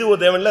 அப்ப திருத்துவ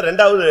தேவன்ல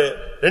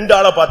ரெண்டு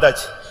ஆளை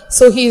பார்த்தாச்சு.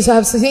 So he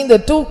has seen the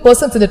two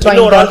persons in the triune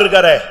இன்னொரு ஆள் God.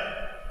 இருக்காரே,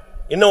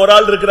 இன்னும் ஒரு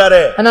ஆள்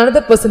இருக்காரே, And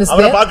another person is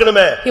அவரை there.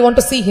 பார்க்கணுமே. He want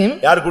to see him.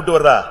 யார் கூட்டி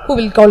வர்றா? Who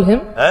will call him?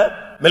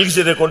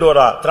 Melchizedek கொண்டு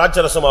வரா.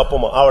 திராட்சரசம்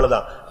அப்பமா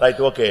அவ்வளவுதான்.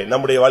 Right, okay.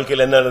 நம்முடைய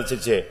வாழ்க்கையில என்ன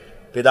நடந்துச்சு?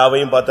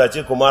 பிதாவையும் பார்த்தாச்சு,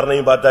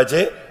 குமாரனையும்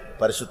பார்த்தாச்சு,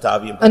 பரிசுத்த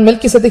ஆவியும். And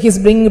Melchizedek is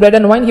bringing bread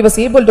and wine. He was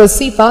able to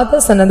see Father,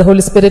 Son and the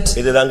Holy Spirit.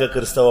 இதுதாங்க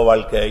கிறிஸ்தவ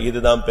வாழ்க்கை,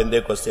 இதுதான்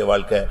பெந்தேகோஸ்தே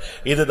வாழ்க்கை,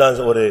 இதுதான்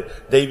ஒரு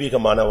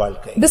தெய்வீகமான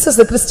வாழ்க்கை. This is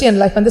the Christian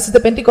life and this is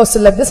the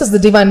Pentecostal life. This is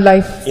the divine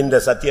life.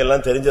 இந்த சத்தியம்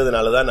எல்லாம்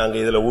தெரிஞ்சதுனால தான் நாங்க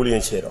இதுல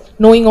ஊழியம் செய்றோம்.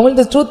 Knowing all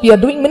the truth, we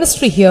are doing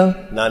ministry here.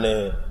 நானு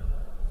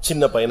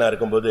சின்ன பையனா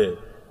இருக்கும்போது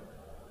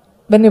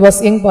When I was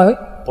young boy,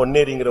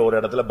 பொன்னேரிங்கிற ஒரு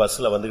இடத்துல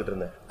பஸ்ல வந்துகிட்டு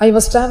இருந்தேன். I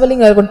was traveling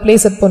at one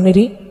place at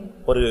Ponneri.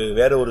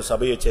 வேற ஒரு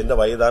சபையை சேர்ந்த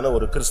வயதான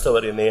ஒரு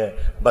கிறிஸ்தவர் என்னைய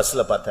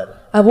பஸ்ல பார்த்தாரு.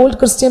 A old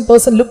Christian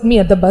person looked me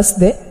at the bus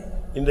there.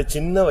 இந்த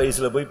சின்ன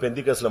வயசுல போய்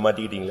பெந்திகாஸ்ல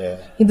மாட்டிக்கிட்டீங்களே.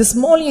 In the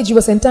small age he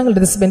was entangled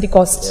in this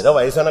Pentecost. ஏதோ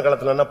வயசான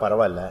காலத்துலன்னா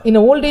பரவாயில்லை. In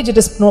old age it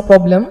is no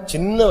problem.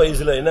 சின்ன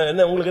வயசுல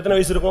என்ன உங்களுக்கு எத்தனை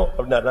வயசு இருக்கும்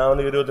அப்படினா நான்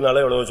வந்து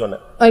 24 எவ்வளவு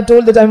சொன்னேன். I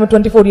told that I am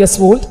 24 years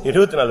old.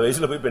 24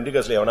 வயசுல போய்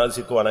பெந்திகாஸ்ல எவனாவது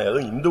சிக்குவானா? ஏதோ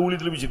இந்த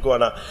ஊழியத்துல போய்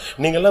சிக்குவானா?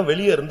 நீங்க எல்லாம்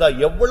வெளிய இருந்தா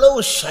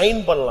எவ்வளவு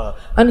ஷைன் பண்ணலாம்,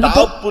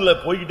 டாப்ல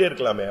போயிட்டே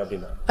இருக்கலாமே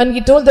அப்படினா. And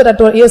he told that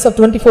at years of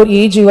 24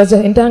 age he was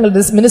entangled in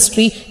this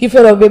ministry. If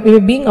you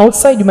are being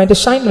outside you might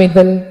shine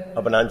well.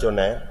 அப்ப நான்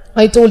சொன்னேன்,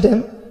 I told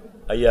him,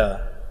 ஐயா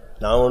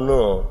நான்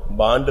ஒன்னும்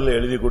பாண்டுல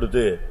எழுதி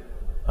கொடுத்து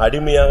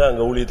அடிமையாக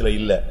அங்க ஊழியத்துல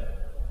இல்ல.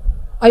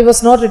 I was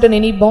not written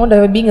any bond. I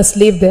was being a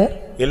slave there.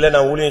 இல்ல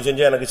நான் ஊழியம்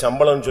செஞ்சா எனக்கு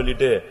சம்பளம்னு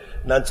சொல்லிட்டு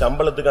நான்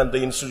சம்பளத்துக்கு அந்த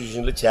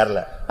இன்ஸ்டிடியூஷன்ல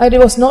சேரல.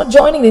 I was not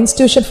joining the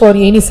institution for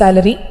any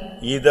salary.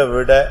 இத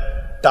விட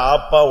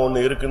டாப்பா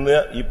ஒன்னு இருக்குன்னு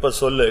இப்ப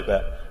சொல்லுங்க,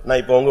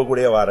 நான் இப்ப உங்க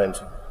கூடயே வரேன்னு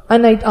சொன்னேன்.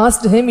 And I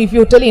asked him, if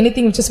you tell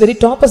anything which is very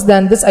toppest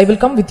than this, I will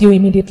come with you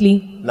immediately.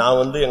 நான்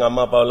வந்து எங்க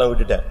அம்மா அப்பா எல்லாம்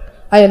விட்டுட்டேன்.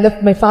 I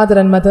left my father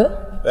and mother.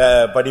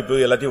 படிப்பு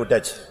எல்லாத்தையும்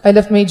விட்டாச்சு. I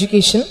left my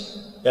education.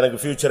 எனக்கு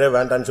ஃபியூச்சரே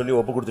வேண்டாம்னு சொல்லி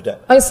ஒப்பு கொடுத்துட்டேன்.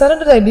 I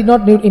surrendered. I did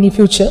not need any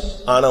future.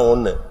 ஆனா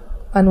ஒன்னு,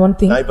 and one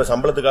thing, நான் இப்ப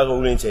சம்பளத்துக்காக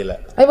ஊழியம் செய்யல.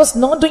 I was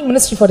not doing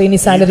ministry for any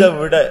salary. இத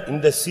விட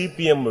இந்த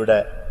சிபிஎம்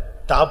விட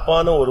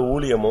டாப்பான ஒரு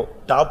ஊழியமும்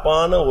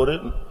டாப்பான ஒரு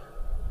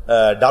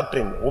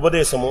டாக்டரின்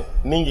உபதேசமும்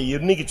நீங்க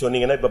இன்னைக்கு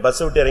சொன்னீங்கன்னா இப்ப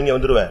பஸ் விட்டு இறங்கி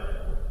வந்துருவேன்,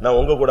 நான்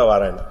உங்க கூட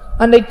வரேன்.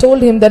 And I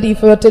told him that if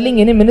you are telling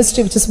any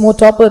ministry which is more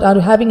topper or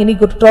having any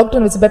good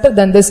doctrine which is better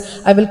than this,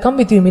 I will come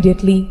with you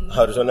immediately.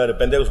 அவர் சொன்னாரு,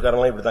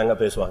 பெந்தேகோஸ்காரங்க இப்படி தாங்க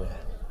பேசுவாங்க.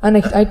 And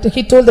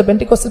he told the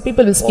Pentecostal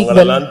people will speak well.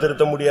 உங்களெல்லாம்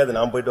திருத்த முடியாது,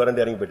 நான் போயிட்டு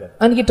வரேன்னு இறங்கி போயிட்டார்.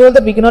 And he told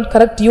that we cannot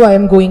correct you, I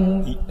am going.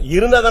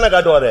 இருந்தா தான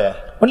காட்டுவாரு.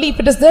 Only if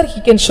it is there,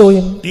 he can show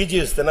him.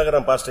 DGS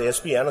Dinakaran pastor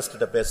SP honest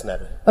கிட்ட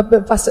பேசினாரு.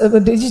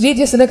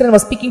 DGS Dinakaran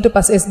was speaking to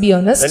Pastor SB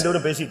Ernest. ரெண்டு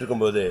பேரும் பேசிட்டு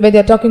இருக்கும்போது when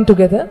they are talking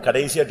together,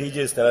 கடைசியா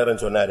DGS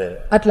Dinakaran சொன்னாரு,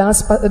 at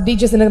last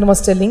DGS Dinakaran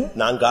was telling,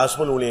 நான்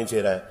gospel ஊழியம்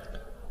செய்றேன்,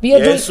 we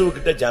are இயேசு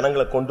கிட்ட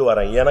ஜனங்களை கொண்டு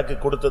வரேன், எனக்கு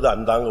கொடுத்தது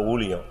அந்தாங்க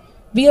ஊழியம்.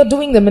 We are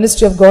doing the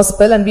ministry of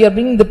gospel and we are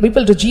bringing the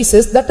people to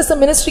Jesus. That is the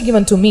ministry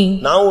given to me.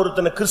 நான்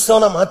ஒருத்தனை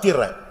கிறிஸ்தவனா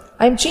மாத்திறேன்.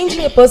 I am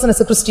changing a person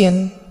as a Christian.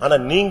 ஆனா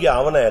நீங்க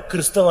அவனை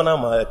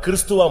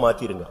கிறிஸ்துவா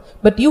மாத்திருங்க.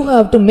 But you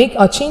have to make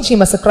or change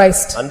him as a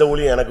Christ. அந்த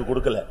ஊழியம் எனக்கு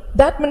கொடுக்கல.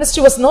 That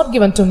ministry was not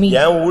given to me.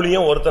 என்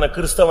ஊழியம் ஒருத்தனை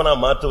கிறிஸ்தவனா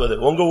மாத்துவது,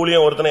 உங்க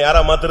ஊழியம் ஒருத்தனை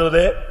யாரா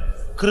மாத்துறது?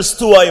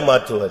 கிறிஸ்துவாய்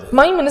மாற்றுவது.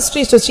 My ministry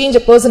is to change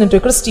a person into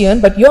a Christian,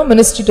 but your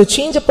ministry to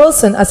change a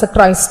person as a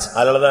Christ.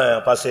 அதனாலதான்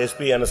பாஸ்டர்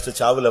எஸ்பி அனஸ்ட்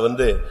சாவுல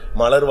வந்து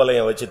மலர்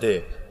வளையம் வச்சிட்டு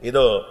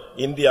இதோ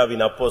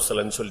இந்தியாவின்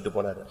அப்போஸ்தலன் சொல்லிட்டு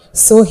போனாரு.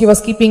 So he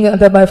was keeping at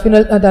the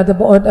funeral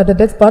at the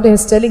death party and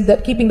is telling that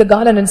keeping the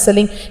garland and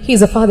selling he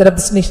is the father of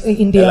this nation,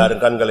 India.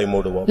 எல்லாரும் கண்களை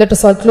மூடுவோம். Let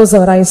us all close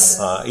our eyes.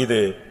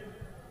 இது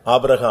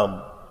Abraham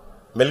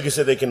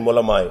மெல்கிசேதேக்கின்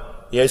மூலமாய்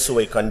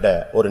இயேசுவை கண்ட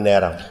ஒரு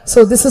நேரம். So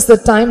this is the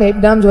time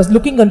Abraham was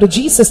looking unto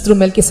Jesus through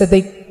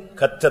Melchizedek.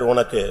 கர்த்தர்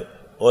உனக்கு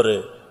ஒரு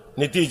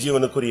நித்திய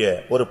ஜீவனுக்குரிய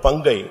ஒரு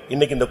பங்கை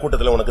இன்னைக்கு இந்த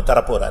கூட்டத்துல உனக்கு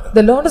தரப்போறார்.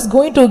 The Lord is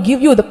going to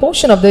give you the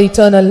portion of the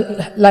eternal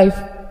life.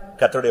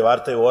 கர்த்தருடைய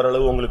வார்த்தை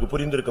ஓரளவு உங்களுக்கு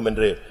புரிந்திருக்கும்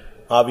என்று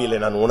ஆவியிலே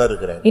நான்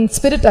உணர்கிறேன். In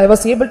spirit I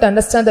was able to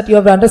understand that you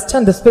have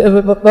understand the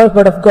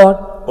word of God.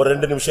 ஒரு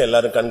 2 நிமிஷம்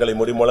எல்லாரும் கண்களை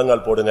மூடி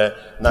முழங்கால் போடுங்க.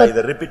 நான்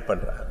இத ரிப்பீட்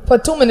பண்றேன். For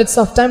 2 minutes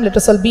of time let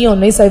us all be on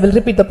knees. I will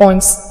repeat the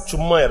points.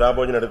 சும்மா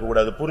ராபோஜன் எடுக்க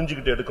கூடாது,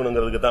 புரிஞ்சிக்கிட்டு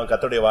எடுக்கணும்ங்கிறதுக்கு தான்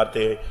கர்த்தருடைய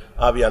வார்த்தையை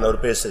ஆவியானவர்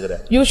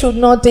பேசுகிறார். You should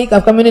not take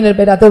a communion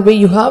in a other way.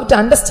 You have to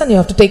understand, you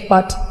have to take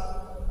part.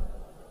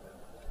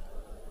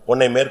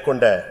 உன்னை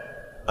மேற்கொண்ட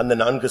அந்த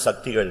 4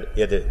 சக்திகள்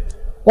எது?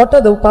 What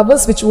are the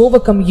powers which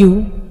overcome you?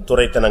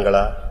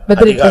 துரைத்தனங்களா,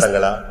 Whether it was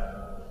அதிகாரங்களா,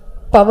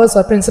 powers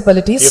or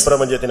principalities,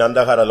 பிரபஞ்சத்தின்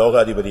அந்தகார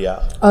லோகாதிபதியா,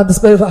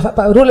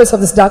 the rulers of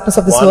this darkness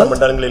of this world,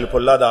 வானமண்டலங்களில்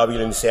பொல்லாத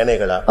ஆவிகளின்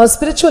சேனைகளா, or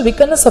spiritual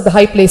wickedness of the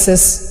high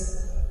places,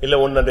 இல்ல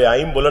உன்னுடைய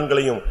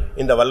ஐம்புலன்களையும்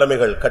இந்த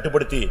வல்லமைகள்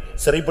கட்டுப்படுத்தி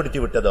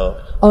சிறைப்படுத்தி விட்டதோ,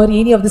 or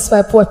any of these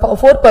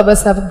four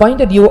powers have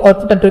binded you or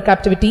put into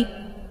captivity,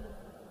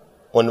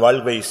 உன்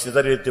வாழ்வை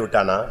சிதறடித்து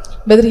விட்டானா,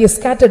 whether he has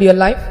scattered your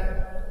life,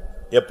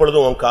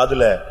 எப்பொழுதும் உன்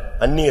காதுல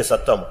அந்நிய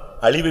சத்தம்,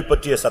 அழிவை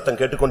பற்றிய சத்தம்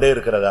கேட்டுக்கொண்டே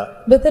இருக்கிறதா,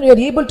 whether you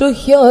are able to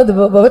hear the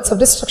words of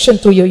destruction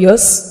through your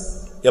ears,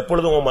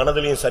 எப்பொழுதும் உன்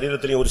மனதிலும்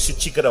சரீரத்திலும் ஒரு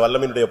சிட்சிக்கிற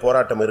வல்லமையுடைய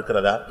போராட்டம்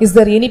இருக்கிறதா, is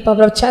there any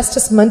power of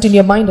chastisement in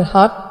your mind and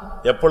heart,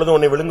 எப்பொழுதும்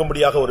உன்னை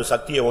விழுங்கும்படியாக ஒரு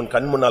சக்தியை உன்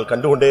கண் முன்னால்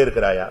கண்டுகொண்டே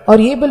இருக்கிறாயா, are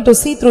you able to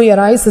see through your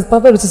eyes the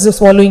power which is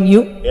swallowing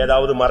you,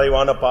 ஏதாவது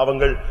மறைவான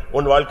பாவங்கள்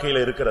உன்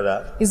வாழ்க்கையில இருக்கிறதா,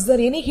 is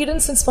there any hidden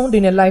sins found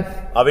in your life,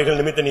 அவைகள்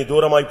நிமித்தம் நீ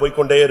தூரமாய் போய்க்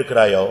கொண்டே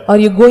இருக்கிறாயோ,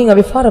 are you going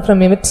away far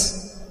from it,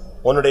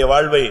 உன்னுடைய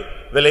வாழ்வை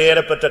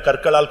விலையேறப்பெற்ற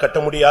கற்களால் கட்ட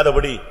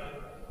முடியாதபடி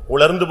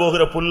உலர்ந்து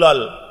போகிற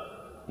புல்லால்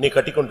நீ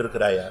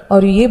கட்டிக்கொண்டிருக்கிறாயா,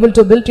 are you able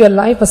to build your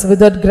life as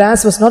withered grass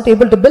was not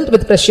able to build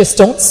with precious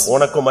stones,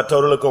 உனக்கும்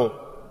மற்றவர்களுக்கும்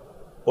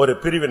ஒரு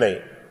பிரிவினை,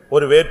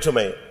 ஒரு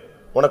வேற்றுமை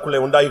உனக்குள்ளே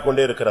உண்டாகிக்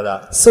கொண்டே இருக்கிறதா,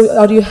 so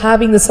are you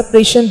having the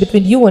separation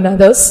between you and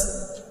others,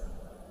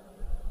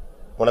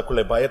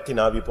 உனக்குள்ளே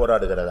பயத்தின் ஆவி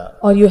போராடுகிறதா,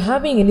 are you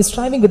having any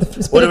striving with the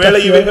spirit of ஒருவேளை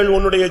fear, இவைகள்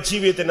உன்னுடைய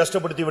ஜீவியத்தை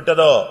நஷ்டப்படுத்தி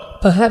விட்டதோ,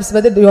 perhaps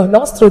whether you are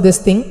lost through this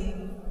thing,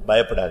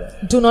 பயப்படாத,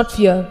 do not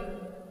fear,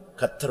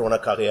 கர்த்தர்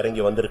உனக்காக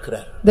இறங்கி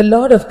வந்திருக்கிறார். the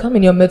Lord have come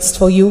in your midst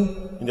for you.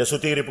 இந்த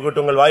சுத்திகரிப்பு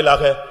கூட்டங்கள்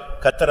வாயிலாக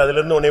கர்த்தர்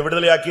அதிலிருந்து உன்னை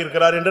விடுதலையாக்கி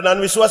இருக்கிறார் என்று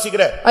நான்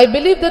விசுவாசிக்கிறேன். I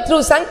believe that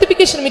through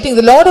sanctification meeting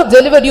the Lord have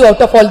delivered you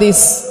out of all this.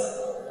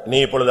 நீ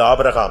இப்பொழுது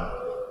Abraham,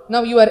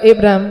 Now you are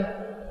Abraham.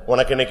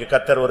 உனக்கு இன்னைக்கு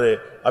கர்த்தர் ஒரு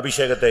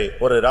அபிஷேகத்தை,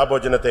 ஒரு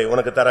ராபோஜனத்தை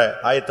உனக்கு தர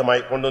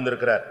ஆயத்தமாய் கொண்டு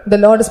வந்திருக்கிறார்.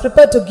 The Lord is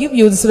prepared to give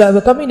you this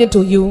communion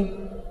to you.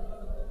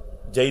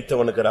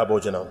 ஜெயித்தவனுக்கு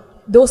ராபோஜனம்,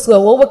 Those who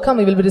have overcome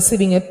will be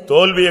receiving it.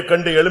 தோல்வியை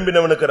கண்டு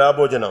எழும்பினவனுக்கு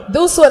ராபோஜனம்,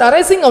 Those who are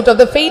arising out of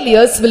the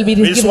failures will be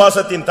receiving.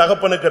 விசுவாசத்தின்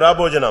தகப்பனுக்கு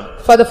ராபோஜனம்,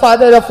 For the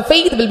father of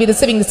faith will be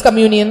receiving this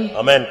communion.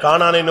 ஆமென்.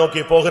 கானானை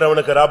நோக்கி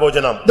போகிறவனுக்கு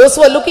ராபோஜனம், Those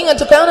who are looking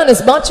unto Canaan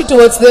is marching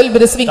towards they will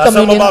be receiving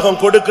communion. தசமபாகம்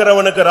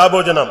கொடுக்கிறவனுக்கு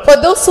ராபோஜனம், For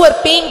those who are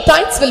paying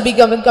tithes will be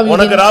given உனக்கு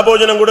communion.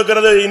 ராபோஜனம்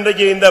கொடுக்கிறது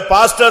இன்றைக்கு இந்த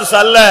pastors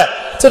அல்ல,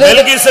 Today-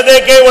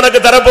 மெல்கிசேதேக்கே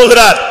உனக்கு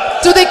தரப்போகிறார்.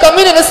 Today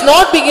communion is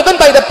not being given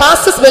by the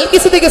pastors,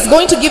 Melchizedek is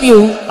going to give you.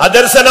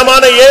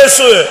 அதர்சனமான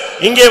இயேசு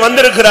இங்கே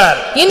வந்திருக்கிறார்.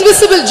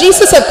 Invisible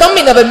Jesus have come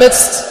in our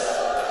midst.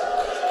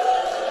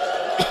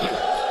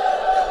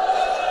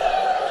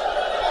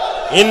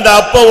 இந்த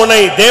அப்பம்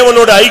உன்னை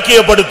தேவனோடு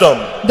ஐக்கியப்படுத்தும்,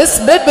 This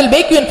bread will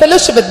make you in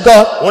fellowship with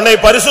God. உன்னை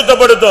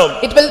பரிசுத்தப்படுத்தும்,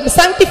 It will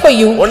sanctify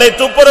you. உன்னை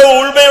துப்புரவு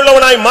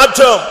உண்மையுள்ளவனாய்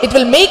மாற்றும், It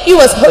will make you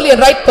as holy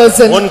and right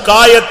person. உன்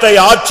காயத்தை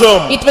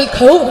ஆற்றும். It will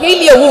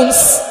heal your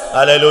wounds.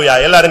 அல்லேலூயா.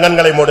 எல்லாரும்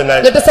கண்களை மூடுங்க.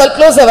 Let us all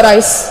close our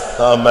eyes.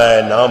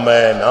 Amen,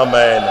 amen,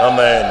 amen,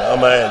 amen,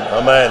 amen,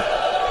 amen.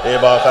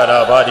 ஏபாகரா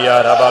Bharia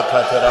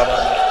ரபாகதரபா.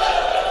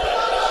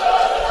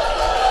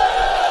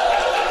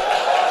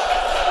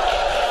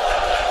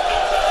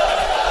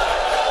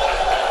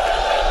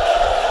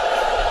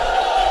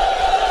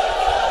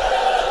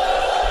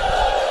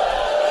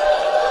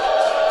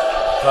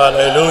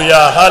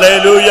 Hallelujah,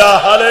 hallelujah,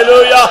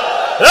 hallelujah.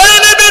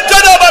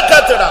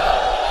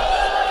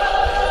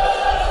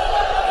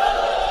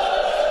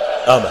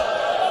 ஆமென்.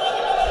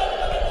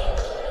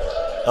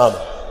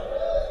 ஆமென்.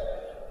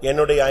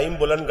 என்னுடைய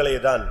ஐம்புலன்களை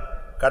தான்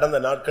கடந்த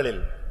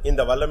நாட்களில்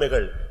இந்த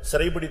வல்லமைகள்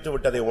சிறைபிடித்து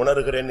விட்டதை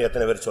உணர்கிறேன்.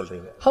 எத்தனை பேர்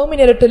சொல்றீங்க? How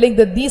many are telling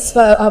that these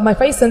my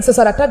five senses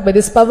are attacked by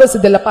these powers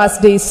in the past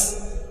days?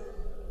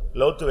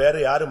 லோத்து வேற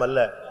யாரும் அல்ல,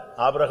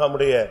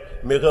 ஆபிரகாமுடைய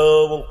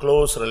மிகவும்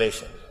close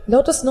relation.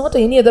 Lot is not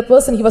any other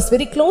person, he was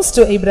very close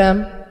to Abraham.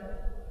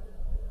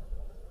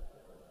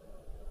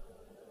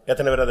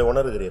 எத்தனை பேர் அதை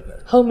உணர்கிறீர்கள்?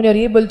 How many are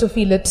able to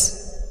feel it?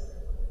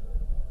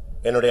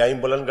 என்னுடைய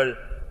ஐம்புலன்கள்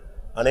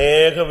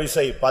அநேக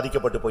விசை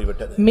பாதிக்கப்பட்டு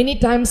போய்விட்டது. Many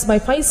times my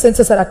five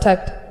senses are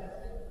attacked.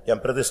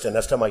 என் பிரதிஷ்டை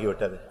நஷ்டமாகி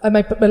விட்டது.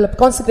 My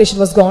consecration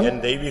was gone.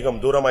 என் தெய்வீகம்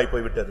தூரமாய்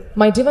போய்விட்டது.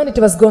 My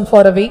divinity was gone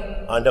far away.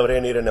 ஆண்டவரே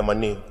நீர் என்னை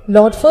மன்னி.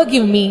 Lord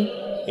forgive me.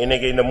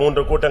 இன்னைக்கு இந்த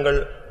 3 கூட்டங்கள்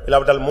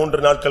இல்லாவிட்டால்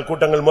 3 நாட்கள்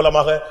கூட்டங்கள்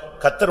மூலமாக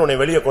கர்த்தர் உன்னை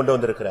வெளியே கொண்டு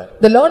வந்திருக்கிறார்.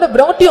 The Lord have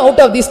brought you out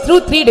of this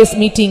through 3 days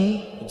meeting.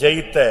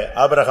 ஜெயித்த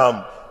ஆபிரகாம்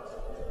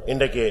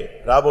இன்றைக்கு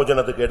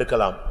ராபோஜனத்துக்கு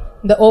எடுக்கலாம்.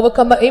 The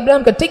overcomer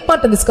Abraham can take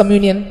part in this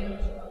communion.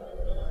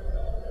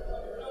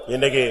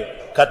 இன்னைக்கு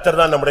கர்த்தர்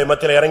தான் நம்முடைய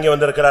மத்தியில இறங்கி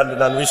வந்திருக்கிறார்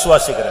என்று நான்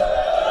விசுவாசிக்கிறேன்.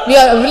 We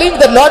are believing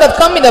that Lord have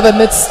come in our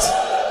midst.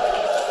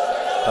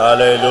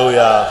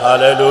 Hallelujah,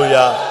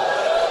 hallelujah,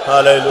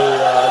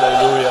 hallelujah,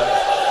 hallelujah.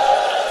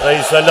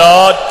 Praise the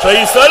Lord,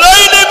 praise the Lord.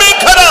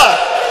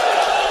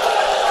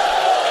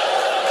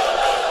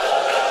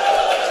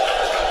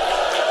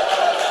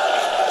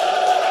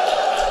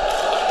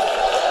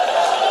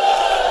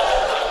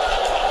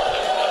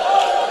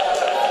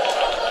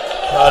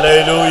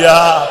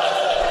 Hallelujah,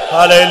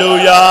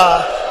 hallelujah,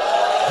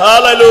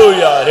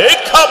 hallelujah.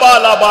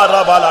 Rekabala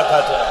barabala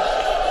kata.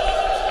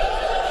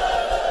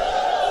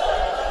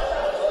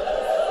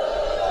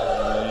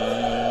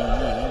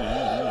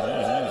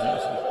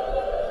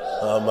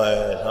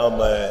 Amen,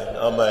 amen,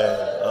 amen,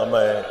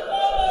 amen,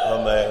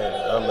 amen,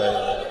 amen,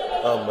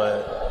 amen.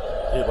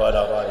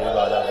 Ribala ba,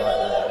 ribala ba.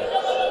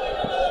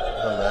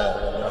 Amen,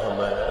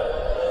 amen,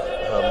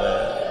 amen,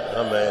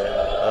 amen,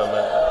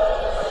 amen,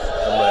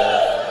 amen,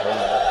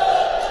 amen.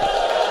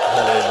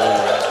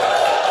 Hallelujah.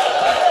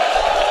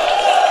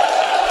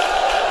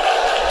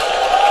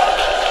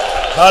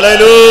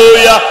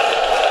 Hallelujah.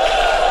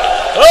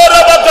 Oh,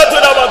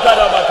 rabakatuna,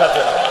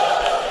 rabakatuna.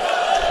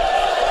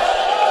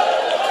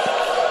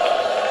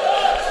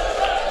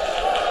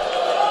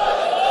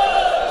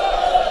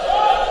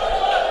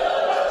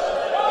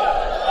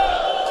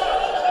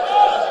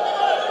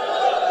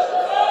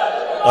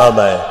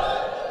 ஆமென்.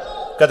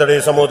 கர்த்தருடைய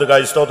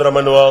சமூகத்துக்காய் ஸ்தோத்திரம்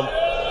பண்ணுவோம்.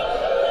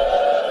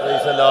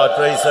 Praise the Lord,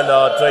 praise the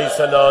Lord, praise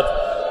the Lord,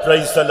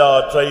 praise the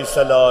Lord, praise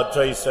the Lord,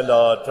 praise the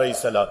Lord, praise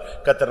the Lord.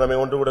 கர்த்தர் நம்மை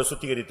ஒன்று கூட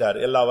சுத்திகரித்தார்.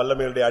 எல்லா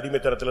வல்லமையுடைய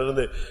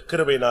அடிமைத்தனத்திலிருந்து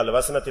கிருபையினால்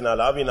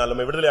வசனத்தினால் ஆவியினால்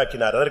நம்மை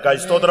விடுதலையாக்கினார்.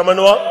 அதற்காய் ஸ்தோத்திரம்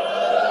பண்ணுவோம்.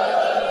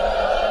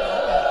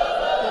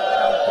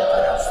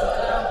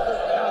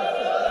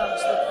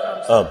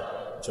 ஆம்.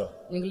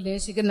 எங்கள்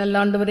நேசிக்க நல்ல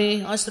ஆண்டவரே,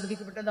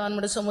 ஆசீர்வதிக்கப்பட்டதான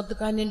நம்முடைய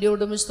சமூகத்துக்காய்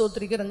நன்றியோடு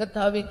ஸ்தோத்திரிக்கிறோம்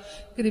கர்த்தாவே.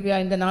 கிருபையா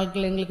இந்த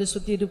நாட்கள் எங்களுக்கு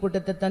சுத்தியிரு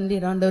கூட்டத்தை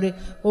தந்தீர் ஆண்டவரே.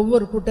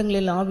 ஒவ்வொரு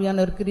கூட்டங்களிலும்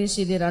ஆவியானவர் கிரியை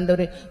செய்தீர்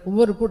ஆண்டவரே.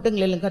 ஒவ்வொரு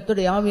கூட்டங்களிலும்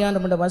கர்த்தருடைய ஆவியான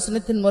நம்முடைய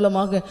வசனத்தின்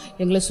மூலமாக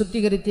எங்களை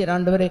சுத்திகரித்தீர்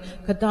ஆண்டவரே.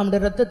 கர்த்தா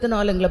நம்முடைய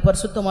இரத்தத்தினால் எங்களை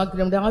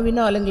பரிசுத்தமாக்கினீர், நம்முடைய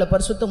ஆவியினால் எங்களை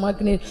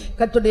பரிசுத்தமாக்கினீர்.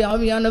 கர்த்தருடைய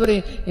ஆவியானவரே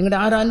எங்களுடைய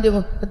ஆராய்ந்து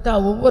கர்த்தா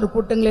ஒவ்வொரு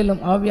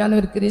கூட்டங்களிலும்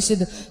ஆவியானவர் கிரியை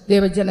செய்து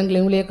தேவ ஜனங்களை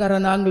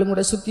ஊழியக்காரர் நாங்களும்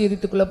கூட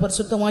சுத்திகரித்துக்குள்ள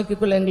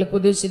பரிசுத்தமாக்கிக்குள்ள எங்களுக்கு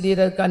உதவி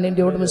செய்தீர். அதுக்காக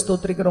நன்றியோடு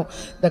ஸ்தோத்திரிக்கிறோம்.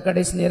 இந்த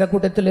கடைசி நேர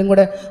கூட்டத்திலும்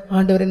கூட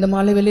ஆண்டவர் இந்த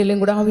மாலை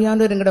வேளையிலும் கூட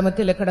ஆவியானவர் எங்கட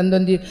மத்தியில கடந்து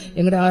வந்தீர்.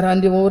 எங்கட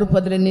ஆராய்ந்து ஒவ்வொரு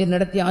பதில நீர்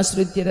நடத்தி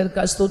ஆசீர்வதித்தீர்.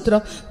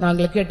 ஸ்தோத்திரம்.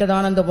 நாங்கள்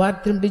கேட்டதான அந்த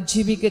வார்த்தையின்படி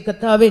ஜீவிக்க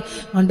கர்த்தாவே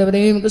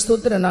ஆண்டவரே உமக்கு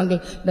ஸ்தோத்திரம். நாங்கள்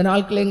இந்த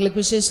நாட்களில் எங்களுக்கு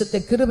விசேஷத்தை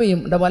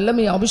கிருபையும் இந்த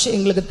வல்லமை அபிஷேகம்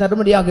எங்களுக்கு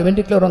தரும்படியாக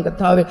வேண்டிக்கிறோம்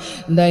கர்த்தாவே.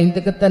 இந்த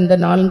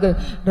 4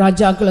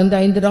 ராஜாக்கள் இந்த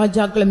 5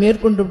 ராஜாக்களை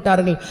மேற்கொண்டு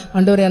விட்டார்கள்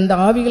ஆண்டவரே. அந்த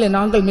ஆவிகளை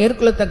நாங்கள்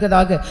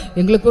மேற்கொள்ளத்தக்கதாக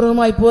எங்களுக்கு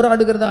விரோதமாய்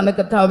போராடுகிறதான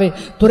கர்த்தாவே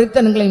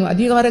துரைத்தனங்களையும்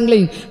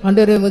அதிகாரங்களையும்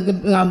ஆண்டவரே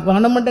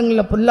வானமண்டங்கள்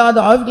பொல்லாத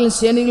ஆவிகளின்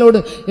சேனைகளோடு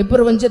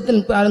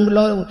எப்பிரபஞ்சத்தில்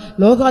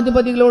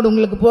லோகாதிபதிகளோடு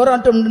உங்களுக்கு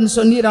போராட்டம் என்று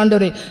சொன்னீர்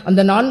ஆண்டவரே.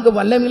 அந்த 4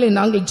 வல்லமைகளை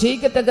நாங்கள்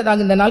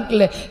ஜெயிக்கத்தக்கதாக இந்த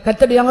நாட்களில்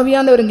கர்த்தருடைய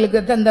ஆவியானவர் எங்களுக்கு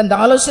அந்த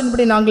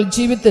ஆலோசனைப்படி நாங்கள்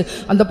ஜீவித்து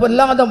அந்த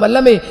பொல்லாத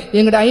வல்லமை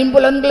எங்களுடைய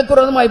ஐம்புலன்களுக்கு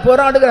விரோதமாய்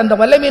போராடுகிற அந்த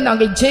வல்லமையை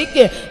நாங்கள்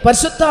ஜெயிக்க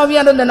பரிசுத்த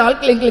ஆவியானவர் இந்த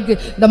நாட்கள் எங்களுக்கு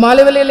இந்த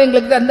மாலை வேளையில்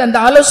எங்களுக்கு அந்த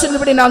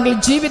ஆலோசனைப்படி நாங்கள்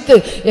ஜீவித்து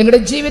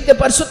எங்களுடைய ஜீவித்தை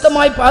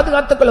பரிசுத்தமாய்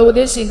பாதுகாத்துக்கொள்ள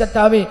உதேசிங்க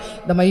தாவே.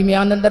 இந்த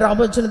மகிமையான அந்த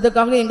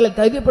ராபோஜனத்துக்காக எங்களை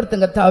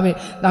தைரியப்படுத்துங்க தாவே.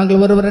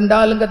 நாங்கள் ஒருவர்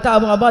ரெண்டாளுங்க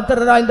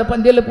அபாத்திரரா இந்த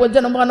பந்தியில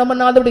போஜனம்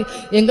பண்ணாதபடி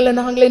எங்களை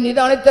நாங்களே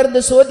நிதானித்திருந்து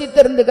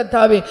சோதித்திருந்து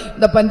கத்தாவே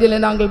இந்த பந்தியில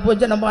நாங்கள்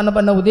போஜனம்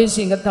பண்ண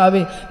உதேசிங்க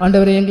தாவே.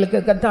 ஆண்டவரே எங்களுக்கு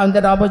கத்தா அந்த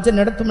ராபோஜனம்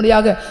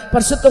நடத்தும்படியாக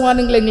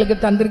பரிசுத்தமானங்களை எங்களுக்கு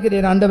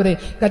தந்திருக்கிறீர் ஆண்டவரே.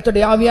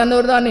 கர்த்தருடைய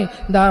ஆவியானவர் தானே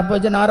இந்த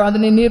போஜன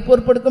ஆராதனை நீர்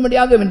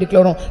பொறுப்பெடுக்கும்படியாக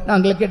வேண்டிக்கிறோம்.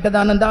 நாங்கள்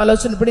கேட்டதான அந்த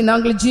ஆலோசனைப்படி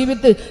நாங்கள்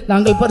ஜீவித்து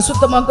நாங்கள்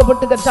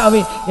பரிசுத்தமாக்கப்பட்டு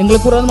கத்தாவே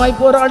எங்களுக்கு விரோதமாய்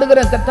போராடுகிற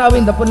கத்தாவே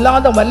இந்த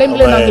பொல்லாத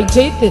வல்லமைகளை நாங்கள்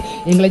ஜெயித்து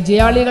எங்களை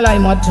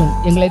ஜெயாளிகளாய் மாற்றும்.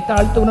 எங்களை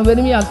தாழ்த்துகிறோம்,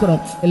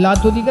 வெறுமையாக்குறோம். எல்லா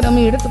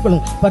துதிகரமும்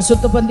எடுத்துக்கொள்ளும்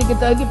பரிசுத்த பந்திக்கு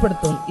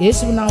தகுதிப்படுத்தும்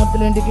இயேசுவின் நாமத்தில்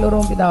வேண்டிக்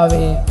கொள்கிறோம்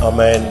பிதாவே.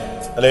 ஆமென்.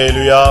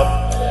 அல்லேலூயா.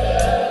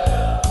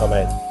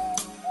 ஆமென்.